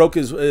fucking broke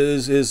his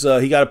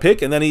he got a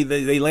pick, and then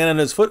they landed on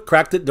his foot,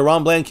 cracked it.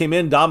 DaRon Bland came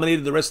in,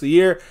 dominated the rest of the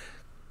year,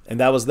 and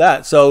that was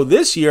that. So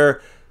this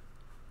year,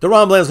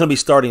 DaRon Bland's going to be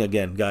starting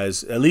again,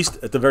 guys, at least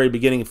at the very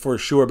beginning for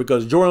sure,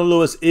 because Jordan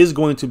Lewis is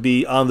going to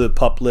be on the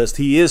PUP list.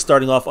 He is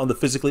starting off on the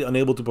physically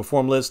unable to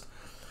perform list,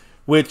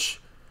 which,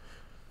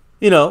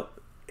 you know,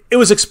 it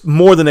was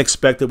more than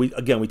expected. We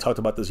talked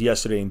about this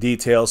yesterday in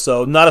detail,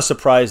 so not a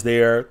surprise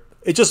there.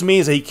 It just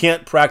means that he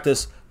can't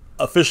practice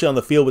officially on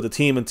the field with the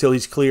team until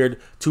he's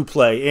cleared to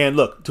play. And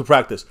look, to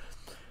practice.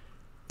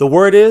 The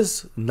word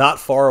is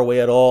not far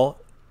away at all.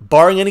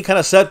 Barring any kind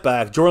of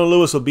setback, Jordan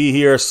Lewis will be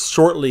here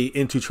shortly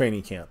into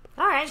training camp.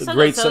 All right, it's a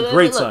great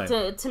look,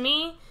 sign. To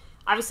me,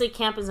 obviously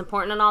camp is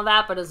important and all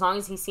that, but as long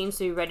as he seems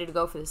to be ready to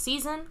go for the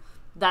season,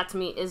 that to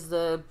me is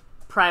the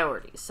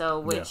priority. So,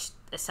 which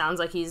it sounds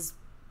like he's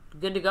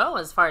good to go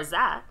as far as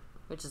that,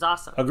 which is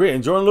awesome. Agree.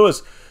 And Jordan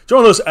Lewis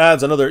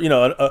adds another,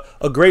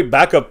 a great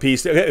backup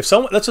piece. If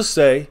someone, let's just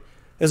say,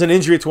 there's an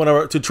injury to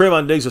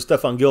TREVON DIGGS or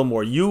Stephon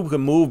Gilmore, you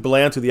can move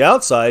Bland to the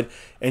outside,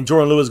 and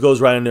Jordan Lewis goes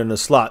right in there in the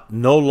slot.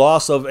 No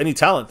loss of any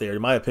talent there,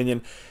 in my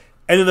opinion.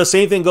 And then the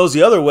same thing goes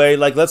the other way.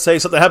 Like, let's say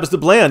something happens to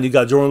Bland, you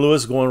got Jordan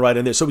Lewis going right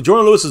in there. So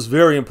Jordan Lewis is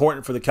very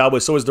important for the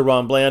Cowboys. So is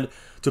DaRon Bland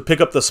to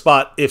pick up the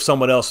spot if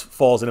someone else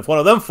falls. And if one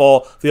of them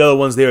fall, the other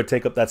one's there to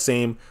take up that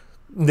same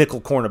nickel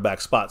cornerback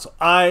spot. So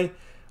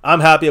I'm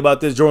happy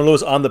about this. Jordan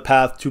Lewis on the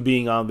path to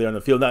being on there on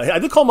the field. Now, I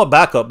did call him a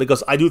backup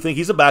because I do think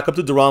he's a backup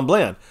to DaRon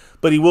Bland,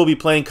 but he will be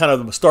playing kind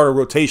of starter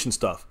rotation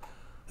stuff.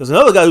 There's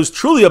another guy who's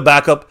truly a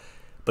backup,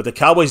 but the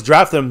Cowboys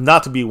drafted him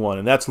not to be one,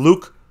 and that's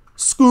Luke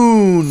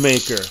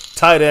Schoonmaker,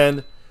 tight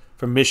end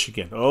from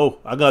Michigan. Oh,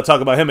 I'm going to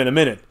talk about him in a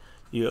minute.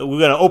 We're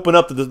going to open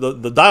up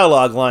the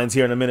dialogue lines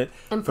here in a minute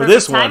and for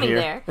this one here.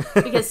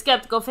 There, because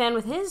Skeptical Fan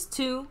with his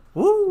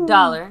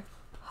 $2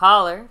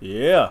 holler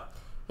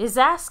is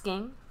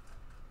asking,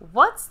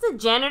 what's the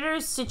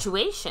janitor's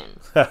situation?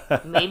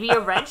 Maybe a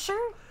red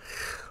shirt?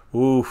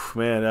 Oof,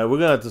 man. We're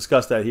going to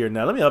discuss that here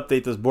now. Let me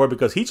update this board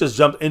because he just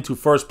jumped into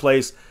first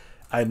place.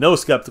 I know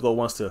Skeptical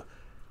wants to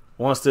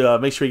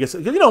make sure he gets.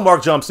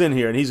 Mark jumps in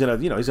here and he's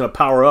gonna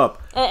power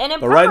up.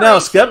 But right now,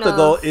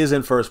 Skeptical is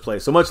in first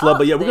place. So much love.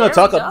 But yeah, we're gonna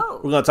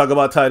talk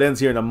about tight ends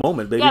here in a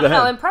moment, baby. Yeah, Go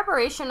ahead. In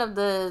preparation of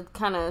the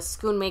kind of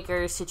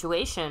Schoonmaker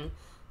situation,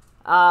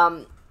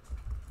 I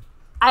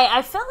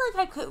felt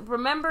like I could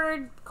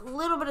remember a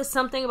little bit of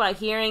something about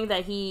hearing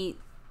that he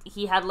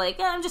had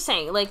I'm just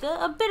saying a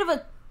bit of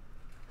a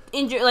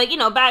injury,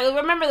 back.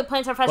 Remember the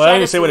plantar fasciitis I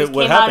didn't say what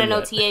came out in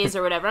yet. OTAs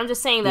or whatever. I'm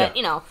just saying that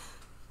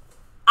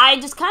I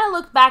just kind of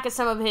looked back at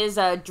some of his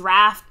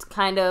draft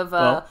kind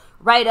of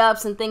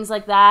write-ups and things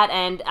like that,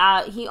 and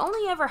he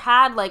only ever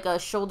had a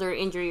shoulder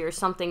injury or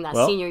something that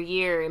senior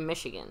year in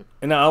Michigan.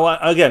 And now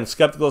again,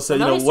 Skeptical said,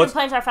 what's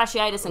plantar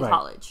fasciitis in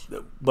college.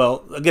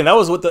 Well, again, that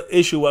was what the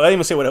issue was. I didn't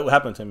even say what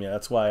happened to him yet.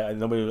 That's why I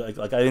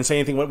didn't say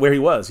anything where he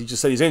was. He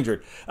just said he's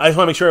injured. I just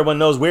want to make sure everyone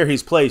knows where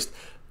he's placed.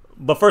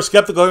 But first,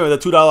 Skeptical with a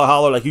 $2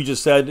 holler, like you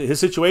just said, his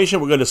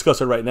situation, we're going to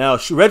discuss it right now.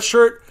 Red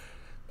shirt,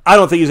 I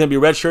don't think he's going to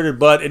be redshirted,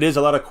 but it is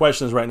a lot of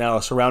questions right now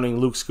surrounding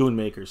Luke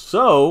Schoonmaker.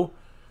 So,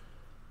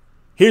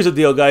 here's the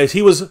deal, guys.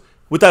 He was,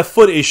 with that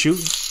foot issue,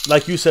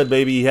 like you said,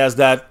 baby, he has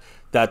that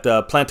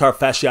plantar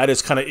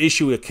fasciitis kind of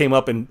issue that came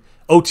up in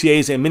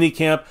OTAs and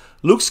minicamp.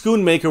 Luke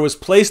Schoonmaker was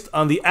placed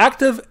on the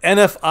active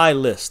NFI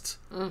list.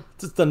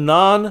 It's the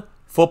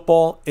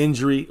non-football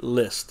injury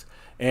list.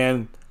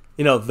 And,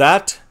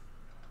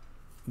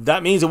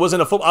 that means it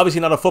wasn't obviously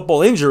not a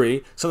football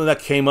injury, something that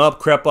came up,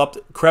 crept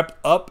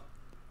up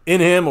in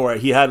him, or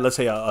he had, let's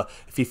say,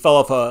 if he fell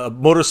off a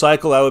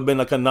motorcycle, that would have been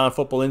like a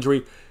non-football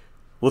injury.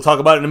 We'll talk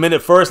about it in a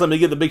minute. First, let me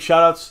give the big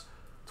shout-outs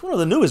to one of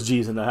the newest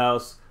G's in the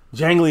house,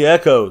 Jangly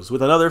Echoes,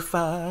 with another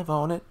 5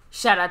 on it.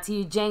 Shout out to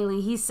you,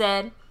 Jangly. He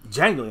said,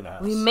 Jangly in the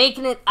house. We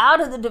making it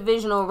out of the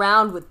divisional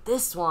round with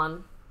this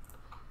one.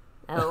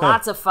 And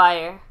lots of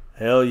fire.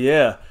 Hell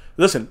yeah.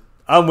 Listen,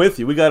 I'm with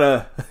you. We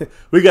gotta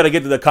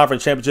get to the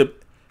conference championship.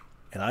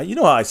 And you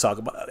know how I talk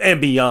about it. And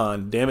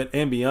beyond, damn it,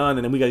 and beyond.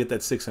 And then we got to get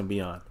that 6 and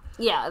beyond.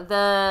 Yeah,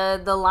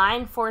 the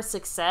line for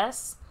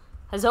success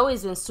has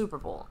always been Super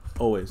Bowl.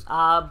 Always.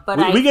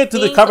 But we get to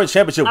the conference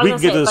championship, we can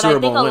get to the Super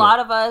Bowl. But I think a lot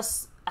of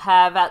us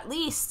have at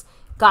least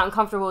gotten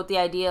comfortable with the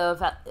idea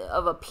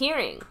of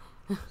appearing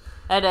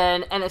at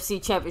an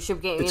NFC championship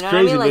game. It's you know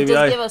crazy, what I mean? baby.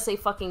 Just give us a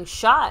fucking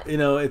shot.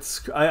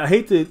 I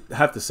hate to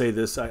have to say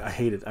this. I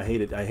hate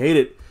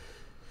it.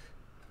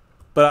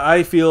 But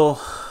I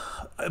feel...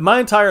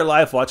 My entire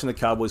life watching the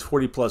Cowboys,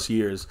 40-plus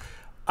years,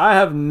 I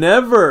have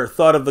never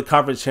thought of the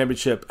conference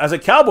championship. As a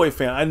Cowboy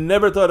fan, I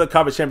never thought of the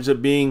conference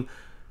championship being,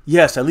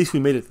 yes, at least we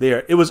made it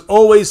there. It was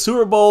always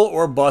Super Bowl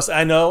or bust.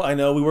 I know.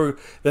 We were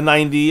the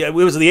 90s. It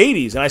was the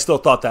 80s, and I still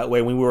thought that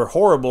way when we were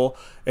horrible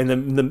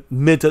in the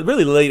mid to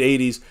really late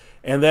 80s.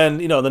 And then,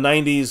 the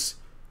 90s,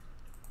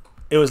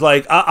 it was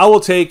like,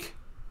 I'll take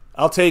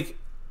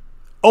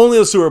only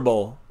the Super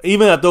Bowl,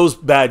 even at those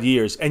bad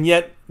years. And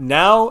yet,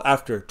 now,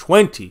 after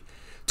 20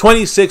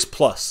 26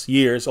 plus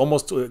years,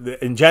 almost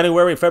in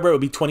January and February, it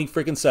would be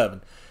 20-7.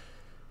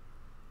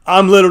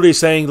 I'm literally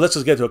saying, let's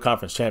just get to a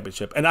conference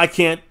championship. And I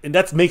can't, and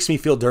that makes me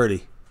feel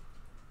dirty.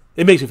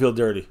 It makes me feel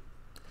dirty.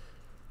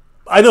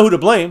 I know who to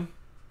blame.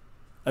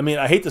 I mean,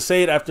 I hate to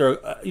say it after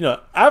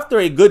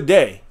a good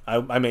day,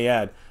 I may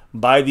add,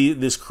 by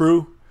this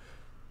crew,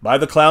 by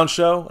the clown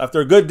show, after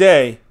a good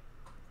day,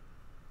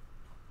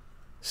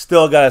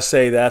 still got to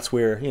say that's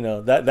where,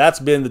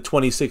 that's been the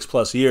 26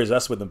 plus years.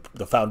 That's with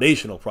the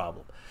foundational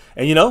problem.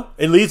 And,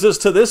 it leads us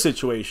to this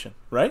situation,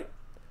 right?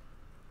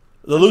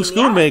 The Luke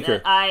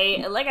Schoonmaker.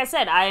 Like I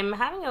said, I'm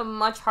having a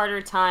much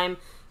harder time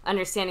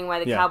understanding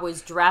why the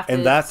Cowboys drafted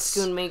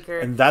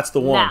Schoonmaker. And that's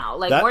the one.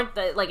 Now,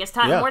 as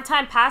more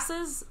time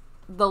passes,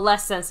 the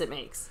less sense it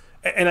makes.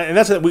 And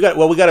that's it. We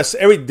got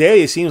every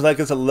day. It seems like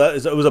it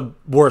was a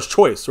worse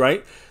choice,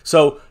 right?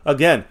 So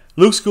again,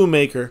 Luke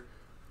Schoonmaker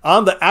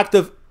on the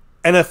active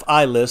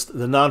NFI list,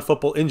 the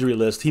non-football injury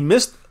list. He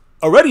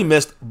already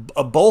missed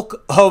a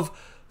bulk of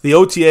the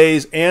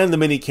OTAs and the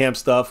minicamp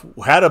stuff.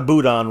 Had a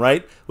boot on,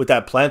 right, with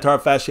that plantar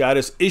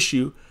fasciitis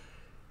issue.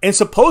 And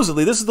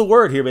supposedly, this is the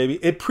word here, baby,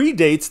 it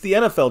predates the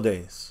NFL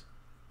days.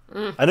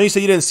 I know you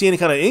said you didn't see any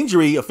kind of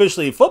injury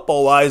officially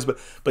football-wise, but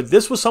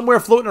this was somewhere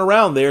floating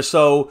around there.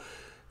 So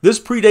this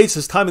predates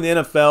his time in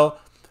the NFL,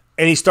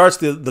 and he starts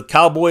the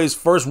Cowboys'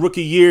 first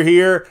rookie year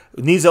here.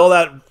 Needs all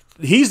that.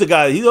 He's the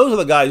guy. Those are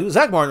the guys.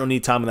 Zach Martin don't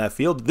need time in that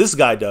field. This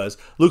guy does.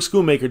 Luke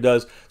Schoonmaker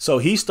does. So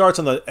he starts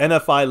on the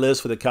NFI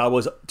list for the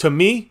Cowboys. To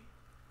me,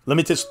 let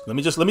me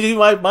give you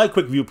my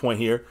quick viewpoint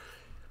here.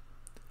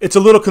 It's a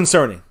little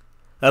concerning.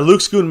 Now,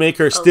 Luke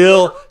Schoonmaker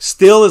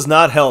still is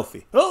not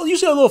healthy. Well, you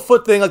see a little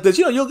foot thing like this.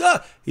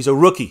 He's a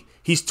rookie.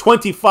 He's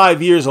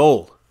 25 years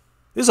old.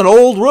 This is an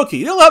old rookie.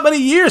 You don't have many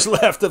years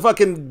left to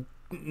fucking,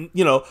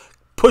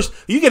 push.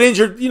 You get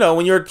injured,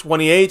 when you're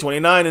 28,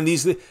 29, and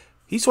he's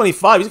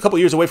 25. He's a couple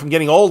years away from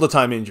getting all the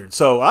time injured.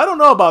 So I don't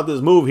know about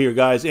this move here,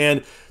 guys.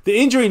 And the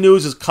injury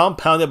news is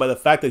compounded by the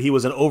fact that he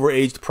was an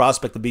overaged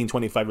prospect of being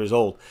 25 years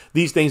old.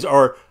 These things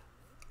are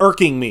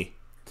irking me.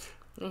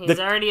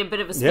 He's already a bit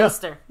of a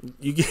spinster.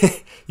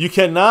 You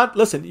cannot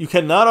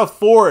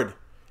afford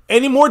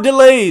any more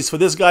delays for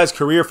this guy's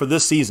career for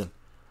this season.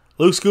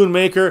 Luke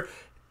Schoonmaker,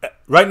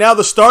 right now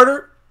the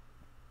starter,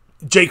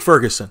 Jake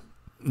Ferguson.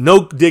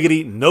 No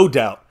diggity, no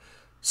doubt.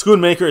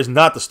 Schoonmaker is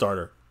not the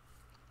starter.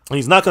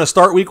 He's not going to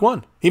start week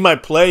 1. He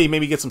might play,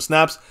 maybe get some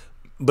snaps,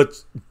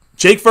 but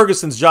Jake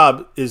Ferguson's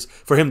job is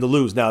for him to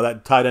lose now,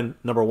 that tight end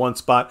number 1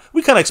 spot.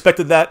 We kind of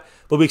expected that,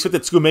 but we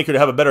expected Schoonmaker to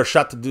have a better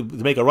shot to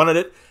make a run at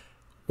it.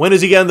 When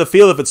does he get on the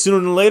field? If it's sooner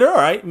than later, all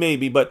right,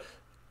 maybe. But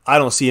I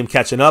don't see him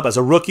catching up. As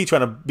a rookie,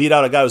 trying to beat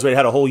out a guy who's already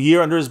had a whole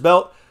year under his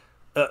belt,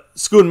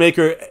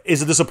 Schoonmaker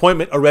is a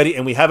disappointment already,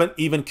 and we haven't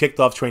even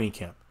kicked off training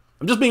camp.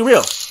 I'm just being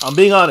real. I'm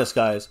being honest,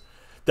 guys.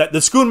 That the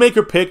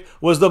Schoonmaker pick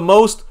was the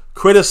most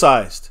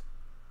criticized.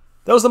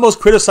 That was the most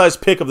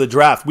criticized pick of the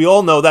draft. We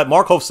all know that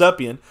Mark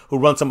Hovsepian, who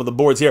runs some of the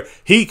boards here,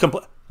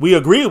 we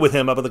agree with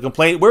him about the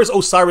complaint. Where's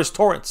Osiris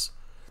Torrance?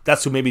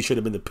 That's who maybe should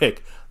have been the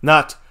pick,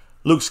 not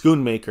Luke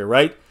Schoonmaker,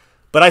 right?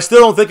 But I still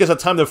don't think it's a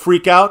time to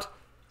freak out.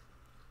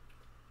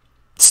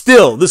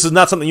 Still, this is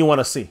not something you want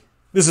to see.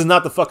 This is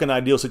not the fucking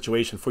ideal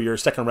situation for your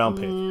second round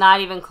pick.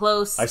 Not even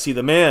close. I see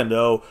the man,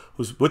 though,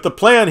 who's with the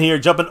plan here,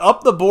 jumping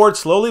up the board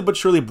slowly but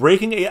surely,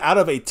 breaking out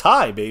of a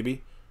tie,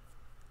 baby.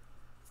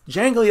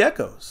 Jangly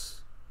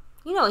Echoes.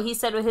 You know what he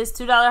said with his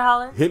 $2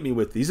 holler? Hit me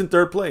with. He's in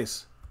 3rd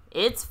place.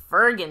 It's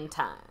Fergan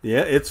time.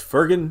 Yeah, it's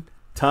Fergan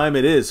time.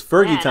 It is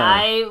Fergie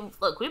time.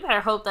 Look, we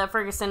better hope that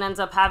Ferguson ends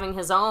up having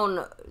his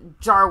own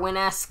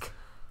Jarwin-esque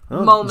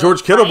moment.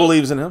 George Kittle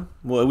believes in him.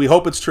 Well, we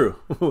hope it's true.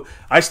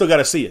 I still got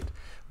to see it.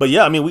 But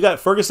yeah, I mean, we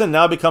got Ferguson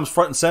now becomes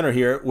front and center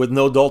here with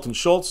no Dalton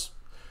Schultz.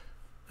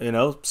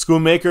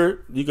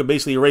 Schoonmaker, you could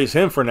basically erase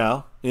him for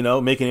now,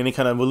 making any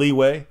kind of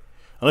leeway.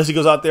 Unless he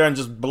goes out there and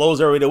just blows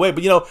everybody away.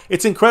 But,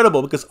 it's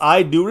incredible because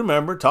I do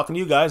remember talking to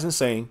you guys and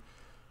saying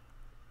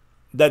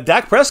that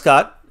Dak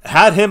Prescott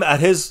had him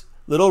at his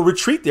little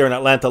retreat there in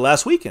Atlanta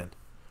last weekend.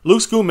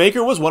 Luke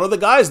Schoonmaker was one of the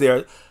guys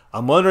there.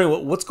 I'm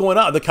wondering what's going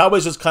on. The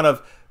Cowboys just kind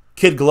of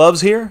kid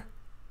gloves here?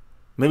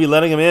 Maybe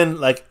letting him in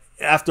like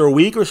after a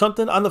week or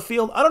something on the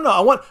field? I don't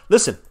know.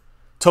 Listen,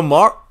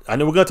 tomorrow, I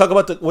know we're going to talk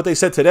about what they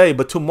said today,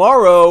 but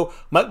tomorrow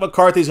Mike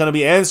McCarthy's going to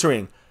be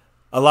answering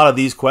a lot of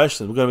these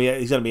questions. He's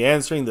going to be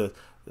answering the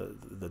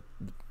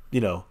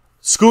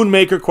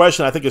Schoonmaker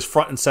question. I think is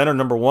front and center,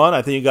 number 1.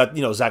 I think you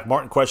got Zach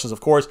Martin questions, of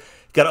course.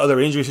 You got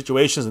other injury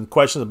situations and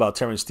questions about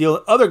Terrence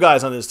Steele, other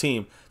guys on this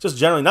team, just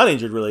generally not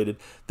injured related,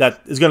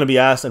 that is going to be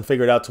asked and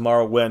figured out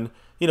tomorrow when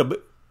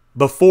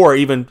before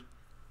even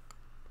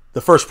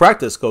the first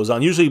practice goes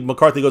on. Usually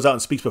McCarthy goes out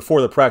and speaks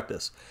before the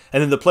practice,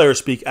 and then the players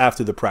speak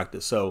after the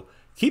practice. So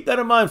keep that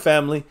in mind,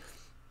 family.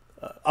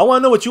 I want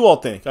to know what you all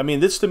think. I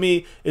mean, this to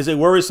me is a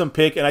worrisome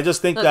pick, and I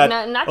just think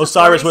that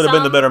Osiris would have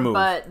been the better move.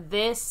 But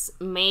this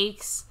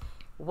makes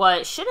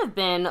what should have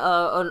been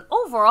an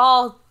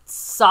overall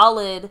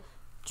solid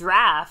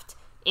draft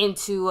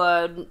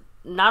into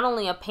not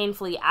only a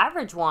painfully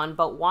average one,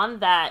 but one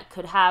that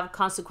could have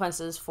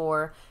consequences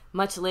for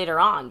much later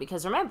on.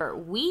 Because remember,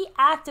 we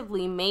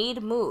actively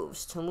made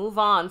moves to move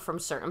on from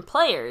certain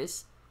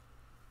players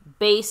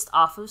based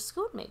off of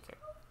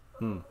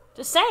Schoonmaker.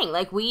 Just saying,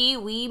 like,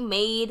 we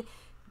made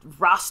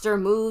roster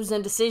moves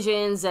and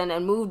decisions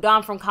and moved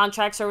on from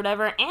contracts or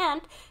whatever,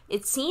 and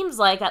it seems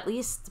like, at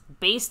least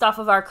based off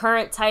of our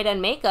current tight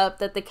end makeup,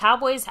 that the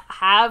Cowboys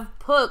have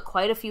put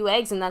quite a few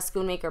eggs in that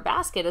Schoonmaker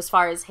basket as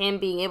far as him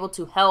being able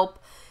to help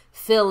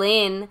fill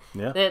in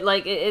that,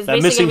 like, it's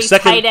basically going to be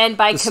tight end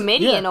by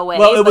committee in a way.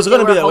 Well, it was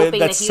going to be that way.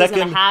 That he was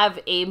going to have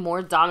a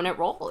more dominant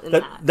role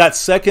in that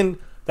second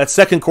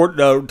court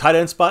tight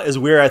end spot is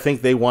where I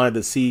think they wanted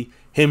to see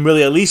him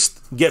really at least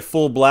get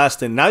full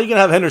blast. And now you're going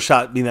to have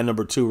Hendershot being that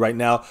number 2 right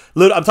now.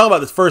 I'm talking about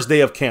the first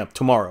day of camp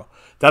tomorrow.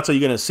 That's what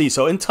you're going to see.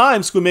 So in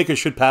time, Schoonmaker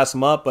should pass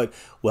him up, but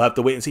we'll have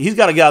to wait and see. He's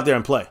got to get out there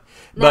and play.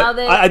 But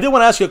I did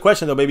want to ask you a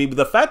question, though, baby.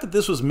 The fact that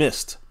this was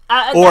missed,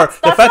 or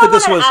the fact that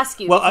this was...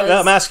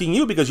 I'm asking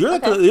you because you're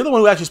the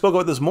one who actually spoke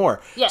about this more.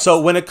 Yes.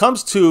 So when it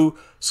comes to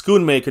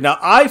Schoonmaker, now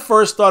I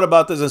first thought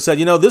about this and said,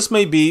 this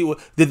may be...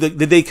 Did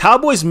the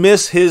Cowboys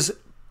miss his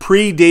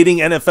predating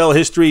NFL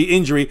history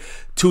injury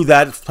to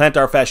that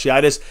plantar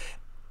fasciitis?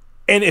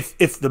 And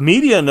if the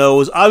media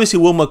knows, obviously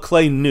Will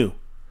McClay knew.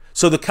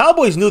 So the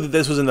Cowboys knew that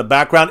this was in the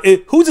background.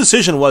 Whose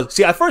decision was?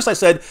 See, at first I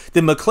said,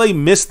 did McClay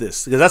miss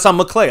this? Because that's on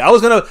McClay. I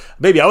was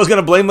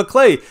gonna blame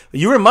McClay.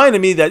 You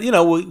reminded me that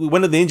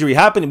when did the injury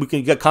happen? We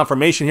can get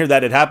confirmation here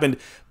that it happened.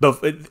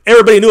 But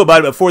everybody knew about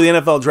it before the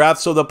NFL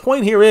draft. So the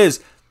point here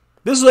is,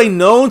 this is a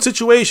known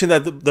situation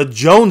that the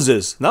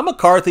Joneses, not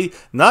McCarthy,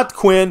 not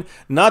Quinn,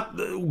 not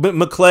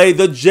McClay,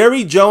 the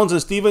Jerry Jones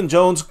and Stephen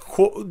Jones,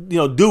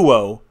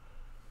 duo,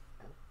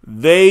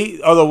 they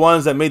are the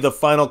ones that made the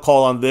final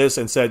call on this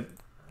and said,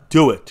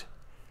 do it.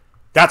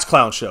 That's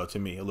clown show to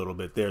me a little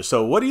bit there.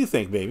 So what do you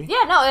think, baby?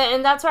 Yeah, no,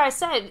 and that's where I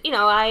said,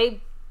 when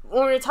we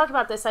were talking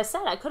about this, I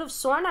said I could have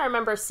sworn I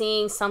remember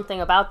seeing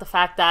something about the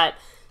fact that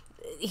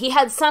he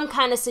had some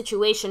kind of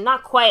situation,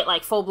 not quite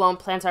like full-blown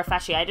plantar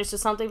fasciitis or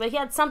something, but he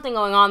had something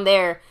going on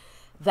there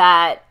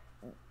that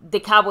the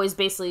Cowboys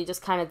basically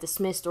just kind of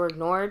dismissed or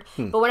ignored.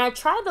 But when I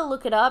tried to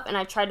look it up and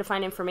I tried to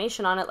find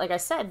information on it, like I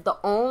said, the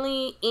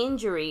only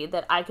injury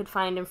that I could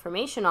find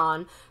information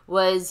on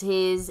was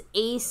his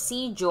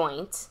AC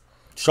joint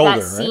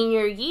shoulder, that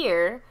senior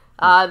year.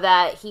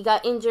 That he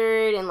got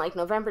injured in like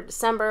November,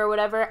 December or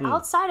whatever.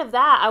 Outside of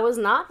that, I was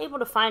not able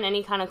to find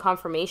any kind of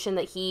confirmation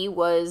that he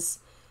was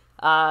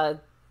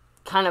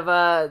kind of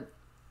a,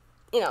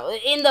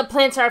 in the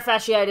plantar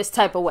fasciitis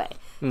type of way.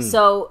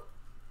 So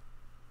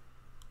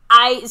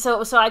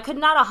I could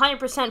not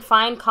 100%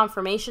 find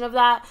confirmation of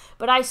that,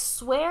 but I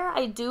swear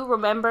I do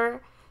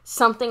remember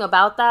something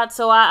about that.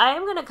 So I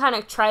am going to kind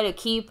of try to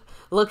keep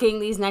looking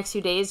these next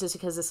few days, just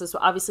because this is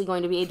obviously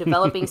going to be a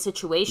developing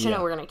situation,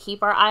 and we're going to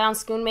keep our eye on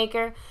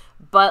Schoonmaker.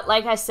 But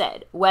like I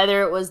said,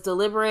 whether it was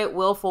deliberate,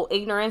 willful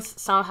ignorance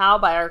somehow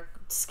by our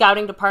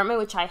scouting department,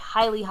 which I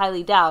highly,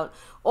 highly doubt,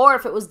 or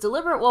if it was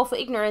deliberate, willful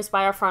ignorance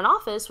by our front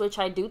office, which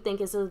I do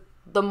think is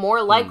the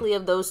more likely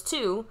of those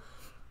two.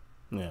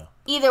 Yeah.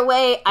 Either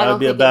way, I don't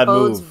think it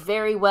bodes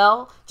very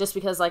well, just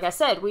because, like I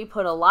said, we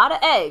put a lot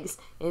of eggs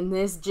in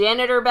this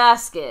janitor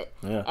basket.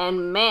 Yeah.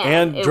 And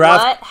man,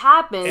 what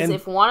happens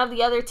if one of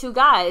the other two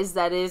guys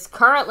that is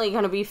currently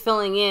going to be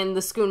filling in the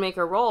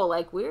Schoonmaker role,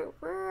 like we're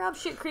up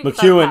shit creek.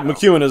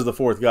 McEwen is the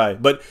fourth guy.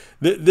 But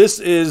this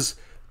is,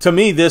 to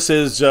me, this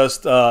is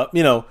just,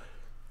 a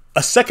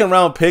second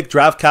round pick,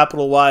 draft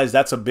capital wise.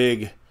 That's a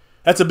big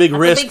risk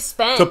a big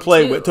spend,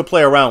 to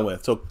play around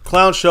with. So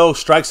clown show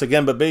strikes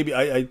again. But baby,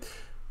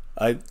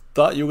 I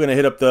thought you were going to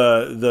hit up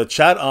the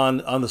chat on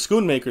the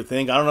Schoonmaker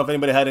thing. I don't know if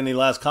anybody had any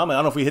last comment. I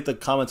don't know if we hit the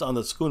comments on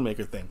the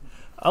Schoonmaker thing.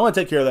 I want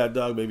to take care of that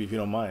dog, baby, if you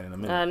don't mind, in a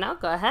minute. No,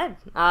 go ahead.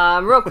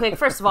 Real quick,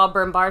 first of all,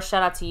 Burn Bar,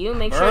 shout out to you.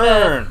 Make sure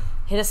to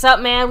hit us up,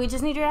 man. We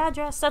just need your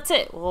address. That's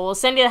it. We'll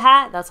send you a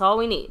hat. That's all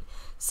we need.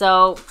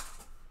 So,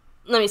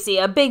 let me see.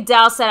 A Big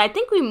Dow said, I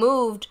think we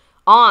moved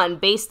on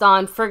based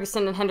on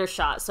Ferguson and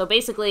Hendershot. So,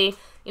 basically,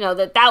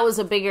 that was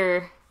a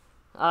bigger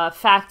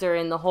factor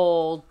in the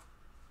whole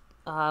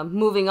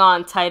moving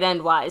on tight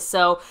end wise.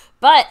 So,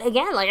 but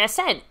again, like I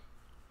said,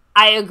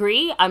 I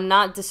agree. I'm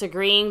not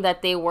disagreeing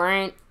that they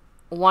weren't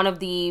one of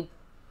the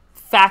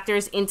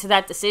factors into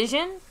that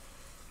decision.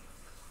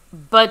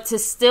 But to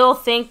still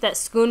think that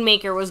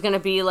Schoonmaker was going to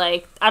be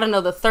like, I don't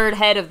know, the third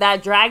head of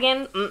that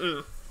dragon,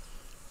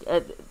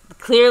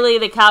 clearly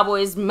the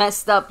Cowboys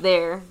messed up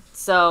there.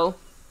 So,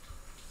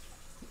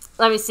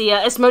 let me see.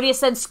 Asmodeus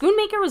said,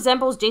 Schoonmaker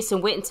resembles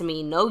Jason Witten to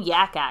me. No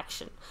yak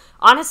action.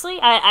 Honestly,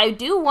 I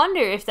do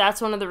wonder if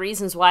that's one of the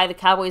reasons why the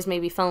Cowboys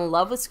maybe fell in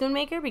love with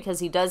Schoonmaker, because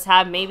he does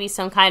have maybe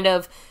some kind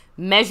of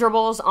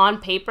measurables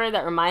on paper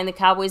that remind the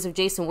Cowboys of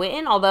Jason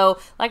Witten. Although,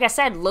 like I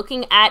said,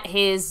 looking at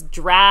his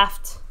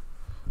draft,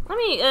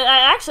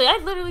 I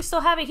literally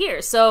still have it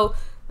here. So,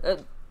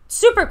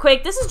 super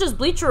quick, this is just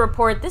Bleacher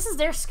Report. This is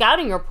their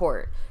scouting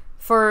report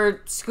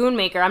for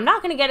Schoonmaker. I'm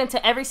not going to get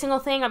into every single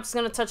thing. I'm just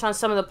going to touch on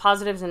some of the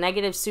positives and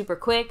negatives super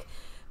quick.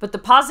 But the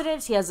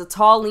positives, he has a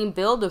tall, lean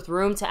build with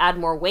room to add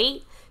more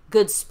weight.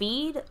 good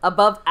speed,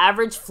 above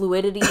average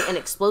fluidity and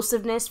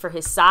explosiveness for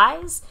his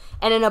size,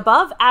 and an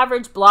above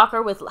average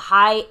blocker with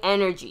high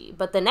energy.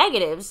 But the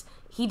negatives,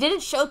 he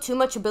didn't show too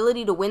much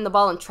ability to win the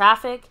ball in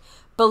traffic,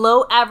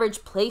 below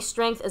average play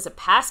strength as a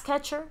pass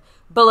catcher,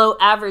 below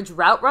average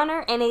route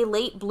runner, and a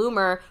late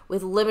bloomer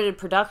with limited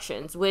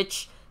productions,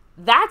 which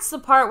that's the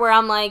part where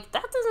I'm like,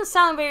 that doesn't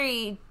sound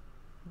very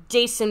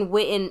Jason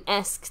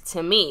Witten-esque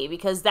to me,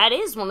 because that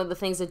is one of the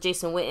things that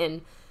Jason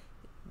Witten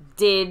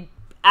did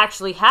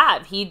actually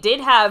have. He did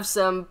have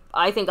some,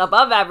 I think,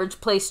 above average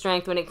play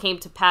strength when it came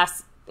to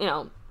pass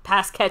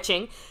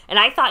catching, and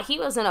I thought he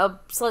was a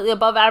slightly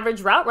above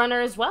average route runner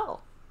as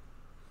well.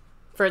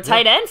 For a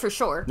tight end, for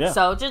sure. Yeah.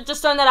 So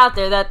just throwing that out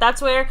there.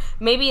 That's where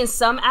maybe in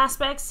some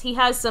aspects he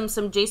has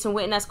some Jason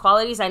Witten-esque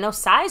qualities. I know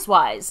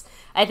size-wise,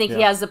 I think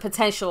he has the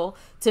potential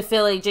to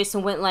fill a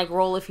Jason Witten-like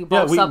role if he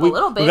bulks up a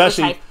little bit, which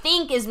I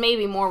think is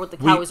maybe more what the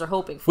Cowboys are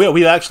hoping for.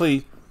 We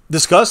actually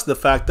discussed the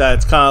fact that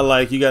it's kind of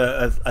like you got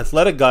an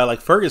athletic guy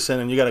like Ferguson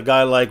and you got a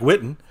guy like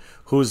Witten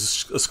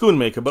who's a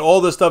Schoonmaker. But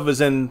all this stuff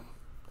is in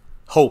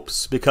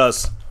hopes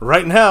because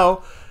right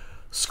now,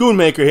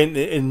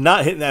 Schoonmaker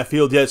not hitting that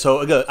field yet. So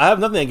again, I have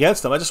nothing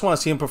against him. I just want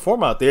to see him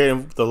perform out there.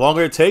 And the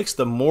longer it takes,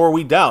 the more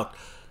we doubt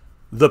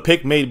the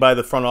pick made by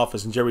the front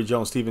office and Jerry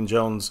Jones, Stephen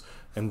Jones,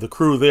 and the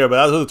crew there.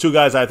 But those are the two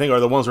guys I think are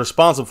the ones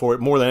responsible for it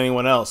more than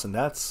anyone else. And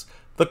that's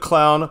the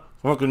clown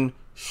fucking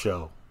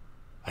show.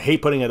 I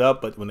hate putting it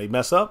up, but when they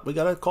mess up, we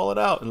got to call it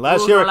out. And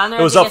last year,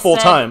 it was up full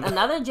time.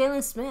 Another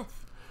Jalen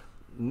Smith.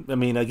 I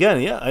mean, again,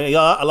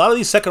 a lot of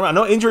these second round,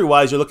 I know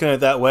injury-wise you're looking at it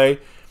that way.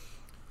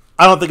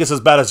 I don't think it's as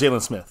bad as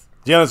Jalen Smith.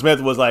 Jalen Smith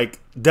was like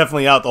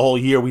definitely out the whole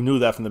year. We knew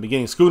that from the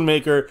beginning.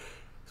 Schoonmaker,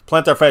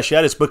 plantar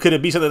fasciitis, but could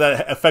it be something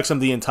that affects him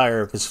his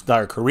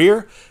entire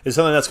career? Is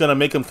something that's going to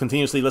make him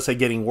continuously, let's say,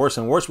 getting worse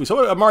and worse? We saw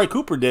what Amari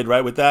Cooper did,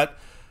 right, with that.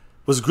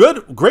 Was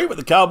great with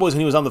the Cowboys when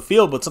he was on the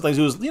field, but sometimes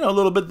he was, a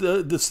little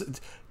bit,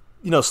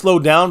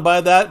 slowed down by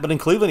that. But in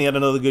Cleveland, he had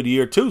another good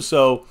year too.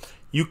 So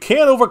you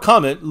can't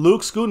overcome it.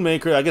 Luke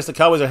Schoonmaker, I guess the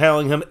Cowboys are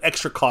handling him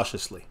extra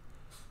cautiously.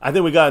 I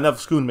think we got enough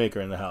Schoonmaker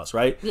in the house,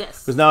 right?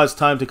 Yes. Because now it's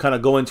time to kind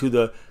of go into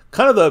the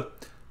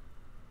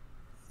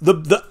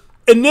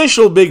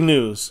initial big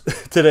news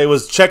today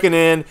was checking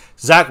in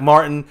Zach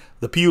Martin,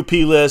 the PUP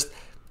list.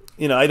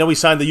 I know we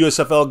signed the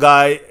USFL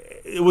guy.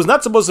 It was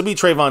not supposed to be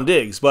TREVON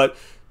DIGGS, but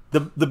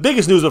the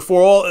biggest news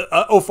for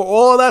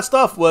all of that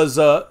stuff was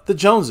the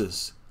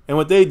Joneses and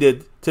what they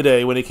did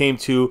today when it came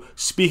to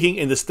speaking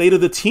in the State of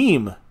the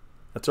Team.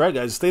 That's right,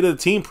 guys. The State of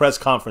the Team press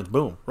conference.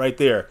 Boom, right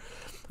there.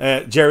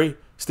 Jerry,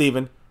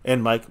 Stephen,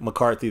 and Mike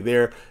McCarthy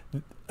there.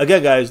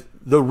 Again, guys,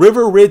 the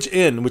River Ridge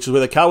Inn, which is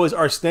where the Cowboys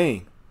are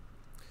staying,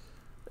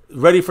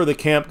 ready for the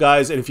camp,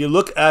 guys. And if you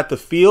look at the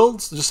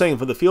fields, just saying,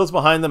 for the fields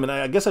behind them, and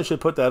I guess I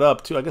should put that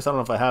up too. I guess I don't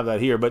know if I have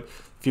that here, but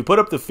if you put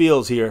up the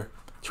fields here,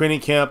 training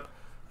camp,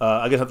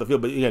 I guess not the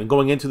field, but again,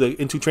 going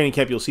into training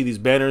camp, you'll see these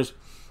banners.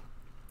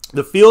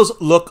 The fields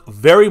look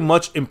very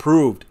much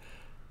improved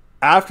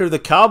after the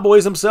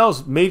Cowboys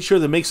themselves made sure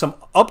to make some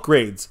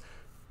upgrades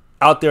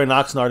out there in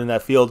Oxnard in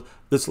that field.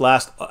 In this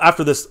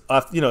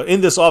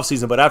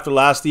offseason, but after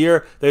last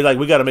year, they're like,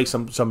 we got to make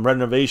some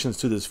renovations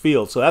to this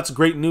field. So that's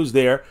great news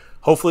there.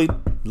 Hopefully,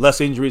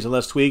 less injuries and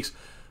less tweaks.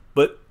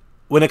 But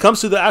when it comes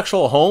to the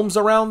actual homes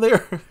around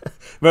there,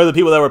 remember the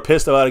people that were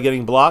pissed about it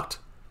getting blocked?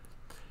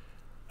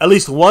 At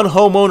least one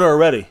homeowner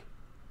already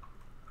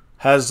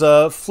has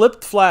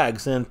flipped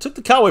flags and took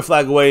the Cowboy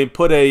flag away and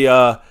put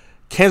a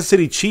Kansas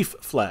City Chief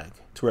flag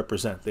to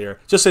represent there.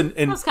 Just in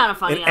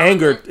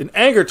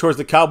anger towards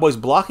the Cowboys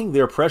blocking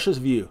their precious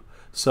view.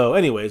 So,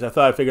 anyways, I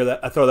thought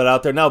I'd throw that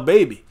out there. Now,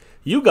 baby,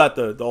 you got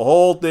the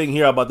whole thing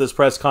here about this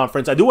press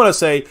conference. I do want to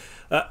say,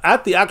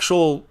 at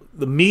the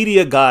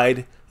media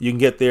guide, you can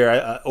get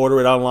there, order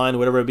it online,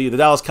 whatever it be, the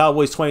Dallas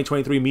Cowboys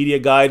 2023 media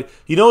guide.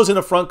 You know who's in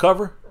the front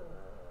cover?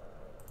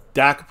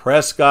 Dak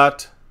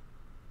Prescott.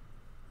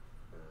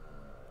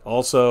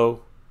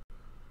 Also,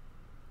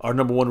 our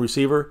number one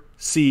receiver,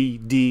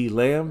 C.D.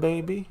 Lamb,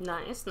 baby.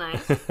 Nice.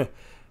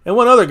 And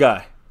one other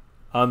guy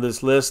on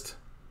this list.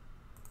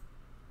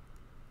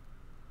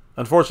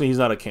 Unfortunately, he's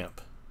not at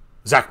camp.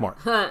 Zach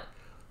Martin.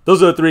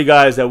 Those are the three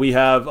guys that we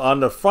have on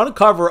the front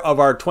cover of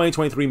our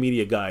 2023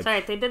 media guide.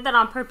 Sorry, they did that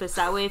on purpose.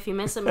 That way, if you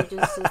miss them, you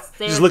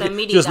just look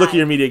at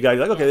your media guide.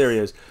 You're like, okay, there he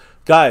is.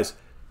 Guys,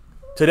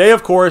 today,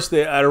 of course,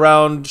 at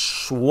around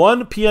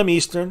 1 p.m.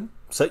 Eastern,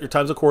 set your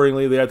times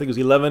accordingly there. I think it was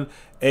 11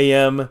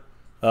 a.m.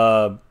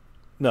 No,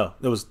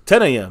 it was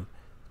 10 a.m.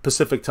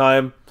 Pacific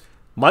time.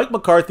 Mike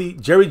McCarthy,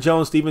 Jerry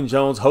Jones, Stephen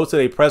Jones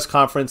hosted a press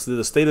conference,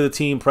 the State of the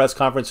Team press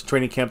conference,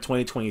 Training Camp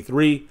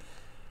 2023.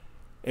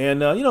 And,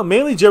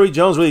 mainly Jerry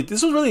Jones,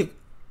 this was really,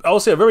 I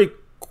would say, a very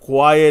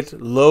quiet,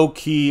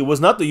 low-key. It was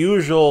not the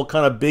usual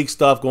kind of big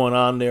stuff going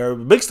on there.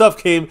 Big stuff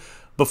came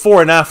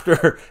before and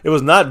after. It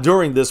was not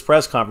during this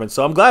press conference.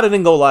 So I'm glad I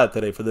didn't go live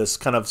today for this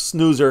kind of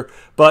snoozer.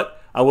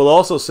 But I will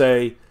also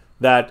say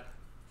that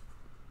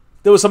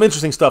there was some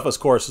interesting stuff, of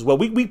course, as well.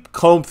 We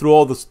combed through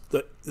all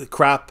the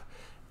crap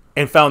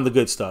and found the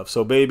good stuff.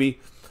 So, baby,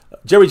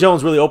 Jerry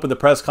Jones really opened the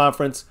press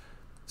conference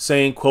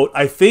saying, quote,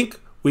 "I think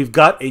we've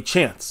got a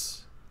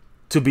chance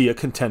to be a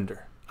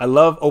contender. I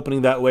love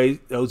opening that way.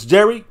 It was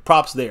Jerry,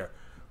 props there.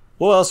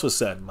 What else was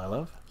said, my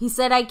love? He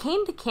said, I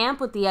came to camp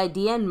with the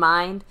idea in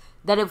mind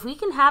that if we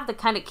can have the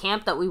kind of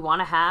camp that we want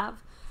to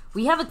have,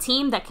 we have a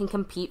team that can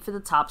compete for the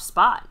top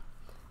spot.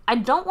 I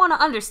don't want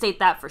to understate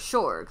that for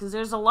sure, because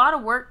there's a lot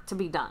of work to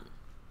be done.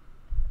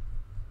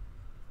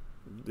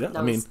 Yeah, That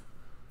I mean, was-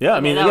 yeah, I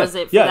mean, that yeah, was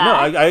it for yeah.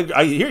 that. No,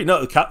 I hear you.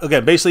 No,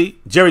 again, basically,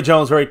 Jerry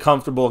Jones very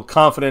comfortable and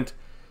confident.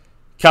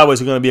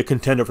 Cowboys are going to be a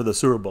contender for the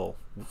Super Bowl.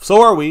 So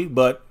are we,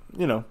 but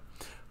you know,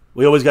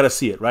 we always got to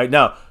see it right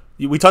now.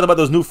 We talked about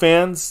those new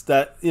fans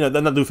that, you know,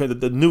 they're not new fans,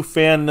 the new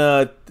fan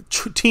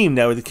team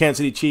now with the Kansas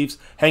City Chiefs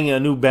hanging a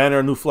new banner,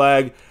 a new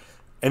flag,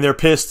 and they're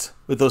pissed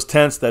with those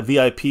tents. That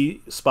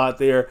VIP spot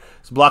there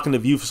is blocking the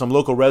view for some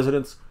local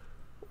residents.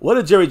 What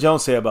did Jerry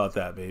Jones say about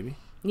that, baby?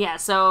 Yeah,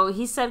 so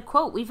he said,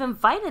 quote, we've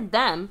invited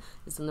them,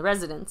 as in the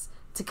residents,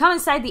 to come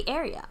inside the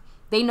area.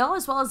 They know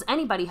as well as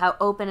anybody how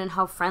open and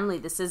how friendly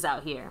this is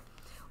out here.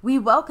 We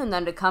welcome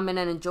them to come in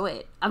and enjoy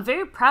it. I'm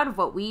very proud of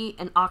what we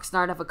and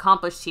Oxnard have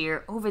accomplished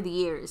here over the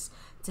years.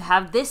 To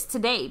have this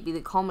today be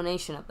the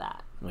culmination of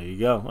that. There you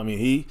go. I mean,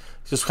 he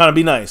just kind of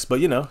be nice,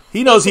 but you know,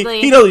 he knows Basically,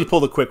 he knows he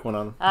pulled a quick one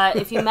on him.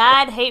 If you're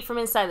mad, hate from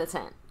inside the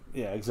tent.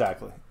 Yeah,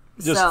 exactly.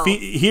 Just So-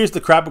 here's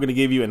the crap we're going to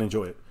give you and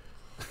enjoy it.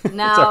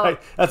 Now, It's all right.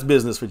 That's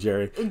business for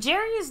Jerry.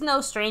 Jerry is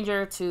no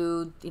stranger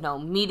to, you know,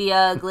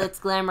 media, glitz,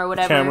 glamour,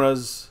 whatever.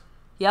 Cameras.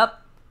 Yep.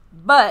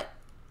 But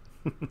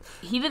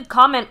he did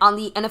comment on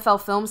the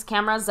NFL Films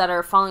cameras that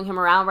are following him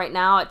around right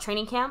now at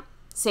training camp,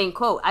 saying,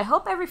 quote, I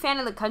hope every fan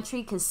in the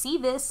country can see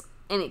this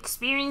and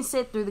experience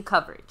it through the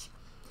coverage.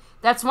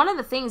 That's one of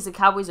the things the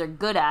Cowboys are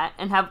good at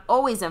and have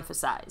always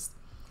emphasized.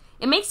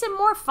 It makes it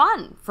more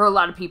fun for a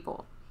lot of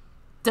people.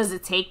 Does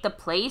it take the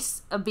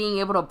place of being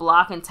able to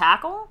block and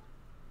tackle?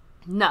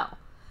 No.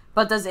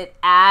 But does it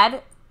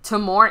add to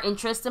more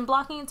interest in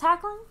blocking and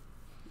tackling?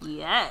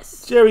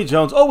 Yes. Jerry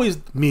Jones, always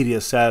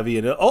media savvy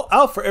and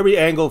out for every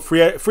angle,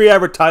 free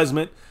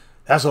advertisement.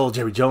 That's all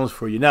Jerry Jones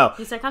for you. Now,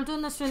 He's like, I'm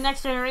doing this for the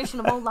next generation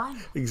of old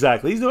linemen.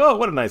 exactly. He's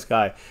what a nice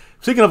guy.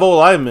 Speaking of old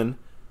linemen,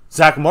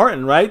 Zach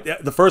Martin, right?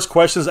 The first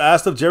questions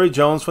asked of Jerry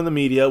Jones from the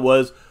media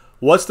was,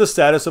 what's the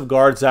status of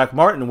guard Zach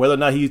Martin, whether or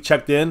not he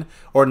checked in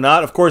or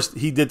not. Of course,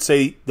 he did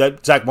say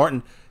that Zach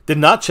Martin did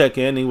not check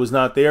in. He was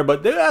not there.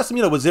 But they asked him,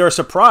 you know, was there a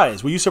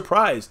surprise? Were you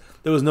surprised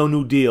there was no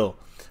new deal?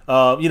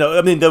 You know,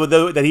 I mean,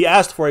 that he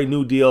asked for a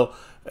new deal.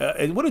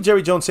 And what did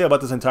Jerry Jones say about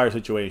this entire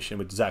situation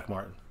with Zach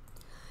Martin?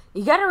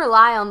 You got to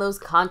rely on those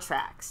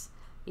contracts.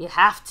 You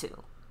have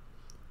to.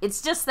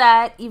 It's just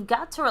that you've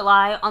got to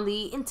rely on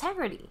the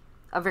integrity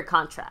of your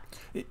contract.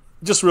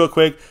 Just real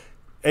quick,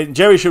 and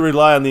Jerry should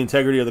rely on the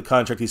integrity of the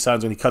contract he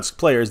signs when he cuts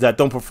players that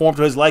don't perform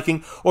to his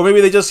liking, or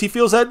maybe he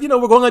feels that, you know,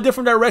 we're going a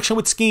different direction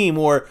with scheme,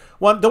 or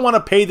don't want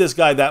to pay this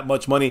guy that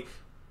much money.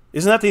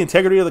 Isn't that the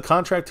integrity of the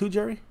contract too,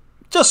 Jerry?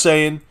 Just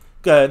saying.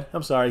 Go ahead.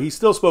 I'm sorry. He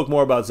still spoke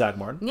more about Zach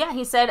Martin. Yeah,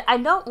 he said, I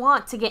don't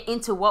want to get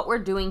into what we're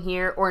doing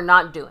here or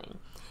not doing.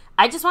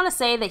 I just want to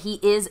say that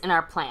he is in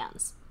our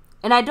plans.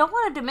 And I don't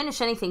want to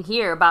diminish anything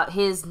here about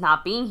his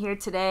not being here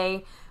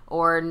today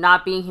or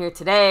not being here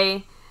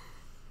today.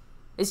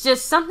 It's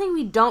just something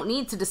we don't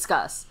need to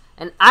discuss.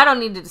 And I don't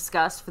need to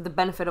discuss for the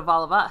benefit of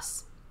all of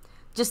us.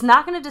 Just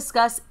not going to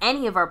discuss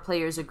any of our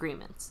players'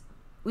 agreements.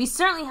 We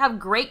certainly have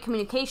great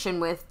communication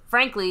with,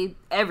 frankly,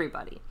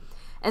 everybody.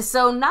 And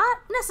so not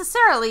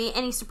necessarily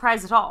any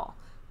surprise at all.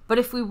 But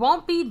if we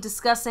won't be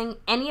discussing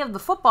any of the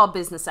football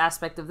business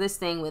aspect of this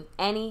thing with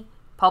any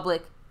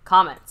public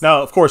comments.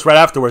 Now, of course, right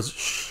afterwards,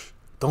 shh,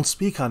 don't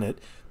speak on it.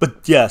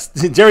 But yes,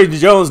 Jerry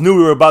Jones knew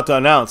we were about to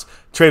announce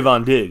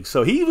TREVON DIGGS.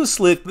 So he was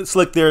slick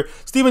there.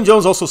 Stephen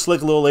Jones also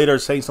slick a little later,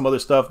 saying some other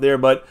stuff there.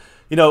 But,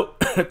 you know,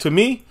 to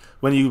me,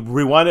 when you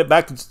rewind it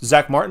back to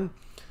Zach Martin,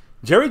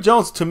 Jerry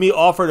Jones, to me,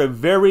 offered a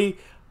very...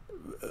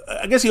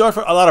 I guess he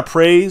offered a lot of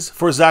praise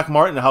for Zach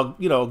Martin, how,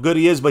 you know, good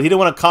he is, but he didn't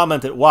want to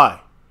comment it.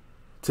 Why?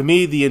 To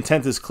me, the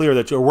intent is clear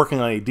that you're working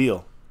on a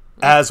deal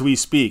as we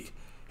speak.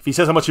 If he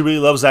says how much he really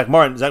loves Zach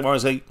Martin's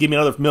like, give me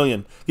another $1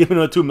 million, give me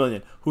another $2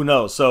 million. Who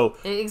knows? So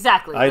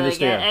exactly. I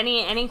understand.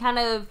 Like, any kind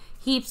of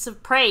heaps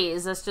of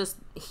praise, that's just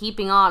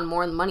heaping on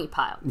more in the money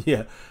pile.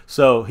 Yeah.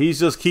 So he's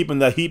just keeping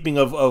the heaping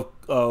of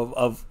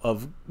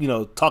you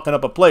know, talking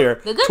up a player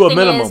The good to a thing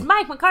minimum. is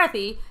Mike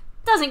McCarthy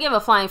doesn't give a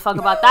flying fuck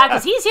about that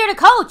because he's here to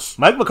coach.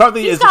 Mike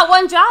McCarthy He's is got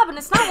one job, and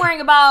it's not worrying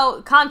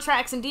about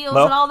contracts and deals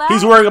and all that.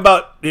 He's worrying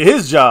about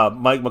his job,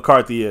 Mike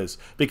McCarthy is,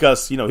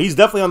 because, you know, he's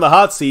definitely on the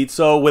hot seat.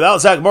 So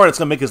without Zach Martin, it's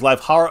going to make his life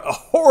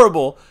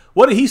horrible.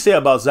 What did he say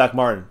about Zach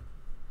Martin?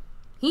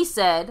 He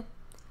said,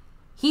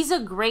 he's a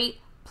great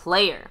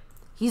player.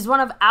 He's one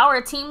of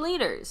our team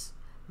leaders.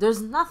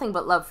 There's nothing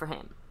but love for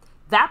him.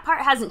 That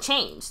part hasn't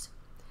changed.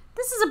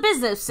 This is a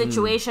business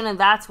situation, and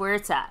that's where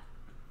it's at.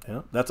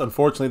 Yeah, that's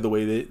unfortunately the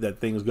way that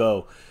things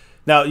go.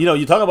 Now, you know,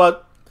 you talk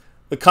about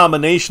the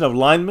combination of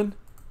linemen.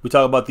 We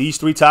talk about these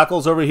three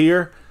tackles over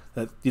here.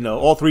 That, you know,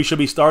 all three should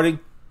be starting.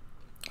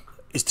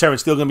 Is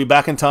Terrence Steele going to be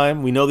back in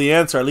time? We know the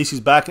answer. At least he's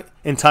back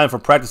in time for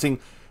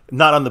practicing,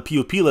 not on the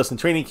PUP list in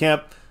training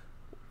camp.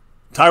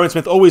 Tyron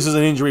Smith always is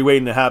an injury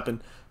waiting to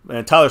happen.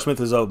 And Tyler Smith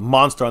is a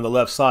monster on the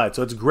left side,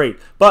 so it's great.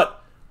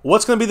 But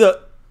what's going to be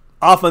the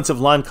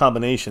offensive line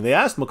combination? They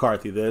asked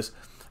McCarthy this,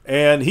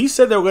 and he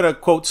said they were going to,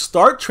 quote,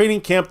 start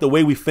training camp the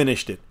way we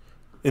finished it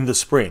in the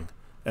spring.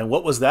 And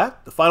what was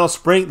that? The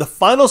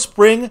final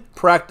spring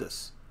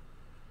practice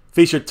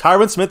featured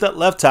Tyron Smith at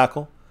left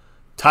tackle,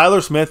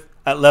 Tyler Smith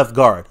at left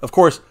guard. Of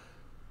course,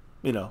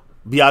 you know,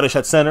 Biotish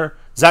at center.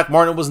 Zach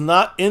Martin was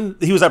not in.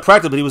 He was at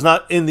practice, but he was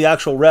not in the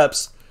actual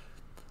reps.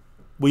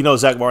 We know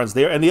Zach Martin's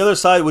there. And the other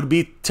side would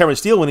be Terrence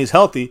Steele when he's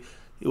healthy.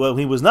 When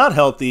he was not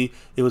healthy,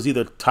 it was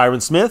either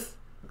Tyron Smith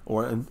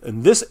or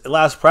in this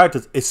last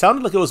practice, it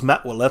sounded like it was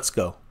Matt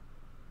Waletzko.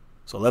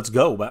 So let's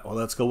go, Matt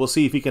Waletzko. We'll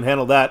see if he can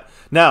handle that.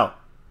 Now,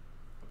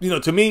 you know,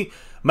 to me,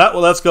 Matt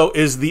Waletzko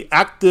is the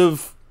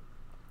active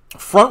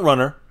front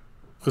runner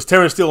because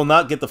Terrence Steele will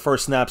not get the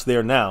first snaps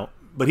there now,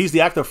 but he's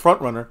the active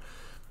front runner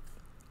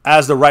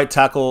as the right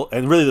tackle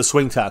and really the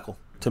swing tackle.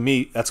 To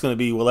me, that's going to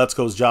be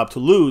Waletzko's job to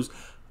lose.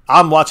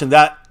 I'm watching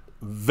that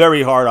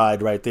very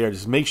hard-eyed right there.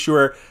 Just make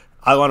sure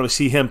I want to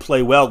see him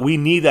play well. We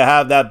need to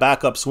have that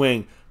backup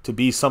swing to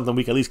be something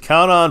we can at least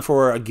count on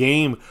for a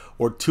game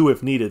or two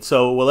if needed.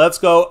 So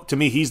Waletzko, to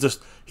me, he's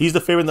the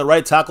favorite in the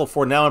right tackle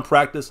for now in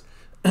practice.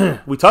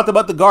 We talked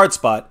about the guard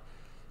spot.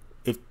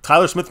 If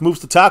Tyler Smith moves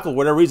to tackle, for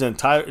whatever reason, and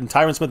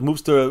Tyron Smith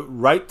moves to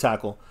right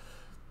tackle,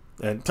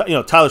 and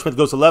Tyler Smith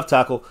goes to left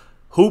tackle,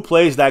 who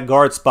plays that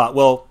guard spot?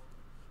 Well,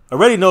 I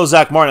already know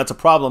Zach Martin. That's a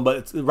problem.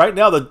 But right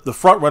now, the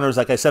front runners,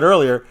 like I said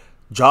earlier,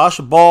 Josh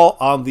Ball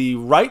on the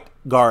right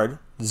guard,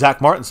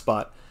 Zach Martin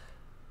spot,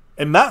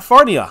 and Matt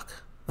Farniok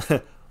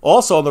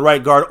also on the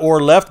right guard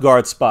or left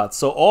guard spot.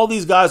 So all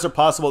these guys are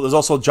possible. There's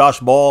also Josh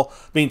Ball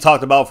being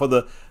talked about for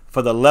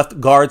the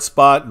left guard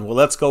spot, and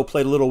Waletzko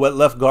played a little wet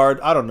left guard.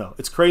 I don't know.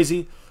 It's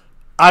crazy.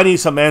 I need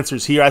some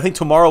answers here. I think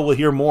tomorrow we'll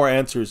hear more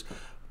answers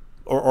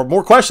or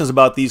more questions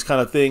about these kind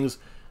of things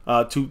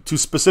to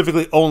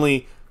specifically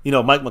only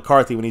Mike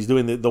McCarthy when he's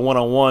doing the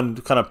one-on-one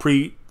kind of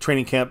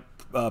pre-training camp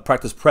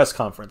practice press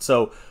conference.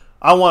 So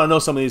I want to know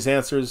some of these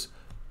answers.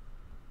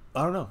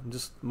 I don't know.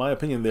 Just my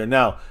opinion there.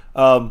 Now,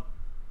 I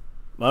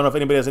don't know if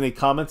anybody has any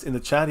comments in the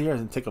chat here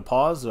and take a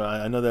pause.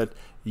 I know that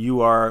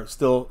you are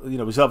still,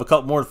 we still have a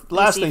couple more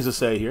last things to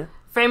say here.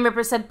 Frame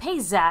Ripper said, pay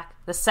Zach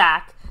the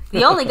sack,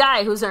 the only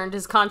guy who's earned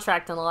his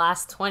contract in the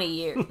last 20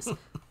 years.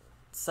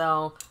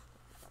 So,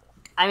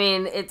 I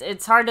mean,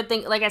 it's hard to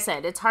think, like I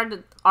said, it's hard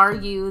to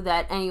argue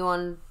that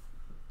anyone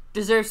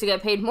deserves to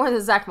get paid more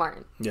than Zach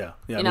Martin. Yeah.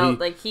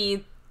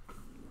 Pay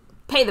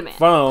the man.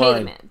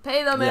 Pay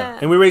the man. Yeah.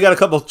 And we already got a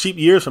couple cheap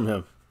years from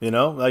him,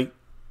 all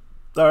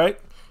right.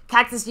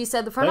 Cactus G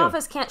said the front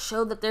office can't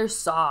show that they're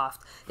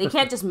soft. They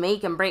can't just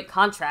make and break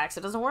contracts.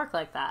 It doesn't work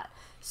like that.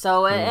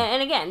 So,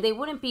 and again, they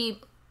wouldn't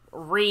be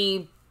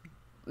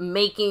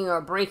remaking or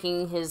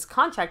breaking his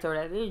contract or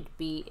whatever. It would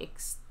be,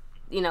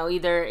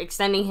 either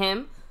extending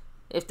him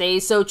if they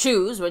so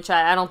choose, which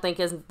I don't think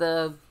is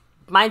the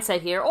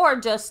mindset here, or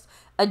just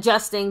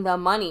adjusting the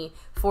money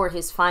for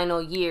his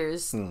final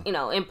years,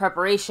 in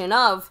preparation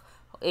of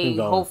a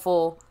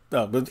hopeful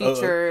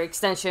future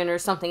extension or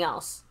something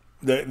else.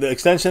 The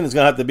extension is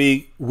going to have to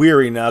be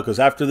weary now because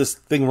after this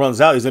thing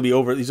runs out, he's going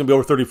to be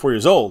over 34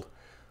 years old.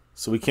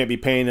 So we can't be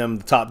paying him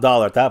the top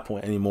dollar at that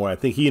point anymore. I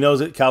think he knows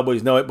it.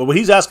 Cowboys know it. But what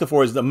he's asking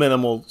for is the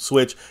minimal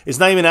switch. It's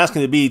not even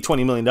asking to be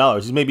 $20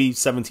 million. He's maybe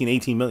 $17,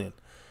 $18 million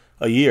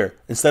a year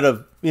instead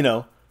of,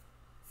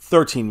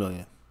 $13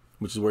 million,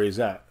 which is where he's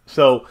at.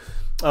 So,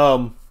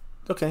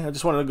 okay, I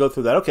just wanted to go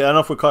through that. Okay, I don't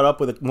know if we're caught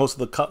up with most of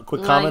the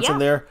quick comments in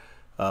there.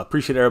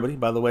 Appreciate everybody,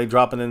 by the way,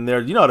 dropping in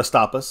there. You know how to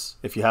stop us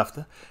if you have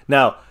to.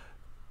 Now,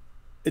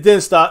 it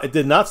didn't stop. It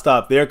did not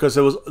stop there because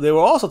they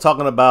were also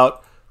talking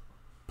about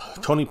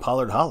Tony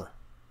Pollard holler,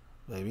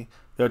 baby.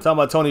 They were talking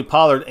about Tony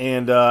Pollard,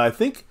 and I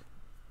think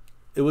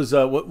it was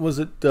what was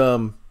it?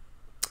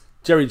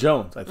 Jerry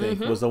Jones, I think,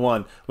 was the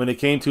one when it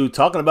came to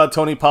talking about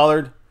Tony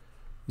Pollard.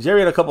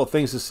 Jerry had a couple of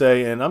things to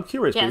say, and I'm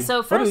curious. Yeah. Baby,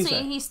 so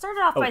firstly, he started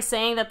off by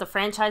saying that the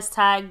franchise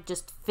tag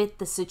just fit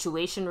the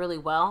situation really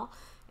well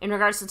in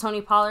regards to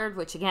Tony Pollard,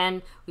 which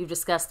again we've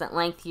discussed at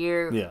length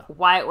here.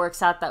 Why it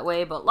works out that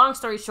way, but long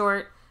story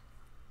short.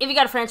 If you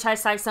got to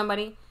franchise tag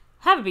somebody,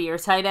 have it be your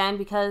tight end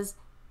because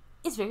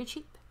it's very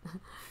cheap.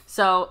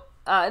 So,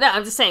 no,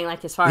 I'm just saying,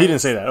 as far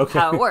as say that. Okay.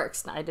 How it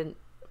works. No, I didn't.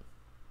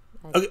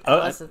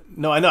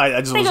 No, I know.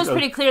 I think it was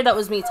pretty clear that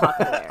was me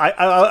talking there.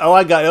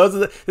 I got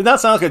it. It did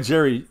not sound like a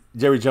Jerry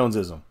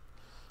Jonesism.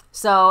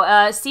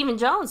 So, Stephen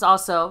Jones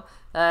also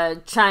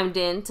chimed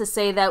in to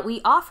say that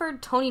we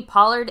offered Tony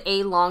Pollard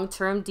a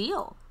long-term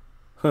deal.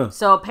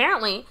 So,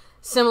 apparently,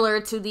 similar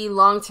to the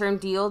long-term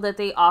deal that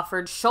they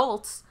offered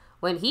Schultz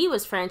when he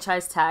was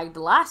franchise tagged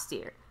last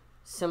year.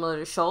 Similar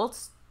to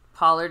Schultz,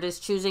 Pollard is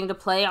choosing to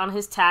play on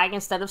his tag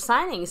instead of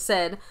signing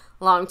said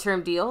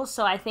long-term deal.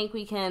 So I think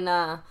we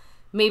can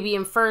maybe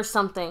infer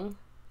something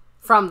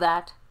from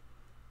that.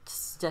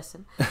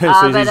 Justin.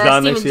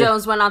 But Stephen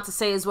Jones went on to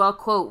say as well,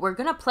 quote, we're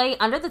going to play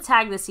under the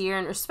tag this year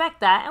and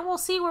respect that, and we'll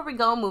see where we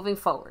go moving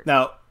forward.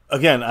 Now,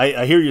 again,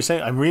 I hear you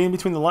saying, I'm reading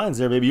between the lines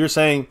there, baby. You're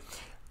saying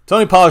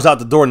Tony Pollard's out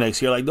the door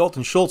next year, like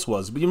Dalton Schultz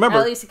was. But you remember,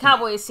 at least the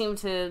Cowboys seem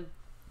to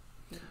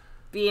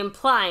be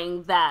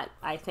implying that.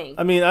 I think.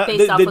 I mean,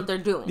 based off what they're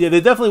doing. Yeah,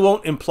 they definitely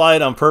won't imply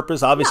it on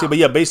purpose, obviously. No. But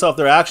yeah, based off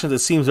their actions, it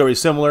seems very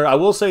similar. I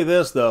will say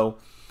this though,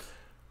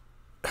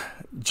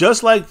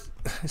 just like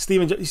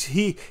Steven,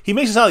 he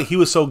makes it sound like he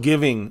was so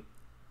giving.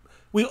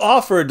 We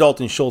offered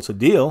Dalton Schultz a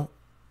deal.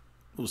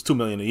 It was $2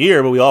 million a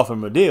year, but we offered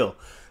him a deal.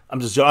 I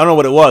don't know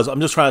what it was.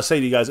 I'm just trying to say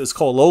to you guys, it's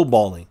called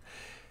lowballing.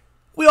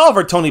 We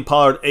offered Tony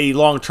Pollard a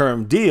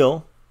long-term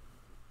deal.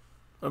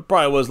 It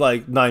probably was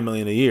like $9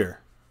 million a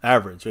year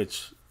average,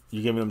 which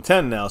you're giving him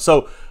 10 now.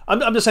 So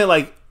I'm just saying,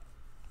 like,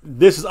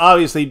 this is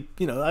obviously,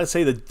 I'd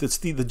say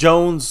the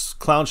Jones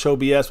clown show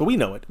BS, but we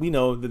know it. We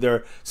know that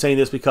they're saying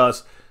this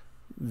because,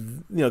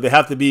 they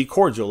have to be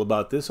cordial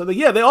about this. So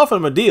they offered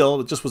him a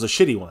deal. It just was a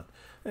shitty one.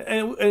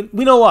 And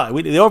we know why.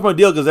 They offer them a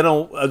deal because they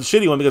don't a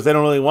shitty one because they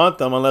don't really want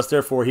them unless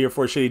they're here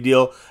for a shitty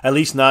deal. At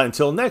least not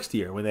until next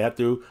year when they have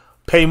to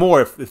pay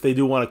more if they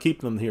do want to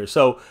keep them here.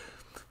 So,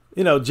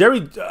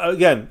 Jerry,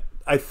 again,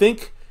 I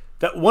think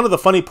that one of the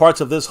funny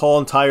parts of this whole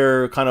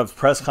entire kind of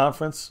press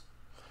conference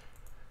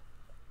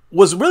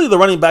was really the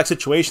running back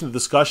situation, the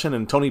discussion,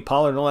 and Tony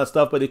Pollard and all that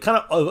stuff. But it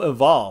kind of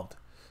evolved.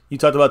 You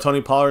talked about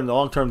Tony Pollard and the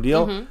long-term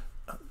deal. Mm-hmm.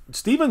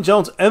 Stephen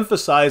Jones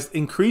emphasized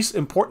increased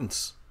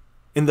importance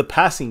in the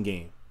passing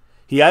game.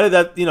 He added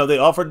that, they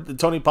offered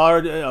Tony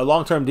Pollard a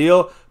long-term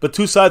deal, but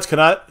two sides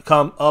cannot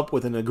come up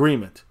with an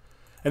agreement.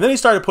 And then he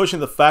started pushing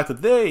the fact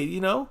that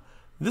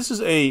this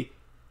is a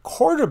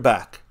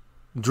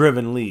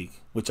quarterback-driven league,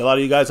 which a lot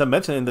of you guys have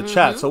mentioned in the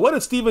chat. So what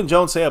did Stephen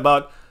Jones say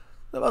about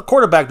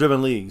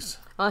quarterback-driven leagues?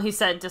 Well, he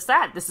said just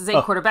that. This is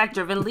a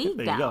quarterback-driven league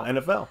there now. You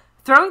go, NFL.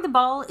 Throwing the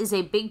ball is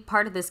a big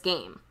part of this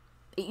game.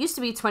 It used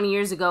to be 20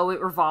 years ago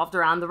it revolved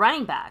around the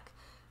running back.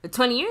 But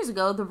 20 years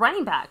ago, the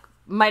running back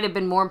might have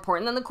been more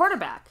important than the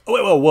quarterback.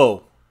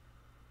 Whoa.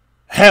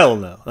 Hell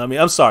no. I mean,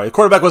 I'm sorry. The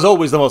quarterback was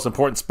always the most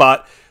important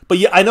spot. But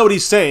yeah, I know what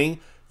he's saying.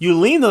 You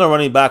leaned on the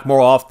running back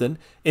more often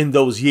in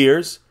those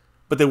years,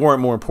 but they weren't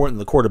more important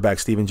than the quarterback,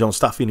 Stephen Jones.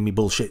 Stop feeding me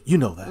bullshit. You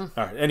know that. All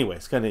right.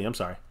 Anyways, continue. I'm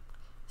sorry.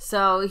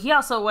 So he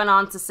also went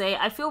on to say,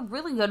 I feel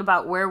really good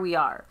about where we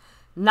are.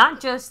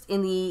 Not just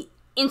in the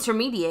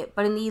intermediate,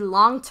 but in the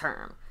long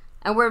term.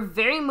 And we're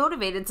very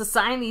motivated to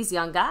sign these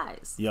young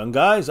guys. Young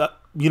guys?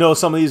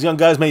 Some of these young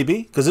guys may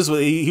be. Because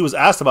he was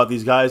asked about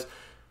these guys.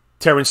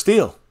 Terrence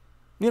Steele.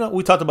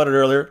 We talked about it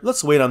earlier.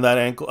 Let's wait on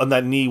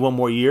that knee one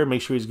more year.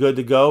 Make sure he's good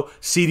to go.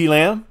 CeeDee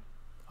Lamb.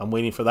 I'm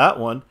waiting for that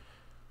one.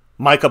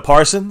 Micah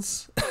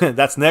Parsons.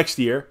 That's next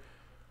year.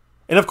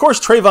 And, of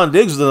course, TREVON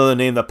DIGGS was another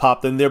name that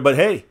popped in there. But,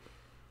 hey,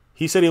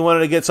 he said he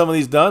wanted to get some of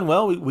these done.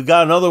 Well, we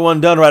got another one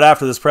done right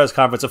after this press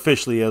conference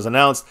officially as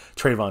announced.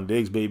 TREVON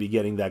DIGGS, baby,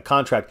 getting that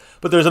contract.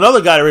 But there's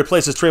another guy that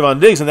replaces TREVON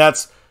DIGGS, and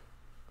that's,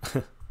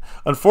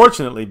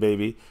 unfortunately,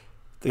 baby,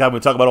 the guy we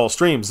talk about all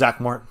streams, Zach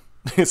Martin.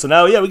 So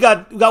now, we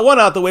got one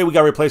out the way. We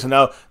got to replace him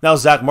now. Now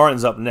Zach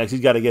Martin's up next.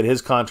 He's got to get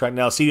his contract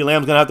now. CeeDee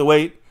Lamb's going to have to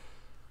wait.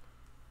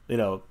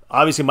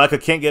 Obviously Micah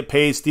can't get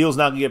paid. Steele's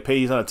not going to get paid.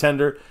 He's on a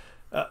tender.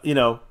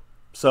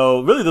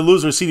 So really the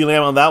loser is CeeDee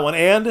Lamb on that one,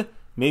 and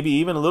maybe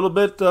even a little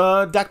bit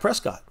Dak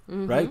Prescott,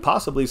 right?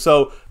 Possibly.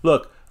 So,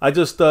 look, I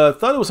just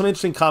thought there was some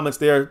interesting comments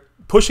there,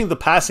 pushing the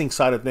passing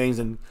side of things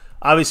and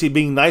obviously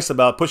being nice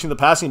about pushing the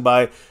passing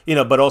by,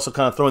 but also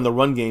kind of throwing the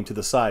run game to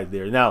the side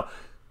there. Now,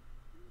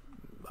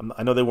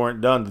 I know they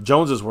weren't done. The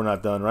Joneses were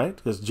not done, right?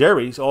 Because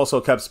Jerry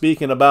also kept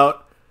speaking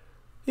about,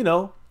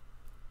 the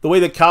way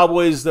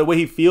the way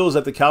he feels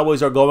that the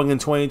Cowboys are going in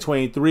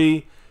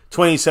 2023,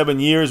 27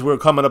 years we're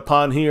coming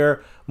upon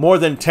here. More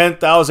than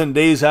 10,000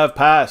 days have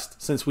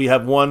passed since we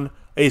have won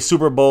a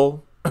Super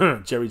Bowl.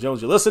 Jerry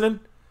Jones, you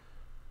listening?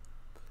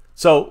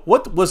 So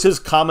what was his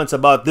comments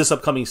about this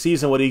upcoming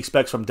season, what he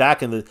expects from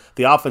Dak and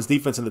the offense,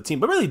 defense, and the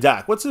team? But really,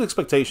 Dak, what's his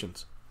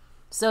expectations?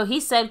 So he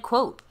said,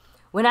 quote,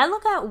 when I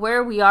look at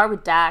where we are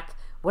with Dak,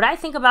 what I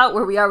think about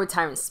where we are with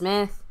Tyron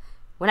Smith,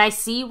 when I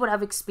see what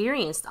I've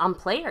experienced on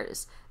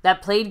players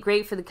that played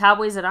great for the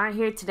Cowboys that aren't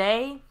here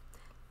today,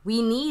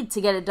 we need to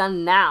get it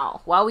done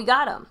now while we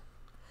got them.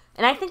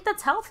 And I think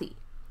that's healthy.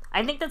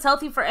 I think that's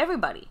healthy for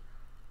everybody.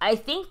 I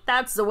think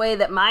that's the way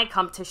that my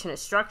competition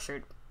is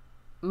structured.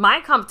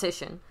 My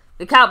competition,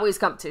 the Cowboys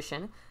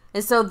competition,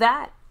 and so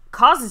that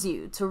causes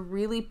you to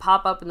really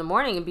pop up in the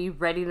morning and be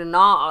ready to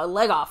gnaw a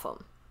leg off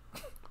them.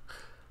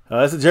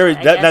 That's a Jerry.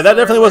 That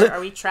definitely wasn't. Are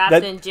we trapped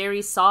in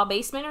Jerry's saw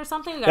basement or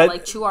something? We gotta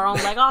chew our own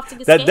leg off to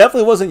get. That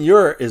definitely wasn't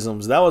your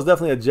isms. That was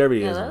definitely a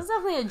Jerry-ism. Yeah, that was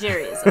definitely a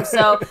Jerry-ism.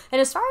 So,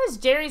 and as far as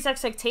Jerry's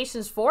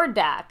expectations for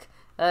Dak,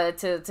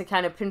 to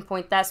kind of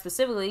pinpoint that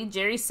specifically,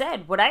 Jerry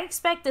said, "What I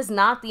expect is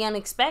not the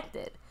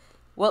unexpected.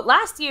 What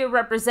last year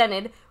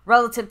represented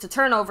relative to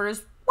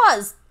turnovers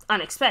was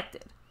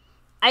unexpected.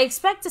 I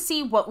expect to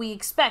see what we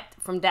expect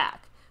from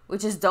Dak,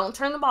 which is don't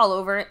turn the ball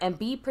over and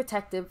be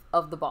protective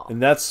of the ball." And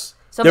that's.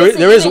 So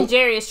basically, even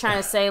Jerry is trying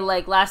to say,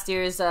 like, last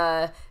year's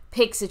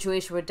pick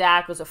situation with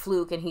Dak was a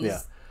fluke, and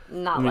he's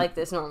not like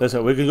this normally.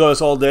 Listen, we can go this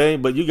all day,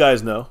 but you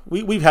guys know.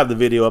 We have the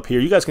video up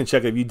here. You guys can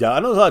check it if you doubt. I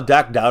know there's a lot of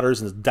Dak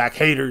doubters and Dak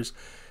haters,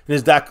 and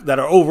his Dak that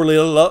are overly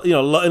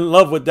in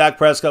love with Dak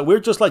Prescott. We're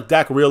just like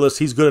Dak realists.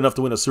 He's good enough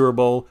to win a Super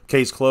Bowl.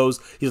 Case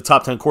closed. He's a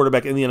top 10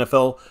 quarterback in the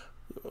NFL.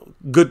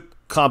 Good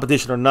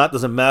competition or not,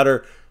 doesn't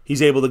matter.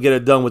 He's able to get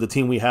it done with the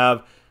team we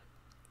have.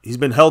 He's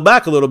been held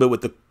back a little bit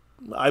with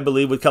I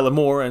believe, with Kellen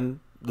Moore and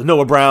the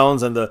Noah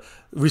Browns and the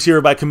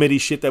receiver by committee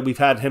shit that we've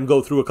had him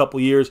go through a couple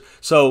years.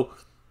 So,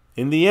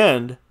 in the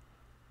end,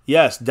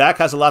 yes, Dak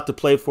has a lot to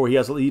play for. He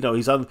has,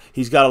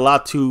 he's got a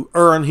lot to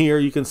earn here,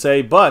 you can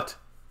say, but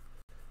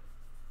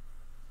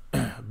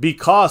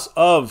because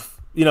of,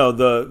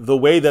 the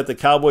way that the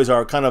Cowboys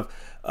are kind of,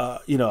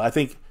 I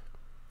think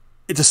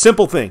it's a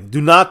simple thing. Do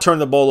not turn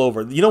the ball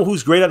over. You know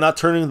who's great at not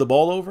turning the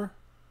ball over?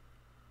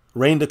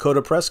 Rain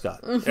Dakota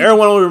Prescott.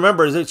 Everyone will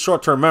remember his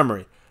short-term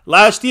memory.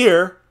 Last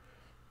year,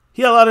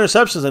 he had a lot of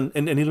interceptions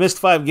and he missed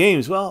 5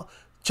 games. Well,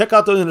 check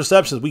out those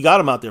interceptions. We got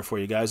them out there for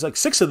you guys. Like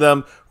 6 of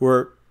them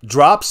were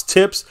drops,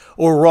 tips,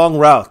 or wrong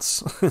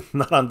routes.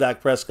 Not on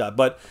Dak Prescott.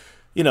 But,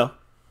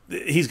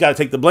 he's got to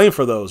take the blame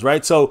for those,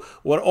 right? So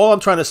all I'm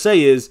trying to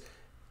say is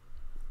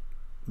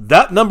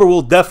that number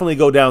will definitely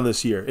go down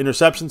this year.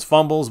 Interceptions,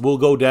 fumbles will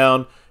go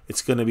down.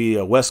 It's going to be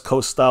a West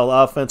Coast-style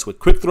offense with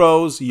quick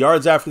throws,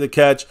 yards after the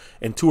catch,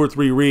 and 2 or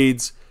 3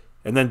 reads.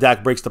 And then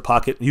Dak breaks the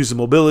pocket, uses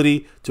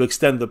mobility to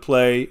extend the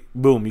play.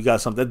 Boom, you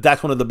got something.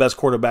 Dak's one of the best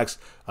quarterbacks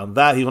on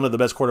that. He's one of the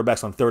best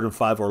quarterbacks on 3rd and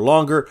 5 or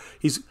longer.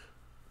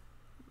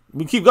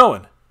 We keep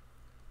going.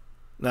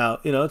 Now,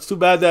 it's too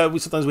bad that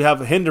sometimes we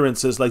have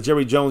hindrances like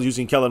Jerry Jones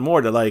using Kellen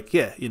Moore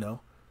to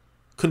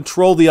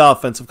control the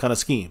offensive kind of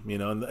scheme,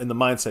 and the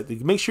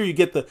mindset. Make sure you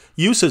get the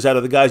uses out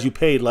of the guys you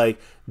paid, like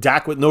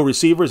Dak with no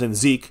receivers and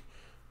Zeke,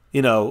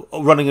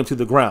 running him to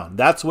the ground.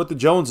 That's what the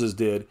Joneses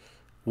did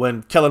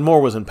when Kellen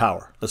Moore was in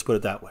power. Let's put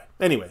it that way.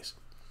 Anyways,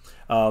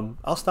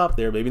 I'll stop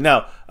there, baby.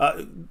 Now,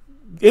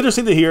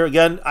 interesting to hear.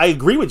 Again, I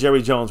agree with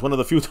Jerry Jones. One of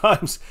the few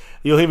times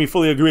you'll hear me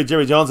fully agree with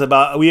Jerry Jones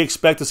about we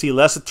expect to see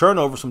less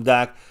turnovers from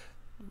Dak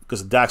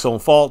because of Dak's own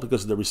fault,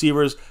 because of the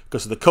receivers,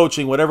 because of the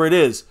coaching, whatever it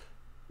is.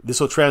 This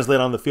will translate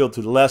on the field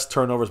to less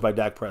turnovers by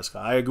Dak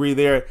Prescott. I agree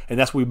there, and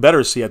that's what we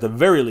better see at the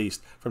very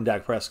least from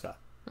Dak Prescott.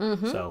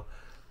 So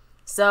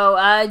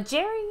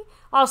Jerry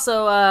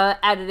also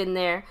added in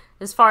there,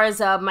 as far as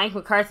Mike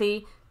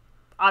McCarthy,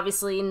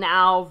 obviously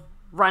now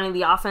running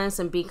the offense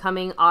and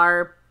becoming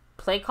our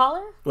play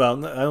caller.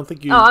 Well, I don't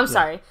think you... Oh, I'm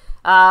sorry.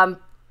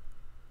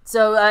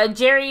 So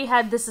Jerry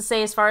had this to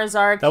say as far as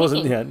our that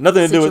wasn't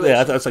nothing to do with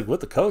that. I was like, what,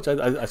 the coach?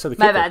 I said the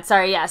kicker. My bad.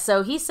 Sorry. Yeah.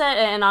 So he said,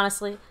 and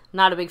honestly,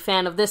 not a big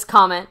fan of this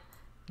comment,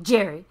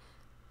 Jerry.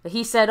 But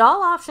he said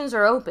all options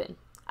are open.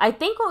 I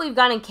think what we've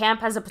got in camp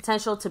has a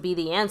potential to be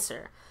the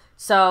answer.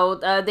 So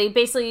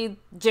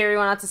Jerry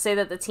went on to say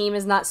that the team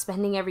is not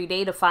spending every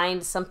day to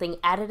find something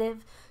additive.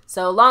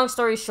 So long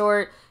story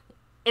short,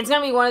 it's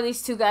going to be one of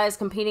these 2 guys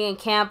competing in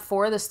camp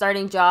for the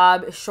starting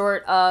job,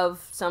 short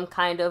of some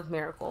kind of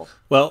miracle.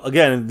 Well,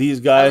 again, these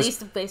guys... At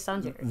least based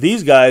on Jerry.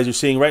 These guys you're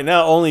seeing right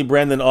now, only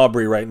Brandon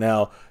Aubrey right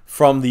now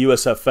from the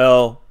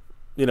USFL.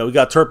 We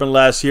got Turpin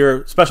last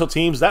year. Special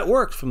teams, that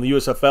worked from the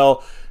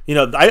USFL.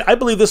 I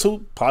believe this will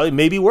probably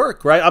maybe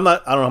work, right? I don't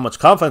know how much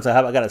confidence I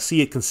have. I got to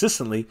see it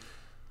consistently.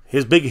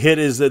 His big hit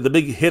is the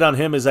big hit on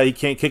him is that he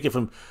can't kick it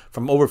from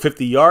over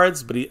 50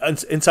 yards, but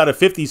inside of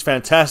 50 he's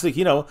fantastic.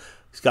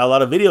 He's got a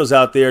lot of videos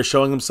out there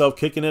showing himself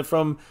kicking it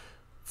from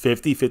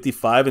 50,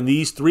 55, and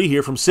these 3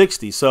 here from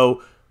 60.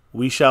 So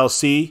we shall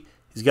see.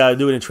 He's got to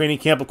do it in training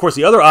camp. Of course,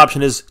 the other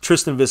option is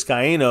Tristan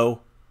Vizcaino,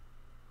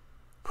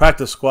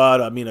 practice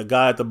squad. I mean, a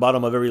guy at the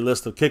bottom of every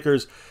list of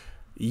kickers.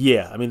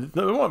 Yeah, I mean,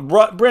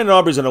 Brandon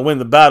Aubrey's going to win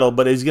the battle,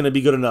 but he's going to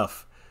be good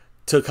enough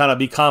to kind of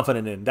be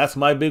confident in. That's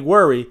my big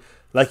worry.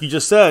 Like you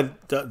just said,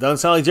 doesn't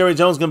sound like Jerry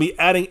Jones is going to be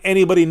adding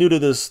anybody new to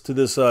this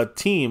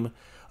team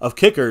of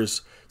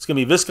kickers. It's going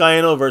to be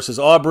Vizcaino versus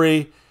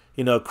Aubrey,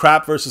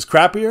 Crap versus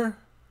Crappier.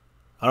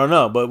 I don't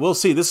know, but we'll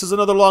see. This is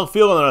another long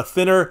field goal on a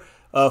thinner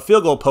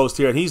field goal post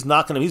here, and he's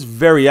knocking him. He's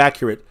very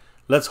accurate.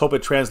 Let's hope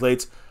it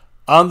translates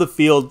on the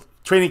field.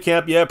 Training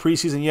camp, yeah.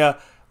 Preseason, yeah.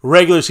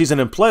 Regular season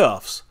and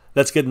playoffs.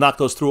 Let's knock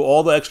those through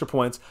all the extra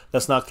points.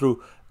 Let's knock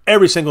through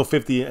every single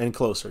 50 and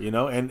closer,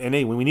 And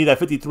hey, when we need that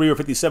 53 or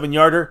 57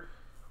 yarder,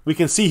 we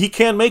can see he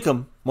can make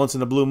them once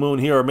in a blue moon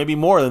here, or maybe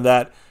more than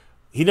that.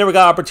 He never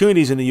got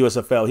opportunities in the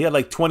USFL. He had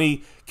like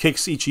 20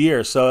 kicks each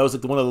year, so that was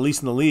like one of the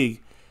least in the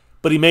league.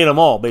 But he made them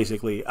all,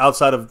 basically,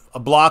 outside of a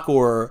block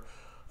or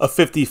a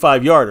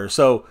 55-yarder.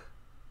 So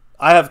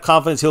I have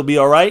confidence he'll be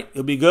all right.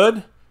 He'll be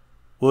good.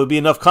 Will it be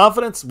enough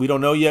confidence? We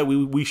don't know yet.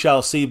 We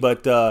shall see.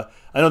 But I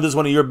know this is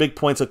one of your big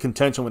points of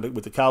contention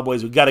with the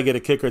Cowboys. We've got to get a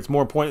kicker. It's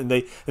more important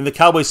than the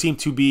Cowboys seem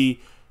to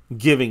be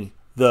giving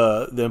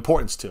the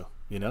importance to,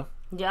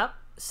 Yep.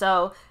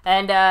 So,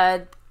 and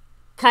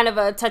kind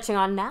of touching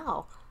on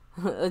now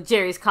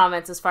Jerry's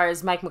comments as far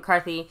as Mike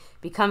McCarthy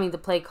becoming the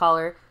play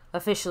caller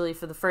officially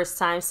for the first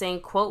time, saying,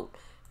 quote,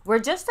 "We're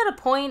just at a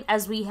point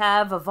as we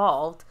have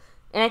evolved,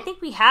 and I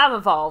think we have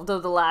evolved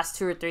over the last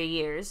 2 or 3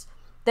 years,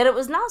 that it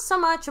was not so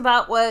much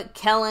about what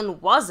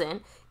Kellen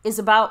wasn't, is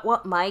about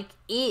what Mike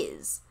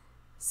is."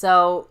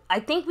 So I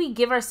think we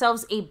give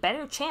ourselves a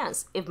better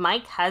chance if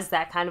Mike has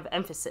that kind of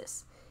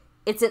emphasis.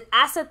 It's an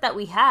asset that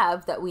we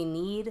have that we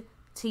need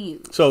to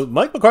use. So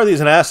Mike McCarthy is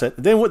an asset.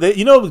 Then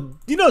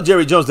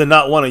Jerry Jones did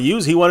not want to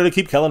use. He wanted to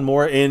keep Kellen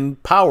Moore in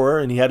power,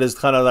 and he had his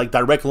kind of like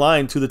direct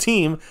line to the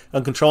team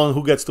on controlling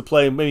who gets to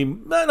play. Maybe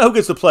not who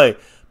gets to play,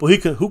 but he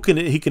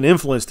can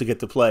influence to get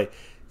to play.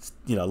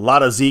 A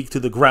lot of Zeke to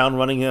the ground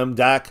running him,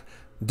 Dak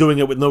doing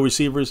it with no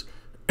receivers.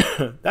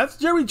 That's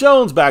Jerry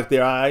Jones back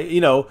there.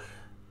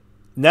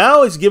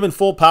 Now he's given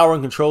full power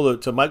and control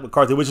to Mike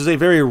McCarthy, which is a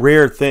very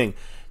rare thing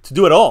to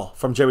do it all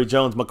from Jerry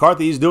Jones.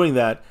 McCarthy is doing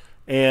that,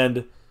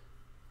 and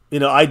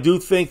I do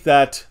think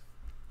that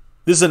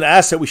this is an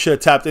asset we should have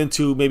tapped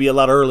into maybe a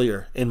lot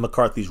earlier in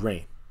McCarthy's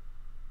reign.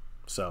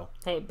 So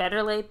hey,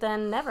 better late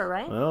than never,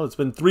 right? Well, it's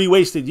been 3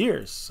 wasted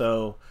years,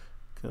 so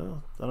I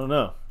don't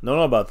know. Don't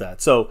know about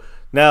that. So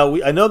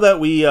now I know that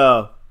we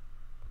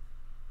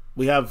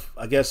have,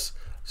 I guess,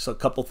 just a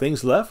couple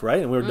things left,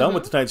 right? And we're done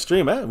with tonight's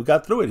stream. We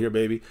got through it here,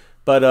 baby.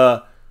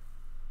 But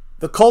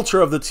the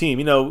culture of the team.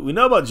 We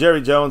know about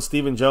Jerry Jones,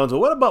 Stephen Jones, but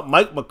what about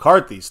Mike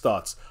McCarthy's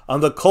thoughts on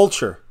the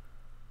culture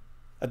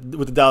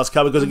with the Dallas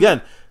Cowboys? Because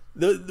again,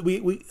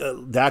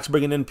 Dak's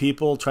bringing in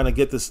people trying to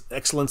get this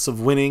excellence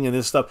of winning and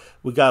this stuff.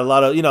 We got a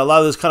lot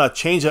of this kind of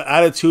change of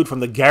attitude from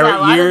the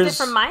Garrett years.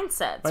 Of different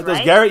mindsets, right?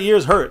 Those Garrett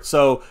years hurt.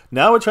 So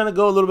now we're trying to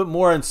go a little bit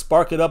more and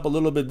spark it up a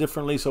little bit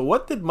differently. So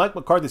what did Mike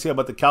McCarthy say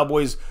about the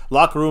Cowboys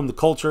locker room, the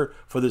culture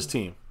for this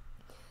team?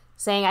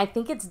 Saying, I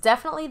think it's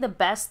definitely the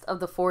best of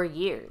the 4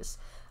 years.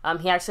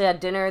 He actually had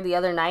dinner the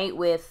other night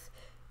with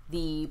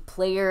the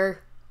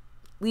player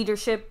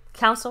leadership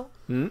council.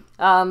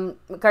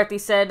 McCarthy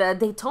said,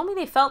 they told me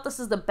they felt this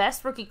is the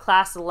best rookie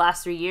class of the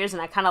last 3 years,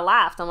 and I kind of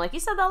laughed. I'm like, you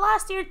said that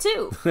last year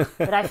too.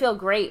 But I feel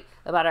great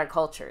about our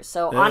culture.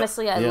 So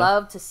honestly, I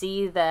love to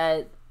see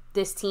that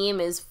this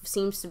team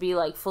seems to be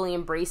like fully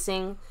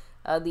embracing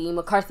the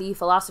McCarthy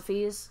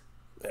philosophies.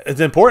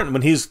 It's important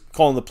when he's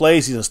calling the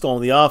plays, he's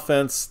installing the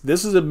offense.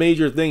 This is a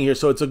major thing here.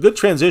 So it's a good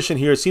transition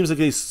here. It seems like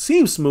he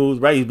seems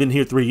smooth, right? He's been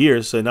here 3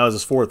 years, so now it's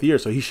his 4th year,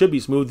 so he should be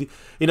smooth.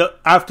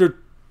 After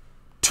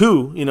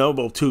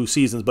 2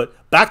 seasons, but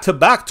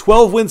back-to-back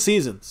 12-win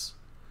seasons.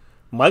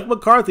 Mike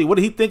McCarthy, what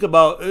did he think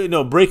about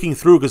breaking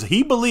through? Because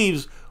he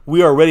believes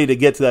we are ready to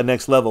get to that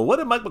next level. What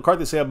did Mike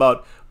McCarthy say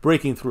about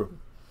breaking through?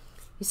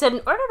 He said,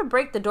 in order to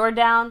break the door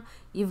down,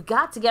 you've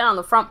got to get on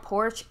the front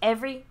porch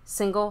every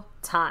single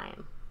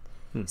time.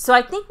 So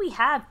I think we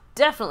have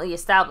definitely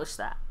established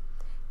that.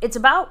 It's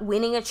about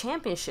winning a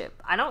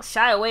championship. I don't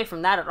shy away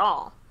from that at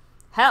all.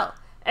 Hell,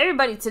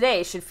 everybody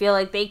today should feel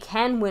like they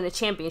can win a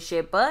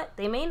championship, but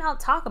they may not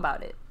talk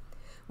about it.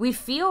 We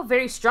feel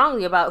very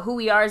strongly about who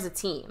we are as a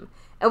team,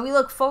 and we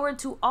look forward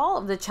to all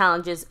of the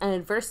challenges and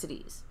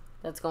adversities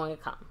that's going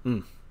to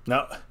come.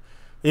 Now,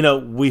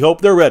 we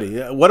hope they're ready.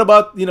 What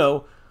about,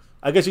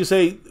 I guess you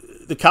say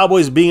the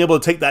Cowboys being able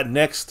to take that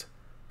next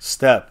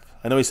step?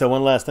 I know he said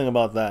one last thing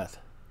about that.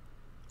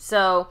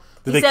 So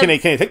can they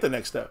take the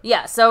next step?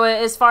 Yeah, so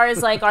as far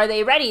as are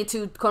they ready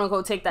to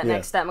quote-unquote take that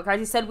next step?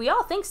 McCarthy said, we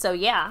all think so,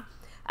 yeah.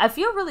 I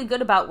feel really good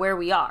about where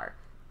we are.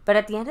 But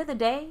at the end of the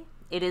day,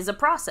 it is a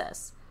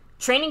process.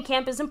 Training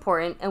camp is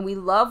important, and we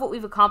love what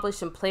we've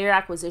accomplished in player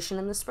acquisition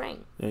in the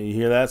spring. Yeah, you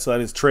hear that? So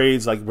that is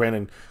trades like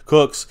Brandon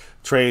Cooks,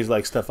 trades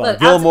like Stephon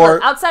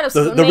Gilmore. Outside of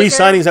the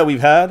re-signings that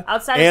we've had,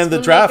 and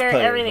the draft players.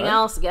 Everything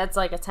else gets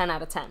like a 10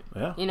 out of 10.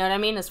 Yeah. You know what I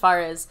mean? As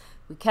far as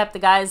we kept the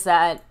guys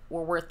that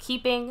were worth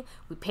keeping.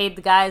 We paid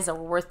the guys that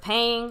were worth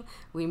paying.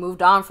 We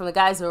moved on from the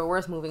guys that were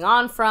worth moving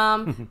on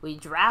from. We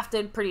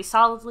drafted pretty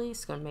solidly,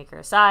 Schoonmaker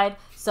aside.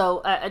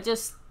 So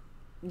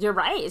you're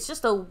right. It's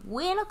just a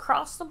win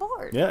across the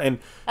board. Yeah, and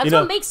that's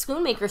what makes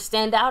Schoonmaker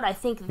stand out, I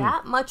think,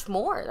 that much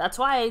more. That's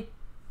why,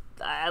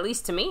 at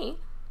least to me.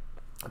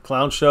 A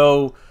clown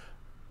show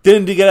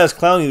didn't get as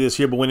clowny this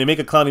year, but when they make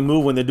a clowny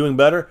move, when they're doing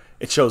better,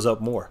 it shows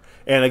up more.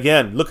 And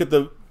again, look at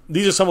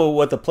these are some of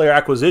what the player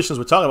acquisitions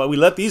we're talking about. We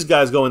let these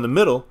guys go in the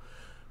middle,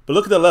 but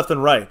look at the left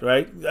and right,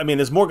 right? I mean,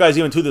 there's more guys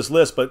even to this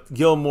list, but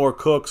Gilmore,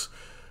 Cooks.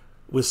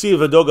 We'll see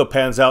if Vidoga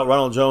pans out.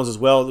 Ronald Jones as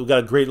well. We've got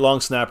a great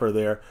long snapper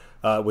there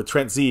with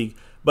Trent Zieg.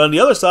 But on the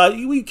other side,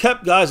 we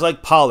kept guys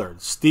like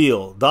Pollard,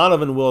 Steele,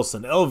 Donovan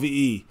Wilson,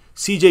 LVE,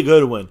 C.J.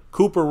 Goodwin,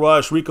 Cooper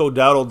Rush, Rico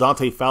Dowdle,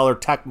 Dante Fowler,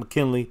 Tack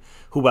McKinley,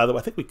 who, by the way,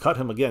 I think we cut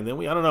him again, didn't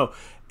we? I don't know.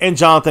 And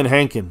Jonathan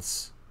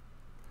Hankins.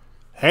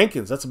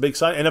 That's a big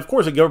sign. And, of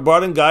course, we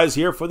brought in guys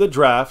here for the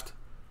draft.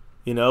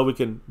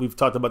 We've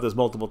talked about this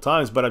multiple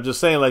times, but I'm just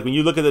saying, when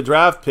you look at the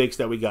draft picks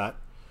that we got,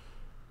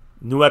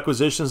 new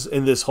acquisitions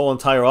in this whole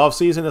entire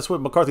offseason, that's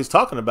what McCarthy's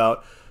talking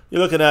about.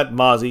 You're looking at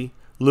Mozzie,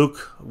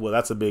 Luke, well,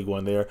 that's a big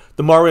one there.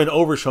 Demarion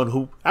Overshown,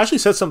 who actually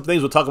said some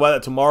things. We'll talk about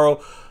that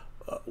tomorrow.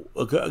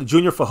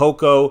 Junior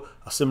Fehoko,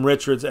 Sim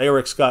Richards,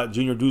 Eric Scott,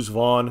 Junior Deuce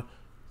Vaughn,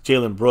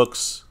 Jalen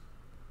Brooks,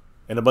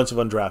 and a bunch of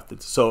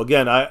undrafted. So,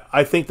 again,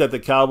 I think that the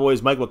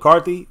Cowboys, Mike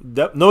McCarthy,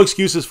 no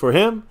excuses for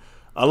him.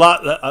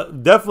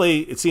 Definitely,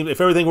 it seems, if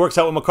everything works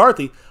out with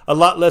McCarthy, a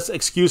lot less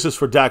excuses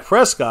for Dak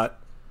Prescott.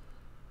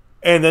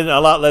 And then a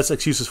lot less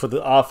excuses for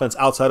the offense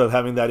outside of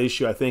having that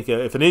issue. I think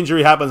if an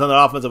injury happens on the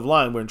offensive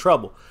line, we're in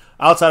trouble.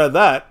 Outside of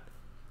that,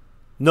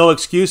 no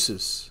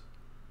excuses.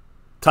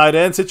 Tight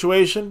end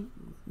situation,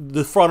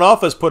 the front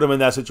office put him in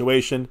that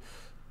situation.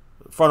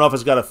 Front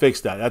office got to fix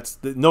that. That's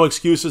no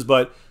excuses,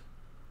 but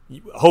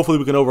hopefully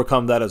we can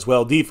overcome that as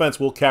well. Defense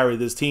will carry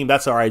this team.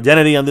 That's our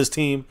identity on this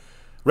team.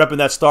 Repping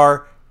that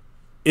star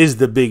is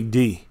the big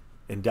D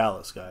in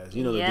Dallas, guys.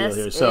 You know the deal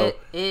here. So it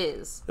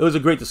is. It was a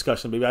great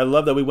discussion, baby. I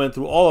love that we went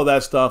through all of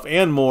that stuff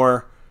and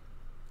more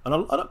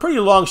on a pretty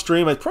long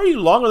stream. It's pretty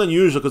longer than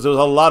usual because there was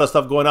a lot of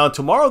stuff going on.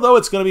 Tomorrow, though,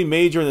 it's going to be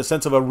major in the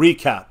sense of a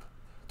recap.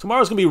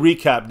 Tomorrow's going to be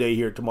recap day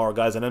here tomorrow,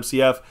 guys, on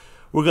MCF.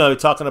 We're going to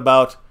be talking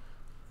about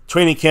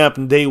training camp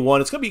and day one.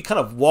 It's going to be kind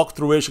of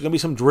walkthrough-ish. There's going to be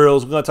some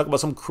drills. We're going to talk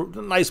about some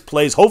nice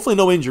plays. Hopefully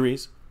no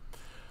injuries.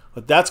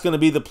 But that's going to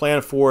be the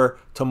plan for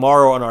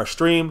tomorrow on our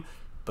stream.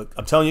 But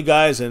I'm telling you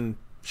guys, in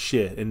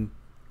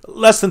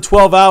less than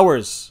 12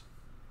 hours,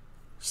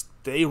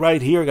 stay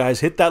right here, guys.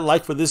 Hit that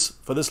like for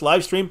this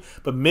live stream.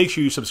 But make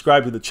sure you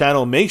subscribe to the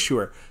channel. Make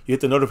sure you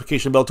hit the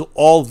notification bell to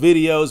all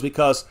videos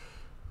because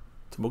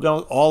a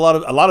lot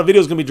of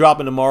videos going to be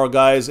dropping tomorrow,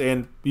 guys.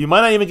 And you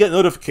might not even get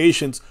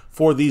notifications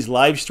for these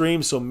live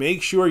streams. So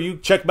make sure you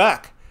check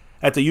back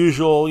at the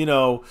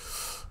usual,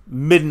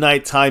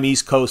 midnight time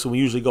East Coast, and we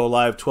usually go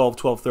live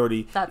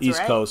 12:30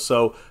 East Coast.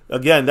 So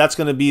again, that's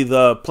going to be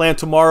the plan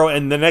tomorrow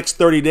and the next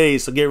 30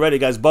 days. So get ready,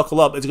 guys.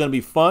 Buckle up. It's going to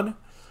be fun.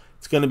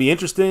 It's going to be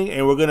interesting,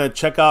 and we're going to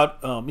check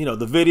out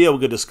the video. We're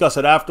going to discuss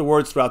it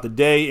afterwards throughout the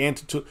day and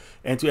to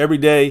every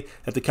day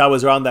that the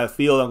Cowboys are on that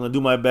field. I'm going to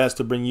do my best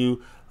to bring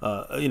you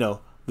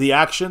the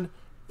action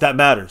that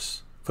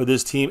matters for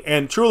this team,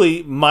 and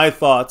truly my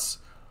thoughts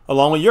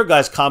along with your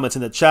guys' comments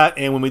in the chat,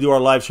 and when we do our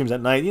live streams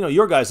at night,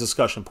 your guys'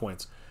 discussion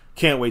points.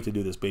 Can't wait to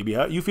do this, baby.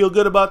 You feel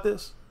good about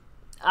this?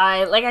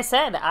 Like I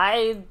said,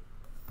 I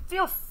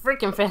feel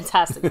freaking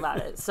fantastic about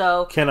it.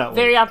 So Cannot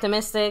very wait.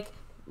 Optimistic.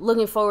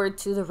 Looking forward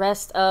to the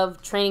rest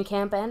of training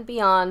camp and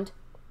beyond.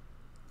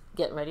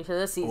 Getting ready for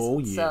the season. Oh,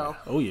 yeah. So,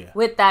 oh, yeah.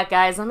 With that,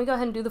 guys, let me go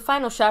ahead and do the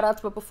final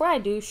shout-outs. But before I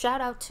do,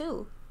 shout-out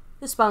to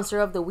the sponsor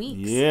of the week.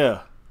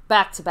 Yeah.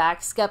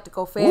 Back-to-back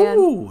Skeptical Fan.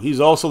 Ooh, he's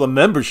also the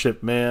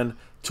membership, man.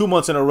 2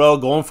 months in a row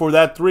going for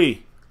that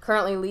 3.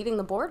 Currently leading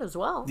the board as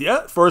well.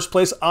 Yeah, first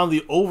place on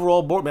the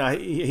overall board. Man,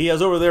 he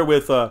has over there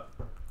with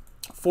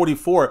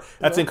 44.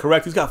 That's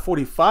incorrect. He's got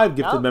 45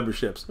 gifted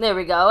memberships. There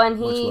we go. And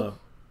he,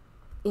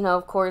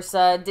 of course,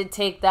 did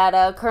take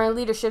that current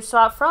leadership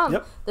spot from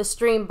the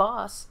stream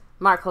boss,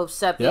 Mark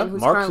Hosepian,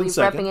 who's currently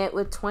repping it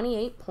with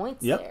 28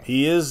 points there.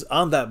 He is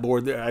on that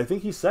board there. I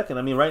think he's second.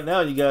 I mean, right now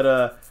you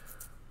got,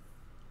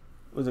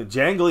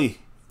 Jangly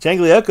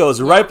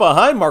Echoes right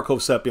behind Mark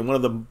Hosepian, one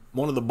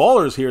of the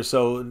ballers here.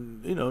 So,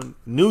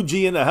 new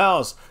G in the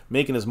house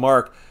making his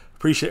mark.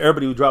 Appreciate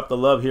everybody who dropped the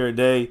love here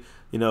today.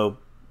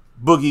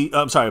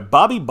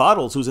 Bobby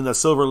Bottles, who's in that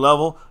silver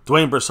level.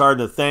 Dwayne Broussard,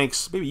 the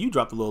thanks. Maybe you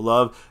dropped a little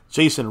love.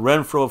 Jason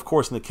Renfro, of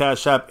course, in the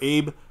Cash App.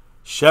 Abe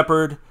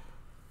Shepard.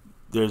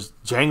 There's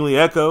Jangly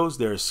Echoes.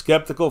 There's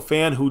Skeptical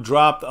Fan, who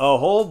dropped a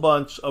whole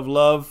bunch of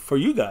love for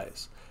you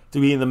guys to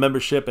be in the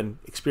membership and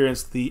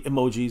experience the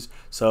emojis.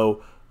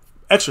 So,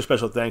 extra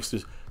special thanks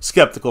to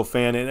Skeptical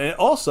Fan. And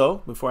also,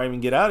 before I even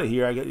get out of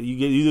here,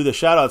 you do the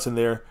shout-outs in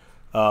there.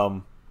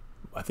 I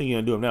think you're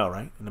going to do them now,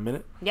 right? In a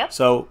minute? Yep.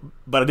 So,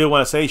 but I did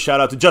want to say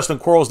shout-out to Justin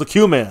Quarles, the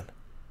Q-Man,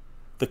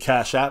 the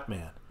Cash App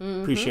Man.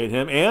 Appreciate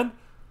him. And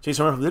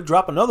Jason Renfro did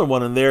drop another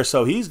one in there,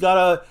 so he's got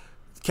a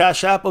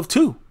Cash App of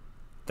 2.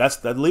 That's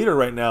the leader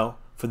right now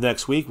for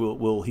next week.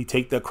 Will he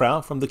take the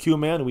crown from the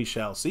Q-Man? We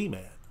shall see,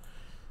 man.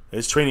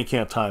 It's training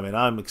camp time, and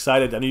I'm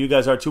excited. I know you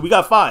guys are too. We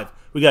got 5.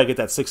 We got to get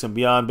that 6 and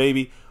beyond,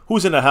 baby.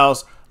 Who's in the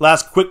house?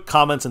 Last quick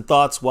comments and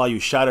thoughts while you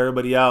shout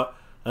everybody out.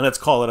 And let's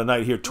call it a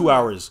night here. 2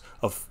 hours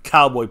of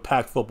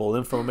Cowboy-packed football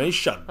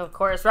information. Of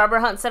course. Robert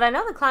Hunt said, I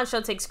know the Clown Show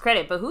takes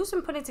credit, but who's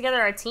been putting together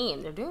our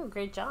team? They're doing a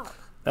great job.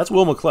 That's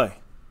Will McClay.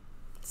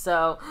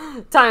 So,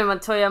 Tommy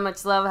Montoya,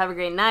 much love. Have a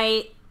great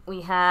night.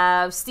 We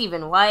have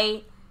Stephen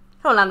White,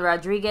 Rolando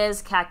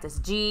Rodriguez, Cactus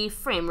G,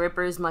 Frame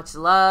Rippers, much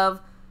love.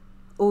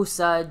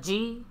 Usa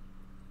G.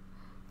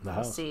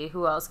 Let's see,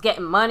 who else?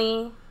 Getting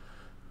Money.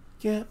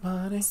 Get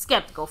Money.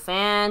 Skeptical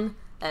Fan.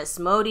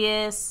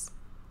 Asmodeus.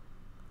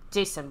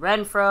 Jason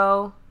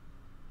Renfro.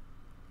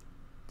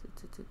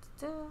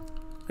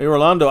 Hey,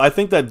 Rolando, I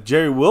think that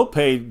Jerry will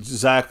pay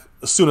Zach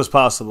as soon as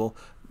possible.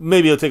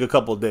 Maybe it'll take a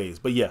couple of days.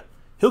 But yeah,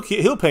 he'll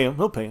pay him.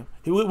 He'll pay him.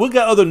 We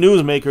got other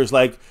newsmakers,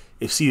 like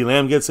if CeeDee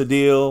Lamb gets a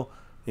deal,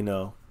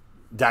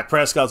 Dak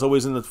Prescott's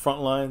always in the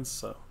front lines.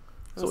 So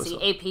we see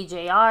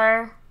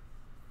APJR.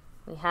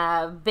 We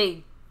have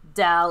Big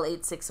Dal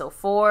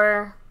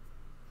 8604.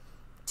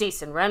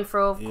 Jason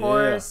Renfro, of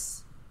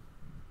course.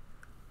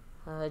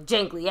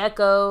 Jangly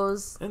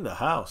Echoes. In the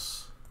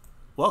house.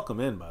 Welcome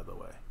in, by the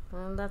way.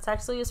 And that's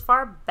actually as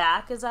far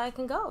back as I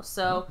can go.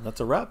 So that's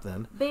a wrap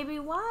then. Baby,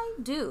 why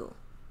do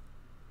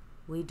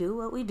we do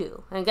what we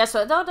do? And guess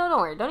what? Don't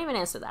worry. Don't even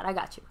answer that. I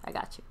got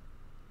you.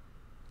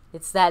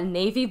 It's that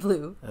navy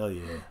blue. Hell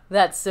yeah.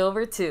 That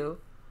silver too.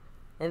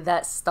 And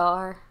that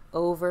star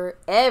over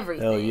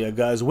everything. Hell yeah,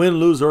 guys. Win,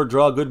 lose, or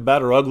draw, good,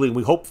 bad, or ugly.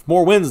 We hope for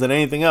more wins than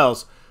anything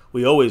else.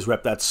 We always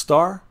rep that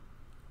star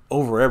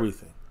over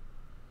everything.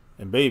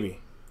 And baby,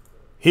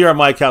 here are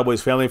my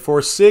Cowboys family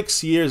for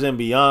 6 years and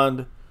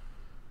beyond.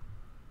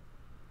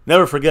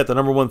 Never forget the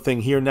number one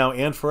thing here, now,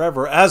 and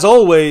forever. As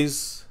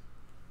always,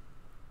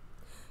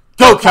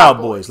 go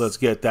Cowboys. Let's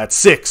get that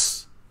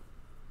 6,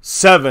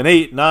 7,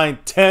 8, 9,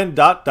 10, ...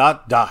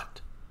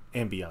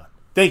 and beyond.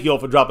 Thank you all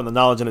for dropping the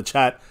knowledge in the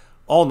chat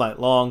all night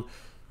long.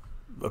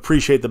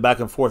 Appreciate the back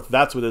and forth.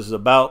 That's what this is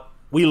about.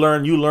 We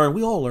learn, you learn,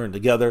 we all learn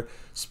together.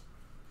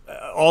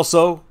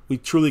 Also, we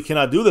truly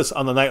cannot do this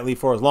on the nightly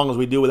for as long as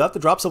we do without the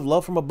drops of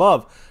love from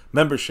above.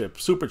 Membership,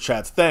 super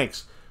chats,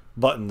 thanks,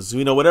 buttons,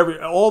 you know,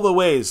 whatever, all the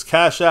ways,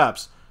 cash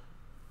apps,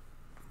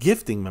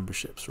 gifting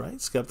memberships, right?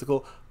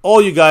 Skeptical.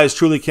 All you guys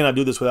truly cannot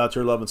do this without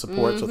your love and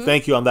support. So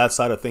thank you on that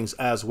side of things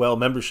as well,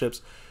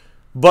 memberships.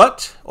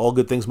 But all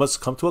good things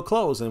must come to a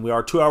close, and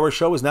our 2-hour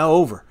show is now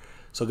over.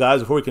 So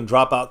guys, before we can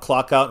drop out,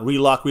 clock out, and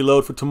relock,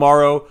 reload for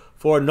tomorrow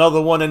for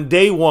another one and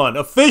day one,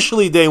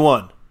 officially day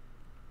one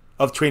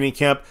of training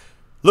camp.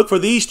 Look for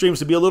these streams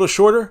to be a little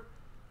shorter,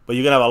 but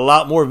you're going to have a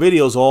lot more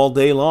videos all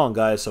day long,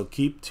 guys. So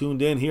keep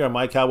tuned in here on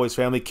My Cowboys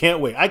Family. Can't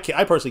wait. I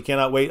personally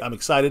cannot wait. I'm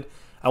excited.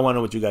 I want to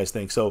know what you guys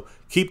think. So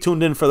keep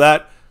tuned in for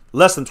that.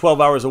 Less than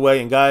 12 hours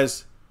away. And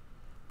guys,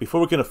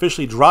 before we can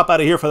officially drop out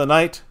of here for the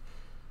night,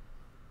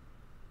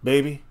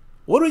 baby,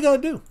 what do we got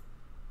to do?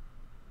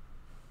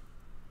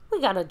 We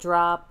got to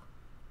drop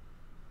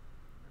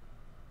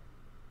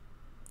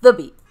the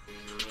beat.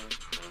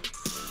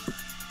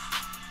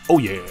 Oh,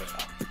 yeah.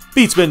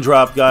 Beat's been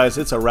dropped, guys.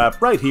 It's a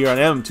wrap right here on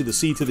M to the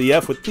C to the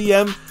F with the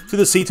M to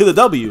the C to the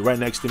W right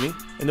next to me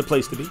in the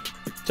place to be.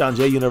 John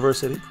Jay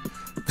University.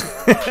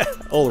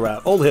 Old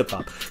rap, old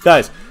hip-hop.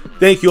 Guys,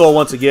 thank you all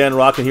once again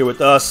rocking here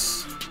with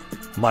us.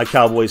 My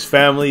Cowboys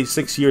family,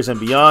 6 years and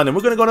beyond. And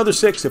we're going to go another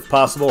 6 if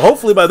possible.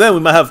 Hopefully by then we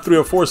might have 3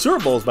 or 4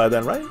 Super Bowls by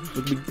then, right?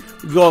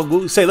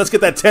 We say, let's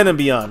get that 10 and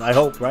beyond, I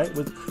hope, right?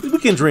 We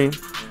can dream.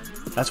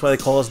 That's why they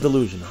call us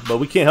delusional. But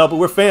we can't help it.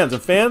 We're fans.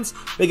 And fans,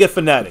 they get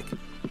fanatic.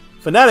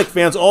 Fanatic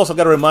fans also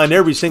got to remind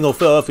every single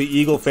Philadelphia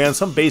Eagle fan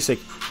some basic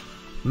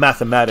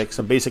mathematics,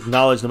 some basic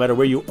knowledge no matter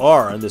where you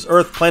are on this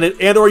earth, planet,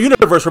 and or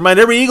universe. Remind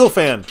every Eagle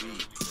fan.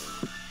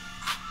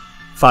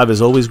 5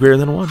 is always greater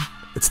than 1.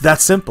 It's that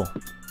simple.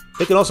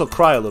 They can also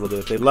cry a little bit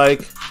if they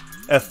like.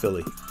 F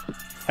Philly.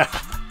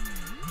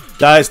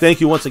 Guys,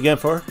 thank you once again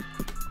for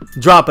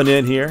dropping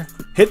in here.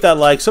 Hit that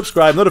like,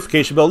 subscribe,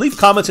 notification bell. Leave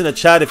comments in the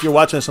chat if you're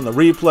watching us on the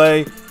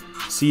replay.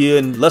 See you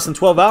in less than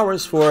 12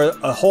 hours for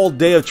a whole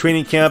day of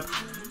training camp.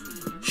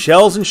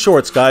 Shells and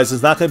shorts, guys.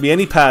 There's not going to be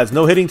any pads.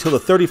 No hitting till the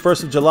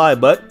 31st of July,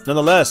 but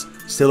nonetheless,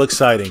 still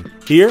exciting.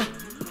 Here,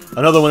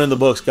 another one in the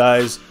books,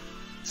 guys.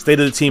 State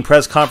of the Team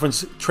press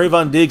conference.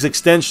 TREVON DIGGS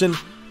extension.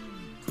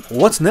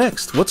 What's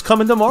next? What's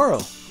coming tomorrow?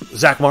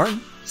 Zach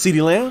Martin?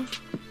 CeeDee Lamb?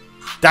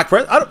 Dak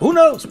Prescott? Who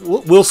knows?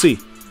 We'll see.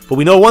 But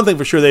we know one thing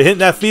for sure. They're hitting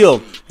that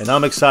field, and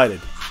I'm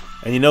excited.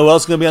 And you know who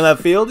else is going to be on that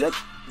field? Yeah.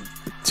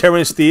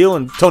 Terrence Steele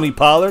and Tony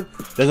Pollard.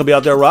 They're going to be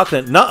out there rocking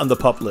it. Not on the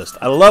PUP list.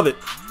 I love it.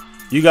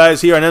 You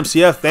guys here on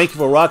MCF, thank you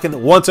for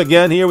rocking once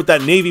again here with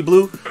that navy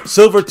blue,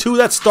 silver 2,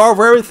 that star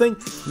for everything.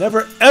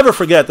 Never, ever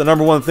forget the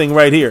number one thing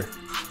right here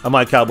on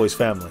My Cowboys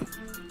Family.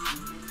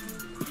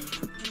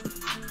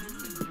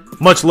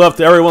 Much love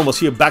to everyone. We'll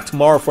see you back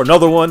tomorrow for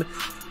another one.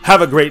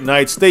 Have a great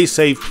night. Stay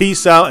safe.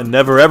 Peace out. And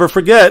never, ever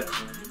forget,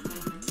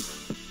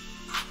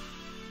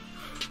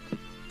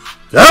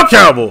 go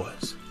Cowboys!